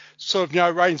superstar sort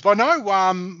of, ratings. But I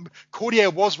know Cordier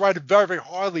was rated very, very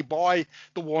highly by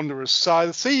the Wanderers. So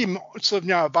to see him sort of,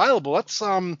 available, that's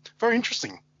very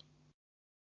interesting.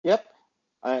 Yep.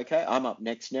 Okay, I'm up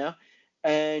next now.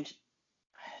 And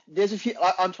there's a few,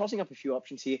 I'm tossing up a few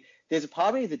options here. There's a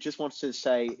part of me that just wants to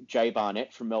say Jay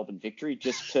Barnett from Melbourne Victory,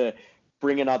 just to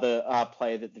bring another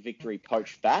player that the Victory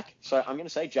poached back. So I'm going to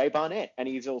say Jay Barnett, and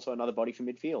he's also another body for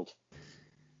midfield.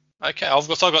 Okay, I've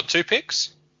got 2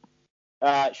 picks.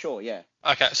 Sure, yeah.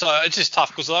 Okay, so it's just tough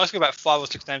because I've got about 5 or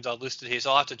 6 names I've listed here, so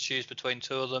I'll have to choose between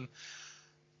 2 of them.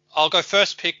 I'll go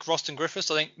first pick Roston Griffiths.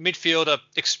 I think midfielder,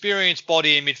 experienced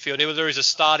body in midfield. Whether he's a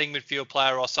starting midfield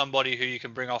player or somebody who you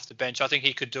can bring off the bench, I think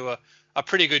he could do a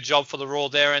pretty good job for the Raw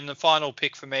there. And the final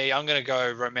pick for me, I'm going to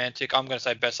go romantic. I'm going to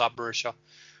say Besart Barisha.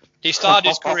 He started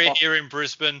his career here in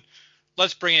Brisbane.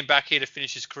 let's bring him back here to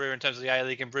finish his career in terms of the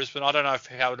A-League in Brisbane. I don't know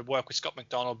how it would work with Scott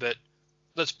McDonald, but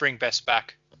let's bring Best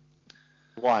back.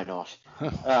 Why not?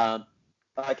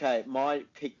 Okay, my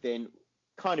pick then,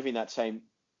 kind of in that same,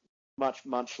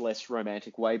 much less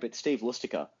romantic way, but Steve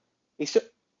Lustica.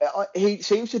 He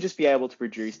seems to just be able to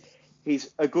produce.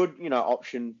 He's a good,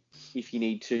 option if you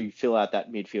need to fill out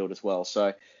that midfield as well.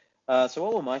 So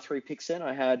what were my three picks then?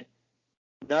 I had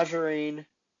Nazarene,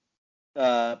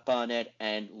 Barnett,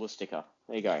 and Lustica.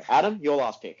 There you go. Adam, your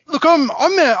last pick. Look,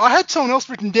 I had someone else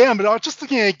written down, but I was just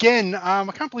looking again. I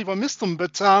can't believe I missed them,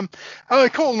 but I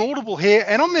call an audible here,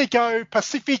 and I'm going to go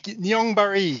Pacific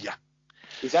Nyong'Bari.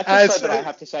 Is that just so that I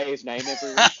have to say his name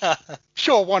every week?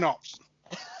 Sure, why not?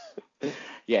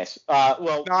 Yes.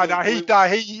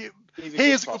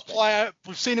 He is a good player.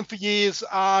 We've seen him for years.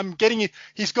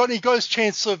 He's got his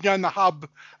chance of in the hub.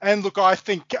 And look, I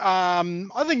think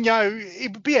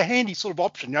it would be a handy sort of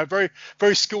option. Very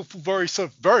very skillful,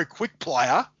 very quick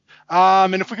player.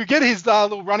 And if we could get his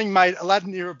little running mate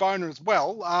Aladdin Irabona as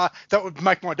well, that would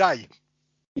make my day.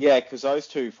 Yeah, because those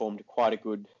two formed quite a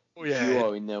good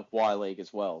duo in the Y League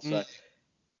as well. So,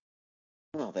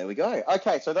 well, there we go.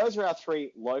 Okay, so those are our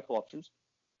three local options.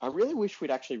 I really wish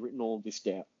we'd actually written all of this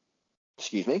down.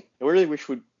 Excuse me. I really wish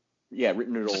we'd,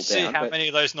 written it all down. See how many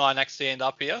of those 9 actually end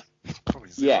up here? Probably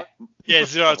zero. Yeah,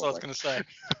 zero is what I was going to say.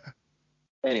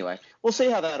 Anyway, we'll see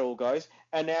how that all goes.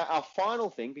 And now our final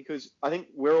thing, because I think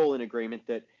we're all in agreement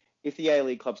that if the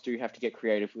A-League clubs do have to get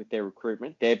creative with their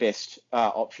recruitment, their best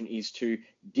option is to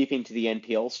dip into the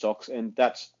NPL stocks, and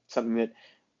that's something that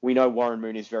we know Warren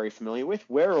Moon is very familiar with.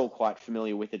 We're all quite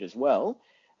familiar with it as well.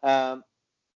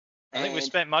 I think we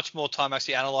spent much more time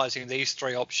actually analysing these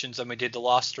three options than we did the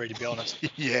last three, to be honest.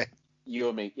 Yeah. You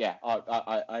and me, yeah,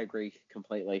 I agree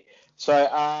completely. So,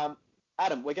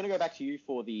 Adam, we're going to go back to you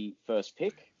for the first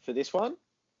pick for this one.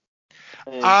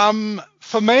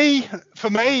 For me,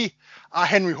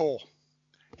 Henry Hall.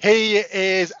 He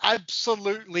is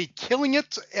absolutely killing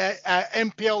it at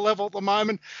NPL level at the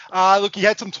moment. Look, he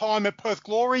had some time at Perth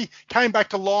Glory, came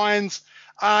back to Lions.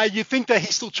 You think that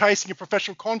he's still chasing a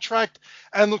professional contract,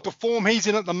 and look, the form he's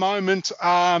in at the moment,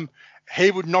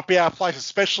 he would not be our place,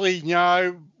 especially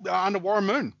under Warren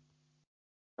Moon.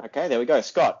 Okay, there we go.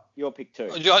 Scott, your pick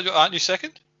too. Aren't you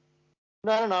second?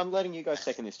 No, I'm letting you go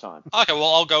second this time. Okay,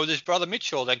 well, I'll go with his brother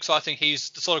Mitchell then, because I think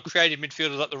he's the sort of creative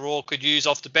midfielder that the Roar could use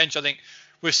off the bench. I think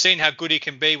we've seen how good he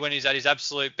can be when he's at his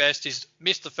absolute best. He's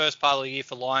missed the first part of the year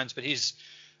for Lions, but he's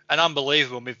an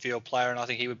unbelievable midfield player, and I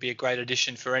think he would be a great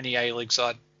addition for any A-League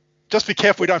side. Just be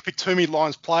careful we don't pick too many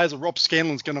Lions players, or Rob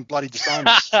Scanlon's going to bloody disown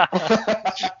us.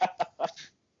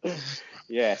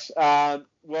 Yes.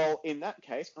 Well, in that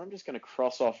case, I'm just going to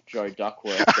cross off Joe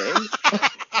Duckworth then.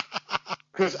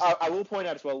 Because I will point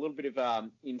out as well a little bit of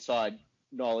inside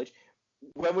knowledge.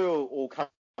 When we were all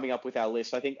coming up with our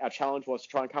list, I think our challenge was to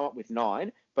try and come up with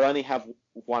 9, but only have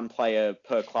one player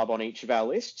per club on each of our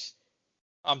lists.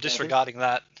 I'm disregarding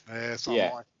that.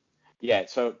 Yeah,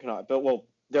 so can I? But, well,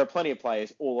 there are plenty of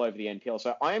players all over the NPL,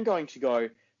 so I am going to go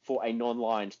for a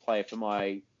non-Lions player for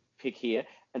my pick here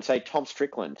and say Tom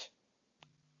Strickland.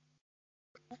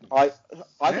 I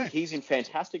think he's in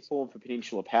fantastic form for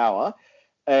Peninsula Power,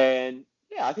 and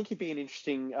I think he'd be an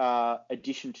interesting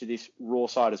addition to this Raw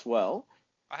side as well.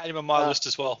 I had him on my list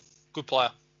as well. Good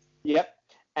player. Yep,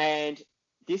 and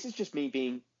this is just me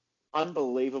being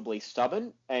unbelievably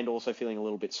stubborn and also feeling a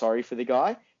little bit sorry for the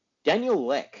guy. Daniel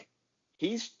Leck.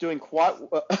 He's doing quite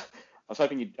well. I was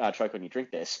hoping you'd choke on your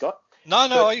drink there, Scott.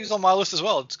 No, he was on my list as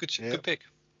well. It's good pick.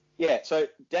 Yeah, so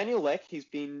Daniel Leck, he's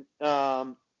been,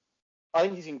 I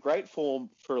think he's in great form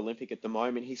for Olympic at the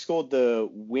moment. He scored the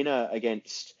winner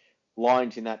against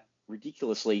Lions in that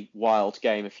ridiculously wild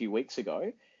game a few weeks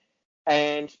ago.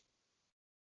 And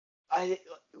I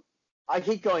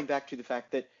keep going back to the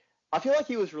fact that I feel like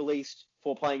he was released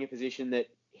for playing a position that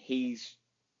he's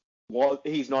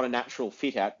not a natural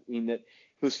fit at, in that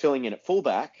he was filling in at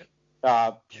fullback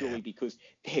purely because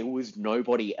there was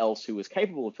nobody else who was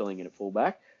capable of filling in at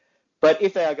fullback. But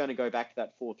if they are going to go back to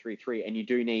that 4-3-3 and you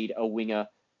do need a winger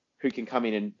who can come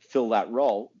in and fill that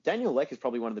role, Daniel Leck is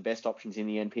probably one of the best options in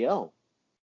the NPL.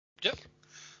 Yep.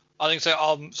 I think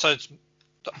so. So it's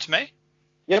to me?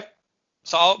 Yep.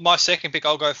 So my second pick,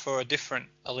 I'll go for a different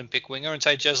Olympic winger and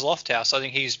say Jez Lofthouse. I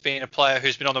think he's been a player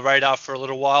who's been on the radar for a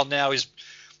little while now. He's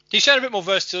shown a bit more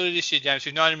versatility this year, James.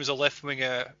 We've known him as a left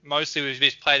winger mostly.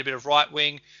 He's played a bit of right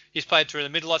wing. He's played through the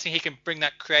middle. I think he can bring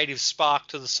that creative spark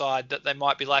to the side that they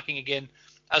might be lacking again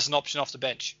as an option off the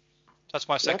bench. That's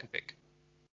my second pick.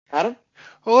 Adam?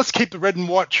 Well, let's keep the red and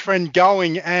white trend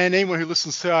going. And anyone who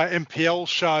listens to our MPL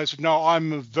shows would know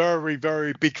I'm a very,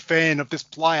 very big fan of this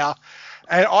player.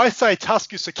 And I say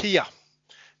Tasku Sakia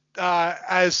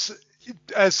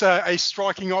as a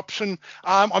striking option.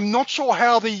 I'm not sure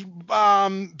how the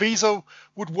visa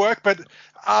would work, but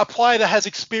a player that has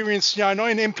experience, not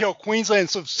in NPL Queensland,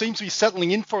 sort of seems to be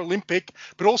settling in for Olympic,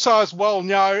 but also as well, in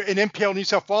NPL New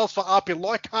South Wales for RP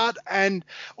Leichhardt and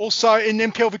also in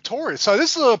NPL Victoria. So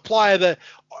this is a player that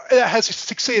has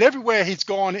succeeded everywhere he's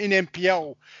gone in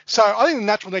NPL. So I think the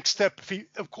natural next step, if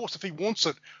he wants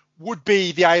it, would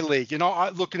be the A-League.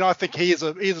 I think he is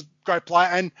a great player.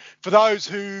 And for those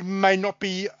who may not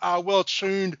be well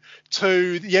attuned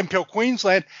to the NPL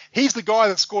Queensland, he's the guy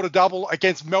that scored a double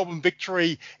against Melbourne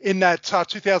Victory in that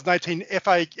 2018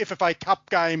 FFA Cup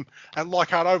game at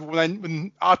Leichhardt Oval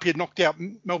when RP had knocked out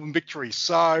Melbourne Victory.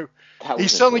 So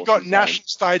he's certainly got national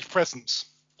stage presence.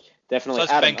 Definitely. So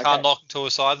that's Ben Carr knocking to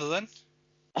us either then?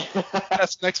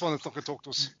 That's the next one that's not going to talk to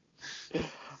us.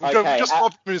 Okay, just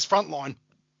robbed him in his front line.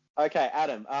 Okay,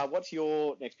 Adam, what's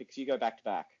your next pick? Because you go back to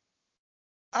back.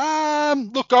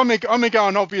 Look, I'm gonna go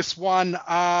an obvious one,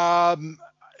 and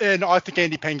I think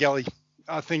Andy Pengelly.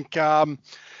 I think,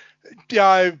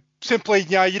 simply,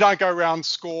 you don't go around and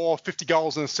score 50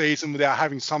 goals in a season without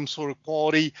having some sort of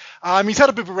quality. He's had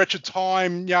a bit of a wretched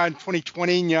time, in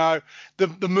 2020.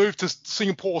 The move to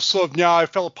Singapore sort of,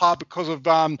 fell apart because of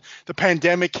the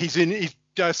pandemic. He's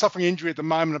suffering injury at the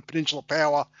moment at Peninsula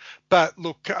Power. But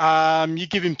look, you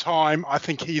give him time, I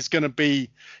think he's going to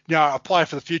be, a player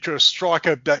for the future, a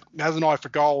striker that has an eye for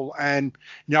goal, and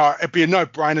it'd be a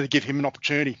no-brainer to give him an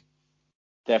opportunity.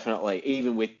 Definitely,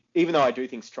 even though I do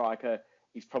think striker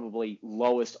is probably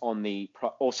lowest on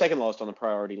or second lowest on the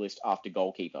priority list after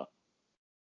goalkeeper.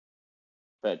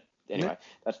 But anyway,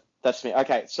 that's me.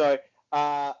 Okay, so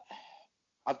I'm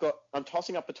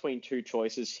tossing up between two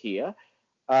choices here.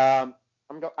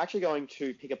 I'm actually going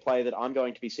to pick a player that I'm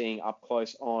going to be seeing up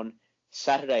close on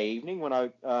Saturday evening when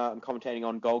I'm commentating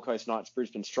on Gold Coast Knights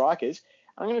Brisbane Strikers.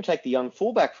 I'm going to take the young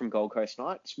fullback from Gold Coast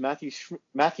Knights,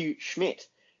 Matthew Schmidt,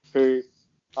 who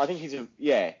I think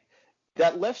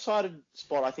that left-sided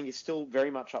spot I think is still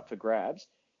very much up for grabs.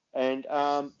 And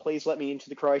please let me into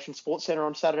the Croatian Sports Centre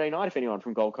on Saturday night if anyone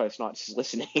from Gold Coast Knights is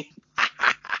listening.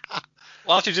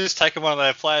 Well, after just taking one of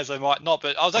their players, they might not.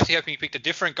 But I was actually hoping you picked a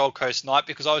different Gold Coast Knight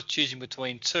because I was choosing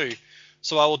between two.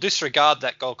 So I will disregard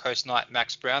that Gold Coast Knight,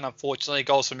 Max Brown. Unfortunately,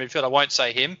 goals from midfield. I won't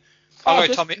say him. I'll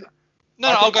go Tommy.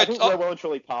 I think we're well and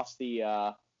truly past the.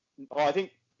 I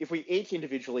think if we each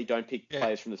individually don't pick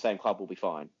players from the same club, we'll be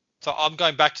fine. So I'm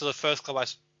going back to the first club I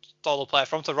stole a player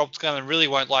from. So Rob Scanlon really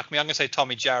won't like me. I'm going to say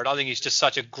Tommy Jarrett. I think he's just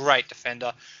such a great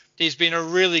defender. He's been a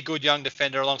really good young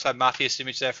defender alongside Matthias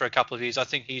Simic there for a couple of years. I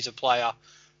think he's a player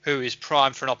who is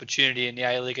primed for an opportunity in the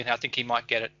A-League, and I think he might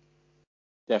get it.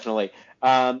 Definitely.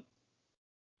 Well,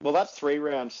 that's 3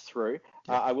 rounds through.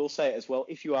 I will say as well,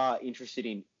 if you are interested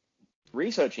in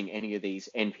researching any of these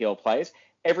NPL players,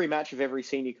 every match of every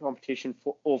senior competition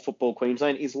for All Football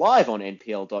Queensland is live on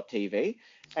npl.tv,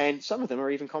 and some of them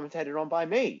are even commentated on by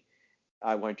me.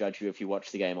 I won't judge you if you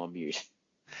watch the game on mute.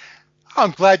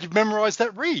 I'm glad you've memorised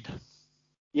that read.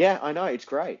 Yeah, I know. It's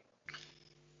great.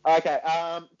 Okay.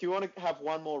 Do you want to have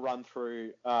one more run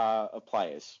through of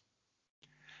players?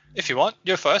 If you want,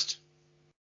 you're first.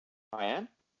 I am?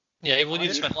 Yeah, well, you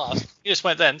just went last. You just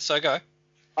went then, so go.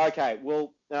 Okay.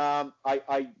 Well,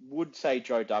 I would say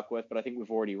Joe Duckworth, but I think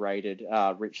we've already rated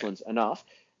Richlands enough.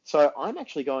 So I'm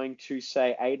actually going to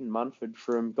say Aidan Munford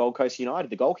from Gold Coast United,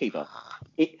 the goalkeeper.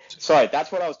 Sorry,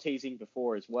 that's what I was teasing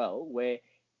before as well, where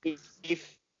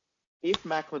if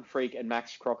Macklin Freak and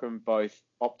Max Crockham both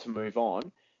opt to move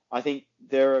on, I think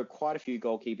there are quite a few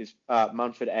goalkeepers,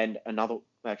 Munford and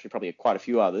probably quite a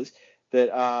few others,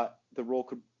 that the Raw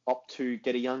could opt to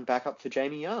get a young backup for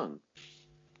Jamie Young.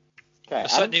 Okay,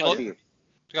 Adam, over you.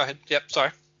 Go ahead. Yep, sorry.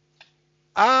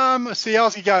 See, I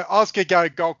was gonna go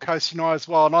Gold Coast United as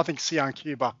well, and I think Sian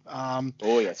Cuba.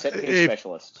 Second pick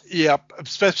specialist. Yeah,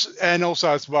 and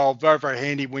also as well, very very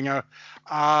handy winger.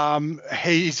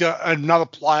 He's another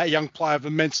player, young player of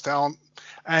immense talent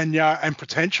and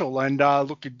potential. And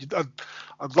look,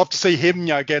 I'd love to see him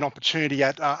get an opportunity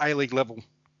at A-League level.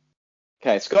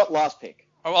 Okay, Scott, last pick.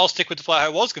 I'll stick with the player I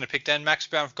was going to pick then, Max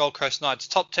Brown from Gold Coast Knights.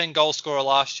 Top 10 goal scorer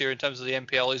last year in terms of the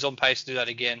NPL. He's on pace to do that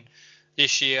again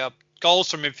this year.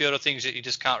 Goals from midfield are things that you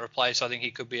just can't replace. I think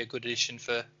he could be a good addition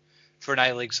for an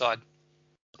A-League side.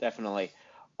 Definitely.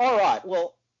 All right,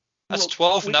 well... That's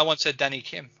 12 and no one said Danny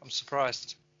Kim. I'm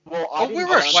surprised. Well, we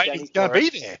were going to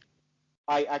be there.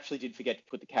 I actually did forget to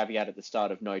put the caveat at the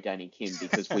start of no Danny Kim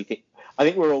because I think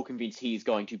we're all convinced he's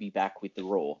going to be back with the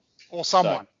Raw. Or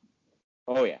someone.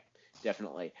 Oh, yeah,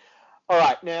 definitely. All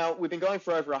right, now we've been going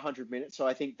for over 100 minutes, so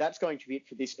I think that's going to be it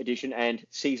for this edition and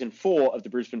season 4 of the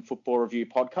Brisbane Football Review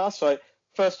podcast. So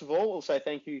first of all, we'll say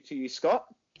thank you to you, Scott.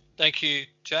 Thank you,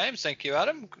 James. Thank you,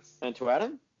 Adam. And to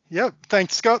Adam. Yep.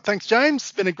 Thanks, Scott. Thanks, James.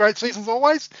 It's been a great season as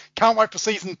always. Can't wait for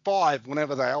season 5,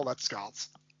 whenever the hell that starts.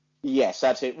 Yes,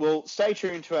 that's it. Well, stay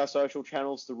tuned to our social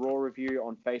channels, The Raw Review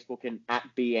on Facebook and at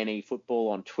BNE Football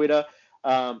on Twitter.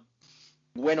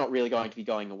 We're not really going to be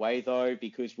going away, though,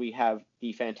 because we have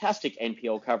the fantastic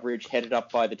NPL coverage headed up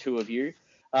by the two of you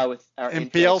with our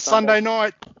NPL Sunday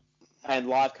night. And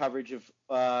live coverage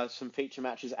of some feature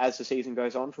matches as the season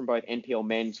goes on from both NPL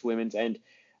men's, women's, and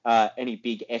any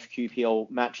big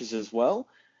FQPL matches as well.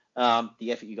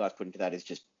 The effort you guys put into that is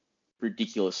just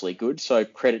ridiculously good, so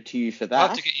credit to you for that. I'd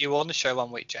love to get you on the show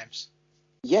one week, James.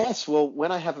 Yes, well,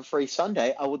 when I have a free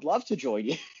Sunday, I would love to join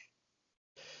you.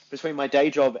 Between my day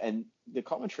job and the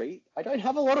commentary, I don't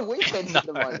have a lot of weekends at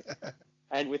the moment.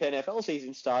 And with NFL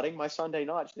season starting, my Sunday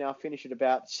nights now finish at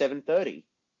about 7:30.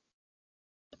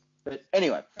 But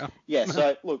anyway, yeah,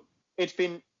 so look, it's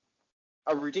been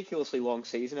a ridiculously long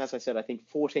season. As I said, I think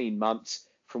 14 months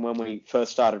from when we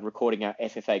first started recording our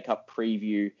FFA Cup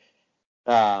preview,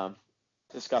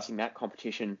 discussing that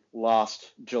competition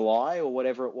last July or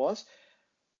whatever it was.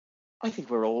 I think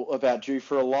we're all about due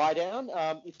for a lie down.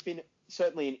 It's been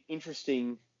certainly an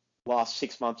interesting last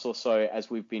 6 months or so as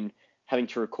we've been having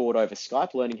to record over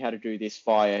Skype, learning how to do this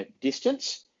via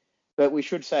distance. But we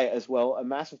should say as well, a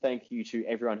massive thank you to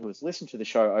everyone who has listened to the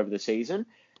show over the season.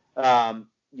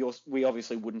 We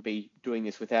obviously wouldn't be doing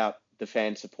this without the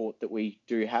fan support that we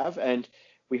do have, and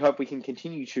we hope we can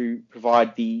continue to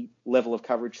provide the level of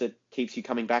coverage that keeps you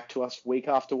coming back to us week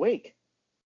after week.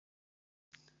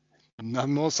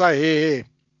 Nothing more to say here.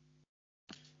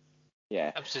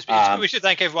 Yeah. We should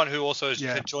thank everyone who also has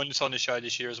joined us on the show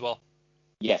this year as well.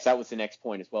 Yes, that was the next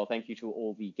point as well. Thank you to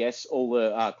all the guests, all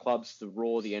the clubs, the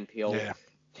Raw, the NPL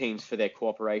teams for their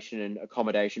cooperation and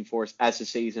accommodation for us as the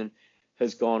season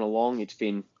has gone along. It's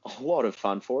been a lot of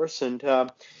fun for us, and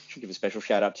should give a special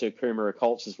shout out to Coomera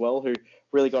Colts as well, who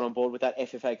really got on board with that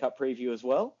FFA Cup preview as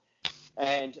well.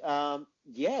 And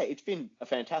it's been a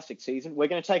fantastic season. We're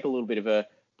going to take a little bit of a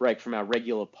break from our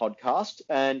regular podcast.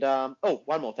 And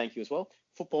one more thank you as well.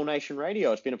 Football Nation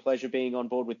Radio. It's been a pleasure being on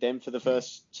board with them for the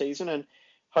first season, and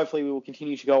hopefully we will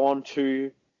continue to go on to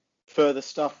further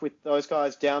stuff with those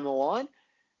guys down the line.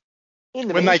 When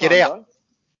they get out. Though,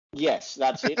 yes,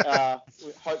 that's it.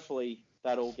 Hopefully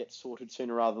that all gets sorted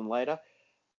sooner rather than later.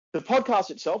 The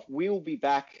podcast itself, we will be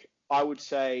back, I would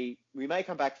say, we may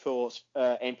come back for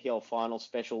NPL final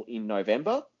special in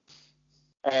November.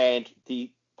 And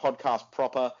the podcast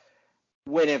proper,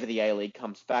 whenever the A-League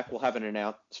comes back, we'll have an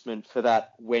announcement for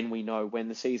that when we know when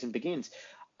the season begins.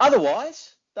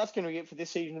 Otherwise, that's going to be it for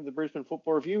this season of the Brisbane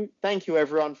Football Review. Thank you,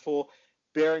 everyone, for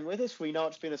bearing with us. We know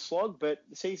it's been a slog, but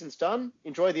the season's done.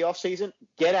 Enjoy the off-season.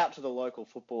 Get out to the local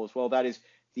football as well. That is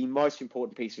the most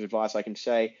important piece of advice I can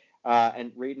say.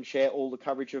 And read and share all the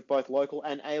coverage of both local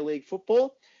and A-League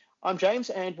football. I'm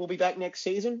James, and we'll be back next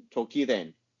season. Talk to you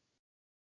then.